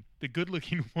the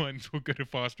good-looking ones will go to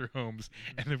foster homes,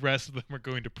 and the rest of them are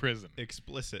going to prison.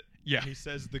 Explicit. Yeah. He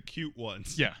says the cute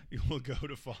ones will go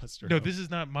to foster No, homes. this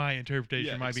is not my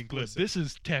interpretation of my being glib. This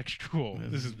is textual.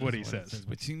 This is what he says.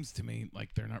 Which seems to me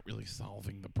like they're not really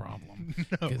solving the problem.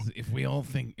 Because if we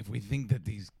think that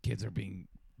these kids are being,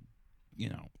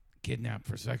 kidnapped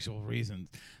for sexual reasons,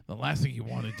 the last thing you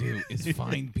want to do is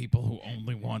find people who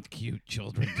only want cute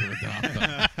children to adopt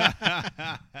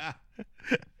them.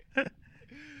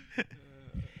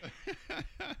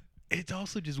 It's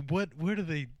also just what do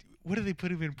they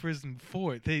put him in prison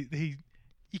for? You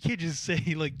can't just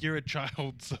say like you're a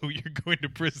child, so you're going to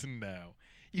prison now.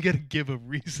 You got to give a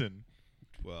reason.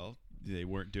 Well, they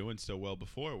weren't doing so well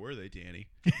before, were they, Danny?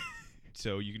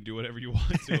 So you can do whatever you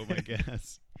want to them, I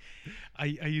guess. I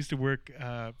used to work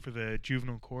for the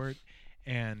juvenile court,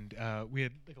 and we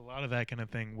had like a lot of that kind of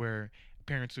thing where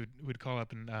parents would call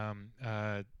up, and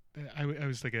I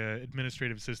was like a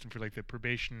administrative assistant for like the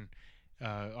probation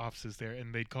offices there,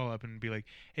 and they'd call up and be like,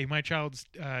 "Hey, my child's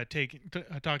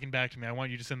talking back to me. I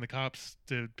want you to send the cops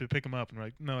to pick him up." And we're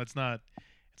like, "No, it's not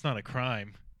a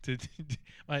crime.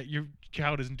 Your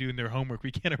child isn't doing their homework.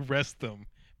 We can't arrest them.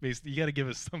 Basically, you got to give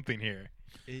us something here."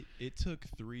 It took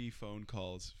 3 phone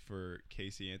calls for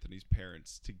Casey Anthony's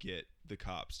parents to get the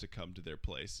cops to come to their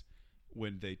place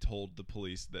when they told the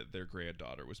police that their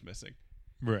granddaughter was missing.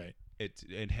 Right.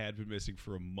 And had been missing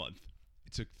for a month.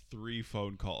 It took 3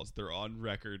 phone calls. They're on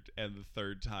record, and the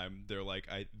third time they're like,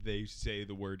 they say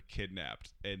the word kidnapped,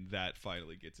 and that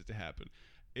finally gets it to happen.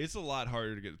 It's a lot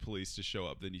harder to get the police to show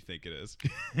up than you think it is.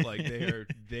 Like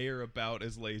they are about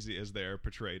as lazy as they are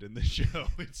portrayed in the show.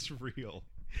 It's real.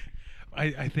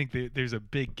 I think that there's a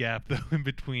big gap though in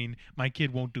between. My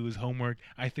kid won't do his homework.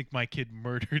 I think my kid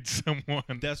murdered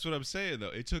someone. That's what I'm saying though.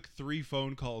 It took 3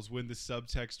 phone calls when the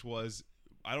subtext was,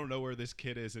 I don't know where this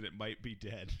kid is and it might be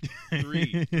dead.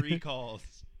 3 calls.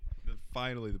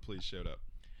 Finally, the police showed up.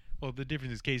 Well, the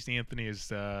difference is Casey Anthony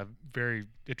is very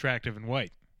attractive and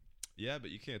white. Yeah,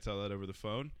 but you can't tell that over the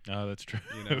phone. Oh, that's true.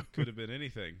 You know, could have been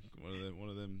anything. One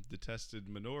of them detested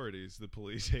minorities the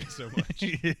police hate so much.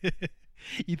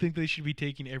 You think they should be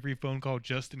taking every phone call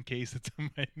just in case it's a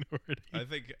minority?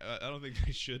 I don't think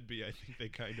they should be. I think they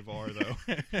kind of are, though.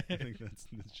 I think that's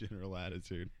the general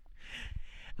attitude.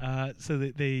 So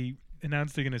they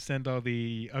announced they're going to send all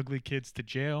the ugly kids to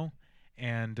jail,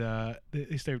 and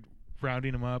they start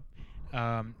rounding them up.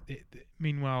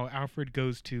 Meanwhile, Alfred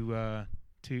goes to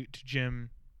Jim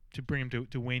to bring him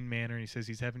to Wayne Manor, and he says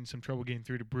he's having some trouble getting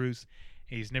through to Bruce,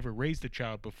 and he's never raised a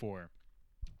child before.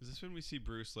 Is this when we see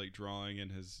Bruce like drawing in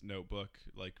his notebook,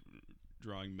 like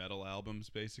drawing metal albums,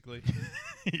 basically?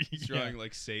 He's drawing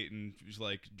like Satan, who's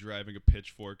like driving a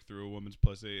pitchfork through a woman's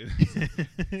pussy.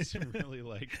 It's really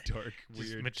like dark,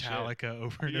 weird Metallica shit.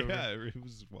 over and over. Yeah, it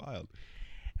was wild.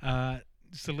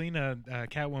 Selena,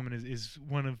 Catwoman, is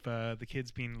one of the kids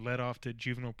being led off to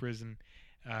juvenile prison.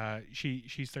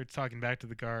 She starts talking back to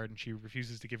the guard, and she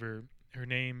refuses to give her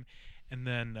name. And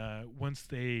then once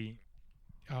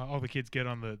all the kids get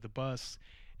on the bus,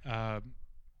 the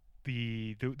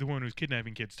one who's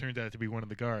kidnapping kids turns out to be one of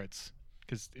the guards,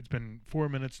 because it's been 4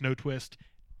 minutes, no twist.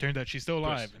 Turns out she's still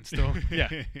alive and still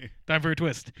time for a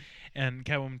twist. And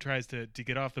Catwoman tries to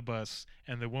get off the bus,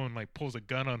 and the woman like pulls a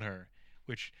gun on her,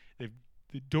 which the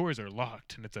doors are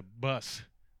locked and it's a bus.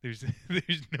 There's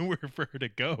nowhere for her to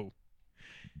go.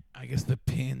 I guess the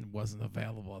pin wasn't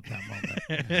available at that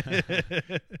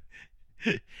moment.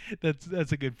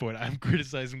 That's a good point. I'm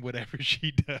criticizing whatever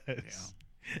she does.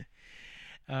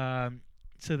 Yeah.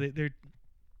 So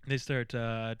they start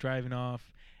driving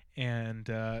off, and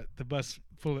the bus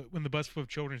when the bus full of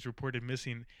children is reported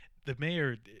missing, the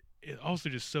mayor is also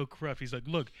just so corrupt. He's like,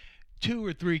 look, 2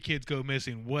 or 3 kids go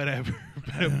missing, whatever.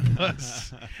 But a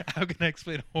bus, how can I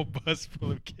explain a whole bus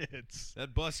full of kids?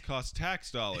 That bus cost tax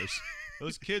dollars.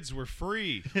 Those kids were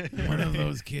free. One of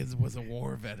those kids was a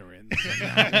war veteran. So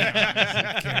now we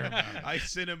obviously care about him. I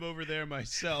sent him over there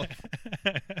myself.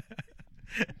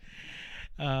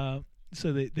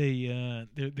 So they're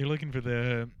looking for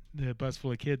the bus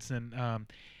full of kids, and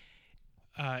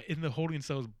in the holding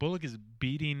cells, Bullock is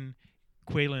beating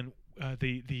Quaylen,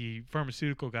 the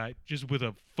pharmaceutical guy, just with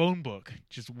a phone book,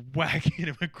 just whacking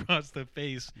him across the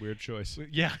face. Weird choice.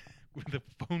 Yeah, with a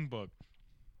phone book.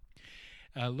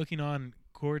 Looking on,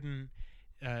 Gordon's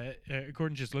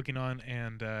just looking on,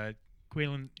 and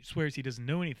Quaylen swears he doesn't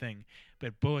know anything,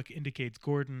 but Bullock indicates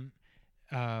Gordon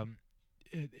and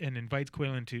invites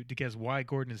Quaylen to guess why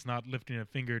Gordon is not lifting a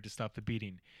finger to stop the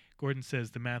beating. Gordon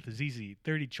says the math is easy.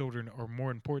 30 children are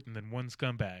more important than one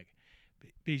scumbag. But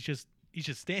he's just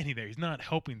standing there. He's not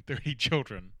helping 30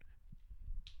 children.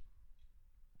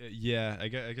 Yeah, I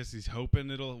guess he's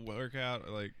hoping it'll work out.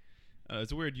 Like,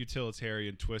 it's a weird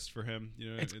utilitarian twist for him.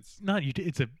 You know,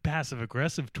 it's a passive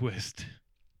aggressive twist.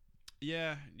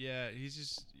 Yeah. He's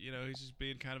just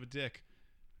being kind of a dick.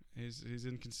 He's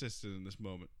inconsistent in this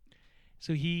moment.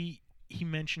 So he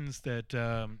mentions that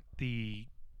the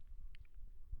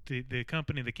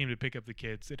company that came to pick up the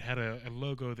kids, it had a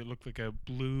logo that looked like a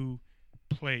blue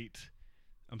plate.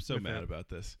 I'm so mad about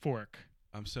this. Fork.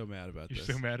 I'm so mad about this.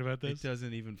 You're so mad about this? It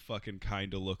doesn't even fucking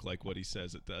kind of look like what he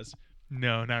says it does.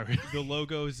 No, not really. The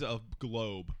logo's a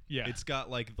globe. Yeah. It's got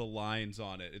like the lines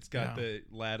on it. It's got the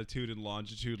latitude and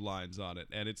longitude lines on it,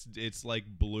 and it's like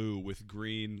blue with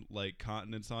green like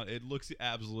continents on it. It looks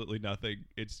absolutely nothing.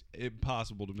 It's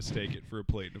impossible to mistake it for a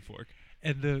plate and a fork.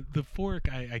 And the fork,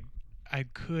 I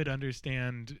could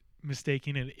understand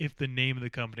mistaking it if the name of the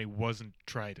company wasn't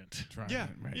Trident. Yeah,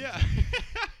 right. Yeah.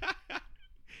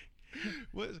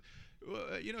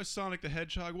 Sonic the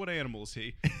Hedgehog. What animal is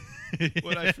he?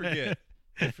 What I forget.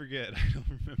 I don't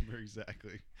remember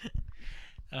exactly.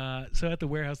 So at the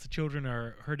warehouse, the children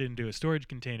are herded into a storage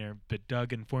container, but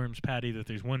Doug informs Patty that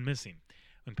there's one missing.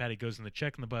 When Patty goes in to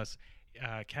check on the bus,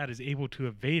 Kat is able to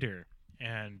evade her,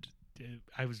 and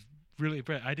I was really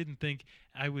impressed. I didn't think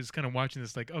I was kind of watching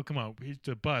this like, oh come on, here's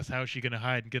the bus. How is she going to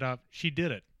hide and get off? She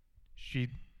did it. She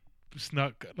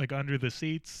snuck like under the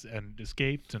seats and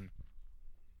escaped, and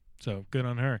so good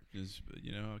on her.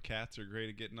 Cats are great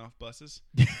at getting off buses.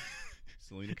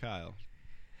 Selena Kyle.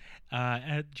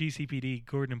 At GCPD,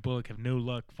 Gordon and Bullock have no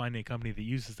luck finding a company that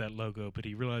uses that logo, but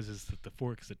he realizes that the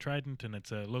fork is a Trident and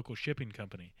it's a local shipping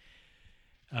company.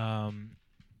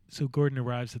 So Gordon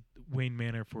arrives at Wayne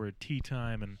Manor for a tea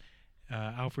time, and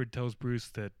Alfred tells Bruce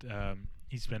that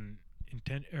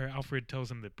Alfred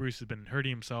tells him that Bruce has been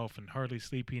hurting himself and hardly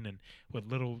sleeping, and what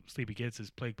little sleep he gets is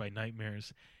plagued by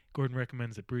nightmares. Gordon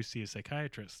recommends that Bruce see a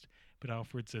psychiatrist, but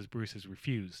Alfred says Bruce has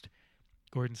refused.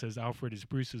 Gordon says Alfred is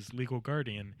Bruce's legal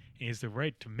guardian and he has the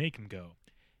right to make him go.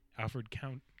 Alfred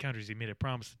counters he made a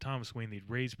promise to Thomas Wayne that he'd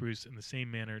raise Bruce in the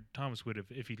same manner Thomas would have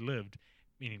if he'd lived,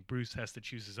 meaning Bruce has to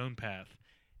choose his own path.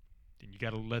 And you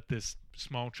got to let this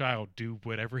small child do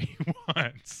whatever he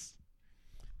wants.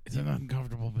 It's an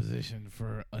uncomfortable position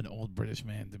for an old British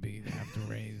man to have to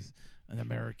raise an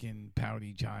American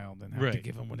pouty child and have to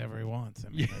give him whatever he wants. I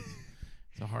mean,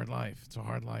 it's a hard life. It's a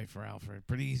hard life for Alfred.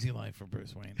 Pretty easy life for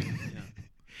Bruce Wayne.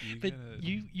 But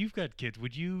you've got kids.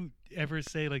 Would you ever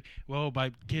say like, well,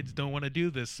 my kids don't want to do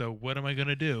this, so what am I going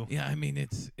to do? Yeah, I mean,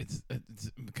 it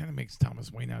kind of makes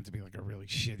Thomas Wayne out to be like a really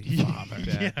shitty father.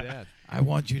 Bad dad. I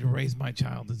want you to raise my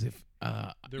child as if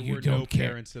there you were don't no care.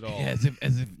 parents at all. Yeah,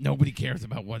 as if nobody cares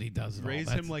about what he does. Raise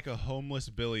him like a homeless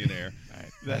billionaire.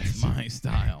 That's my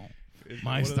style.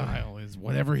 My style is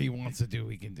whatever he wants to do,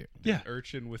 he can do. Yeah, an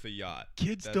urchin with a yacht.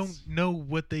 Kids don't know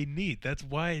what they need. That's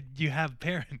why you have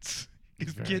parents.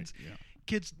 Because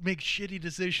kids make shitty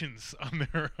decisions on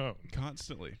their own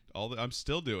constantly. I'm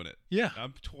still doing it. Yeah,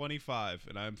 I'm 25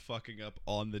 and I'm fucking up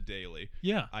on the daily.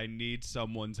 Yeah, I need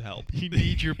someone's help. You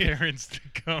need your parents to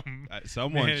come.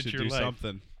 Someone should do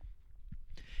something.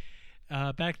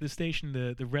 Back at the station,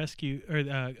 the rescue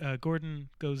Gordon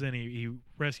goes in. He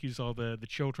rescues all the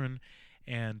children,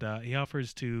 and he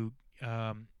offers to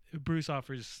Bruce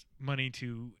offers money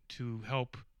to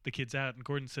help the kids out, and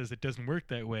Gordon says it doesn't work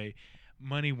that way.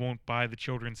 Money won't buy the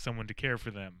children someone to care for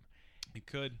them. It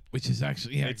could, which is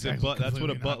actually that's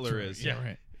what a butler is. Yeah,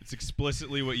 right. It's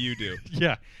explicitly what you do.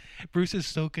 Yeah, Bruce is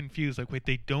so confused. Like, wait,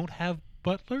 they don't have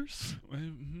butlers?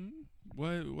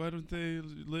 Why don't they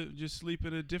just sleep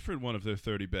in a different one of their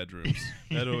 30 bedrooms?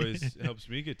 That always helps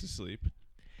me get to sleep.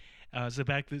 So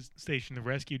back at the station, the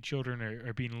rescued children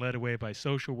are being led away by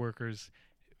social workers,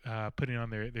 putting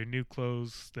on their new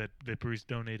clothes that Bruce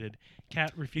donated.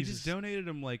 Cat refuses. He just donated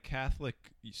them like Catholic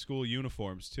school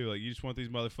uniforms too. Like, you just want these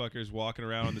motherfuckers walking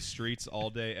around on the streets all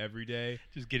day, every day,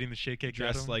 just getting the shit kicked out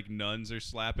of them. Dressed like nuns are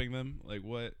slapping them. Like,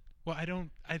 what? Well,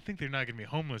 I think they're not going to be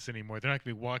homeless anymore. They're not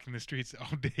going to be walking the streets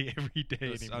all day, every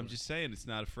day anymore. I'm just saying, it's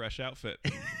not a fresh outfit.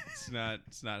 It's not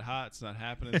hot. It's not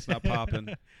happening. It's not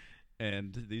popping.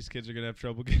 And these kids are going to have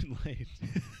trouble getting laid.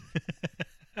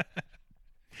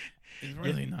 It's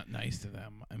really not nice to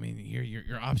them. I mean,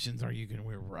 your options are you can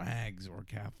wear rags or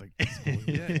Catholic school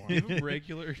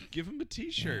uniform. Give them a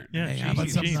T-shirt. Yeah, hey, how about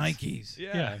some Nikes?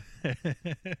 Yeah.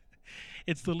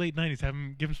 It's the late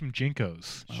 90s. Give them some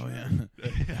Jinkos. Oh, yeah.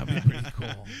 That'd be pretty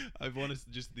cool. I want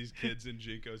just these kids in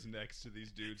Jinkos next to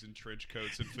these dudes in trench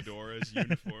coats and fedoras,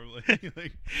 uniformly.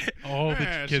 Like, all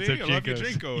the kids have Jinkos. I love your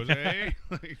Jinkos, eh?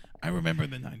 Like, I remember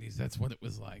the 90s. That's what it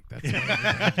was like. That's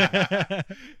the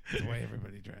way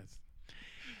everybody dressed.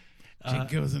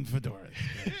 Jinkos and fedoras.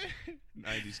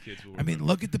 90s kids will remember. I mean,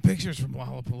 look at the pictures from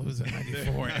Lollapalooza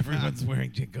 '94. Everyone's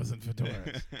wearing Jinkos and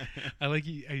fedoras. I like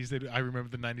you said, I remember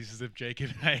the 90s as if Jake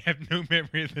and I have no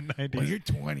memory of the 90s. Well, you're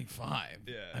 25.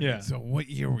 Yeah. I mean, so what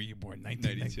year were you born?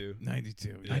 92.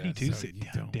 92. Yeah. 92? So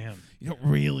damn. You don't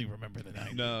really remember the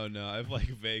 90s. No. I have like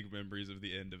vague memories of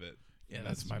the end of it. Yeah,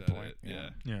 that's my point. Yeah.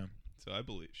 So I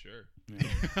believe, sure.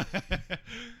 Yeah.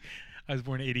 I was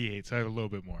born in 88, so I have a little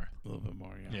bit more. A little bit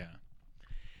more, yeah.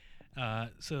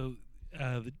 So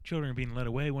the children are being led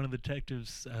away. One of the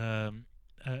detectives,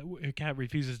 Kat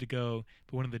refuses to go,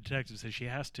 but one of the detectives says she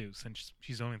has to since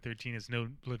she's only 13, has no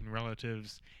living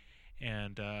relatives,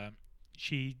 and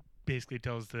she basically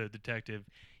tells the detective,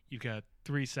 you've got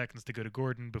 3 seconds to go to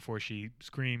Gordon before she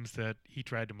screams that he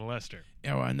tried to molest her.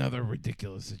 Yeah, well, another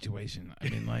ridiculous situation. I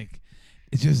mean, like,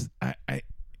 it's just,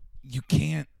 you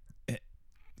can't,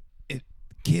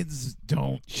 kids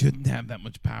shouldn't have that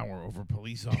much power over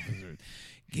police officers.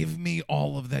 Give me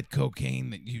all of that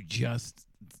cocaine that you just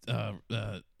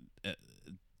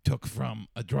took from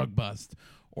a drug bust,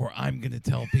 or I'm going to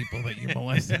tell people that you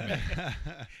molested me.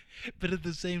 But at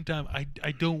the same time,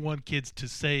 I don't want kids to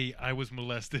say I was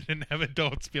molested and have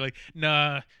adults be like,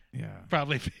 nah, Yeah.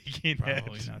 probably faking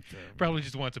Probably it. not the. Probably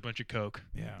just wants a bunch of coke.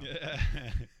 Yeah.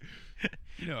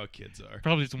 You know how kids are.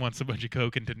 Probably just wants a bunch of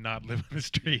coke and to not live on the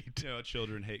street. You know how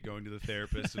children hate going to the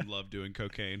therapist and love doing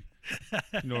cocaine.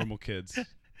 Normal kids.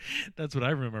 That's what I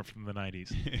remember from the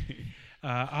 90s.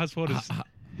 Oswald is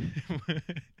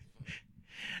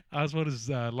Oswald is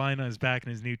lying on his back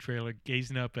in his new trailer,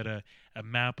 gazing up at a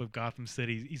map of Gotham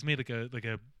City. He's made like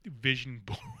a vision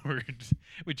board,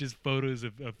 which is photos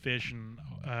of fish and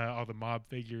all the mob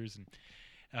figures. And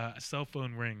a cell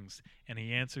phone rings, and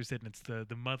he answers it, and it's the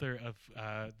mother of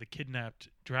the kidnapped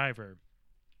driver,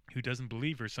 who doesn't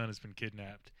believe her son has been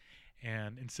kidnapped,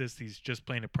 and insists he's just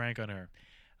playing a prank on her.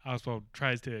 Oswald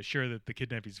tries to assure that the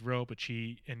kidnapping is real, but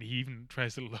he even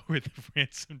tries to lower the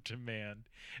ransom demand,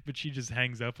 but she just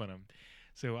hangs up on him.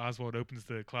 So Oswald opens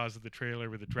the closet of the trailer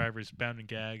where the driver is bound and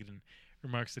gagged and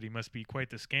remarks that he must be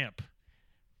quite the scamp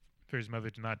for his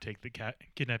mother to not take the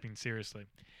kidnapping seriously.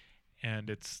 And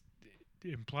it's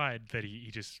implied that he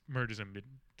just murders him. It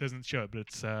doesn't show it, but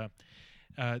it's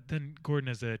then Gordon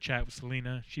has a chat with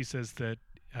Selena. She says that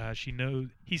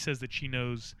he says that she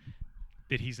knows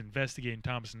that he's investigating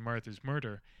Thomas and Martha's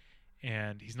murder,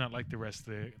 and he's not like the rest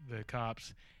of the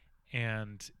cops.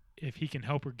 And if he can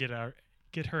help her get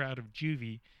her out of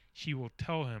juvie, she will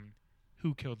tell him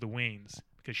who killed the Waynes,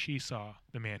 because she saw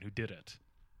the man who did it.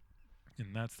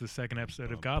 And that's the second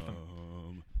episode of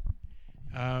Gotham.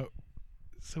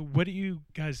 So what do you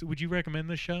guys, would you recommend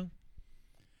this show?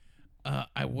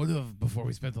 I would have before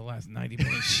we spent the last 90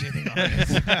 minutes shitting on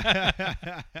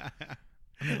it.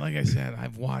 I mean, like I said,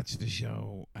 I've watched the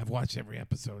show. I've watched every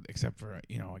episode except for,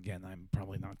 again, I'm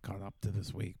probably not caught up to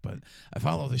this week, but I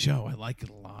follow the show. I like it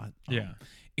a lot. Yeah.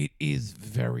 It is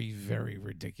very, very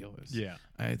ridiculous. Yeah.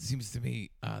 It seems to me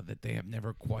that they have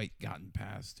never quite gotten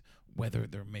past whether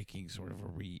they're making sort of a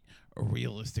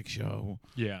realistic show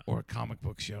or a comic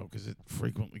book show, because it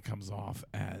frequently comes off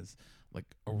as like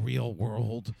a real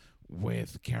world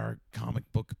with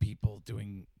comic book people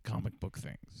doing comic book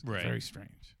things. Right. Very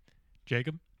strange.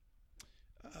 Jacob?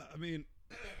 I mean,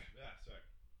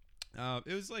 sorry.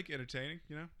 It was like entertaining,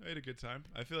 I had a good time.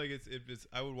 I feel like it's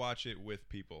I would watch it with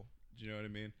people. Do you know what I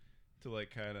mean? To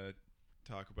like kind of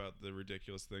talk about the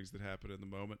ridiculous things that happen in the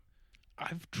moment.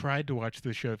 I've tried to watch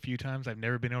the show a few times. I've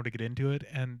never been able to get into it,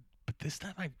 but this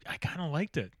time I kind of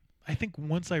liked it. I think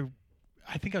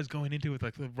I think I was going into it with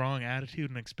like the wrong attitude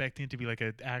and expecting it to be like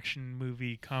an action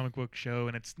movie, comic book show,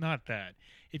 and it's not that.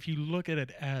 If you look at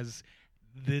it as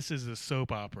this is a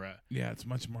soap opera. Yeah, it's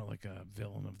much more like a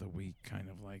villain of the week kind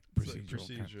of like procedural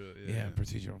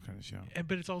procedural kind of show.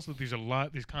 But it's also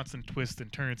there's constant twists and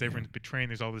turns. Everyone's betraying.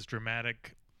 There's all this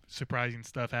dramatic, surprising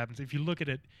stuff happens. If you look at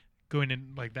it going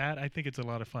in like that, I think it's a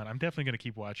lot of fun. I'm definitely going to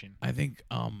keep watching. I think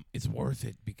it's worth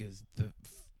it because the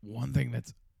one thing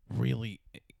that's really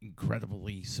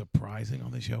incredibly surprising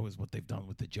on the show is what they've done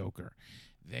with the Joker.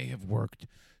 They have worked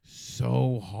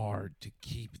so hard to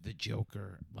keep the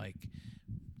Joker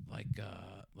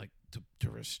to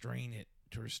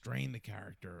restrain the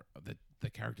character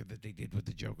that they did with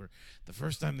the Joker. The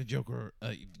first time the Joker,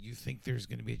 you think there's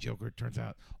going to be a Joker, it turns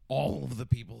out all of the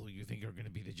people who you think are going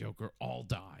to be the Joker all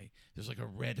die. There's like a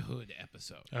Red Hood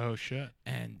episode. Oh shit!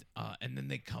 And then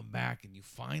they come back and you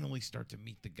finally start to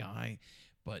meet the guy.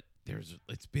 But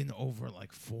it's been over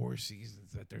like 4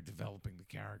 seasons that they're developing the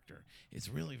character. It's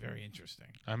really very interesting.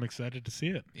 I'm excited to see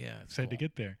it. Yeah, excited to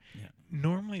get there. Yeah.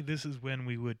 Normally, this is when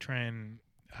we would try and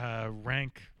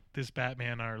rank this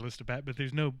Batman on our list of but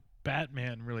there's no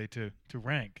Batman really to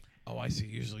rank. Oh, I see.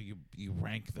 Usually you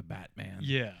rank the Batman.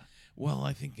 Yeah. Well,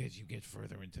 I think as you get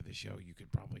further into the show, you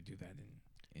could probably do that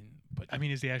but I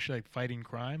mean, is he actually like fighting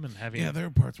crime and having? Yeah, there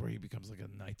are parts where he becomes like a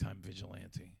nighttime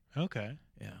vigilante. Okay.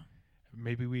 Yeah.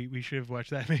 Maybe we should have watched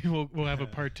that. Maybe we'll have a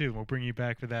part 2. We'll bring you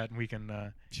back for that, and we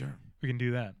can sure we can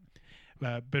do that.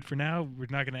 But for now, we're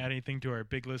not going to add anything to our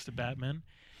big list of Batmen.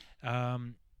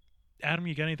 Adam,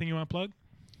 you got anything you want to plug?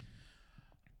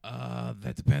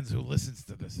 That depends who listens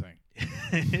to this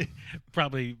thing.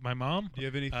 Probably my mom. Do you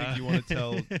have anything you want to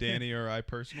tell Danny or I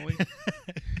personally?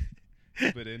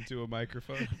 But into a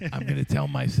microphone. I'm going to tell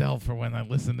myself for when I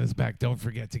listen this back, don't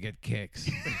forget to get kicks.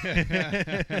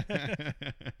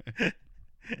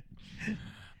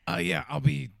 Yeah, I'll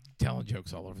be telling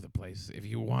jokes all over the place. If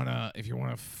you wanna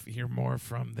hear more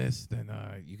from this, then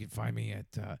you can find me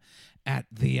at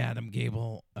the Adam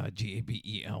Gable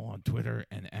Gabel on Twitter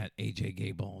and at AJ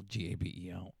Gable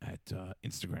Gabel at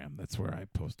Instagram. That's where I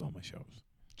post all my shows.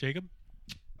 Jacob?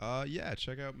 Yeah,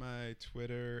 check out my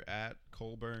Twitter at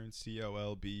Colburn,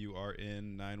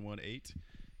 COLBURN 918.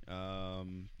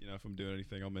 If I'm doing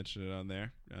anything, I'll mention it on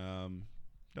there.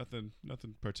 Nothing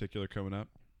particular coming up.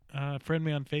 Friend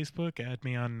me on Facebook, add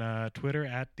me on Twitter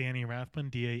at Danny Rathbun,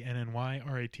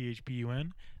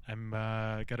 DANNYRATHBUN. I'm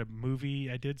got a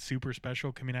movie I did, Super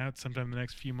Special, coming out sometime in the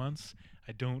next few months.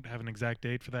 I don't have an exact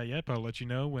date for that yet, but I'll let you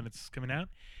know when it's coming out.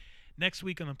 Next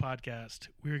week on the podcast,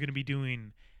 we're going to be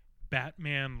doing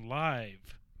Batman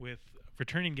Live with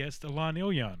returning guest Alon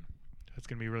Ilyan. That's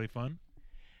going to be really fun.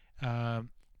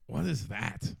 What is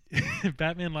that?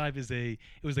 Batman Live it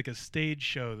was like a stage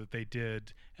show that they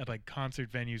did at like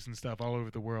concert venues and stuff all over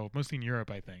the world, mostly in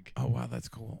Europe, I think. Oh, wow, that's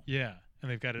cool. Yeah,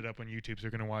 and they've got it up on YouTube, so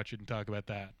we're going to watch it and talk about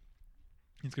that.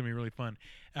 It's going to be really fun.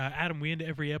 Adam, we end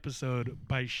every episode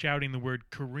by shouting the word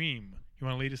Kareem. You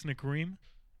want to lead us into Kareem?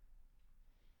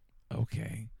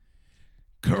 Okay.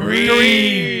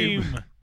 Kareem!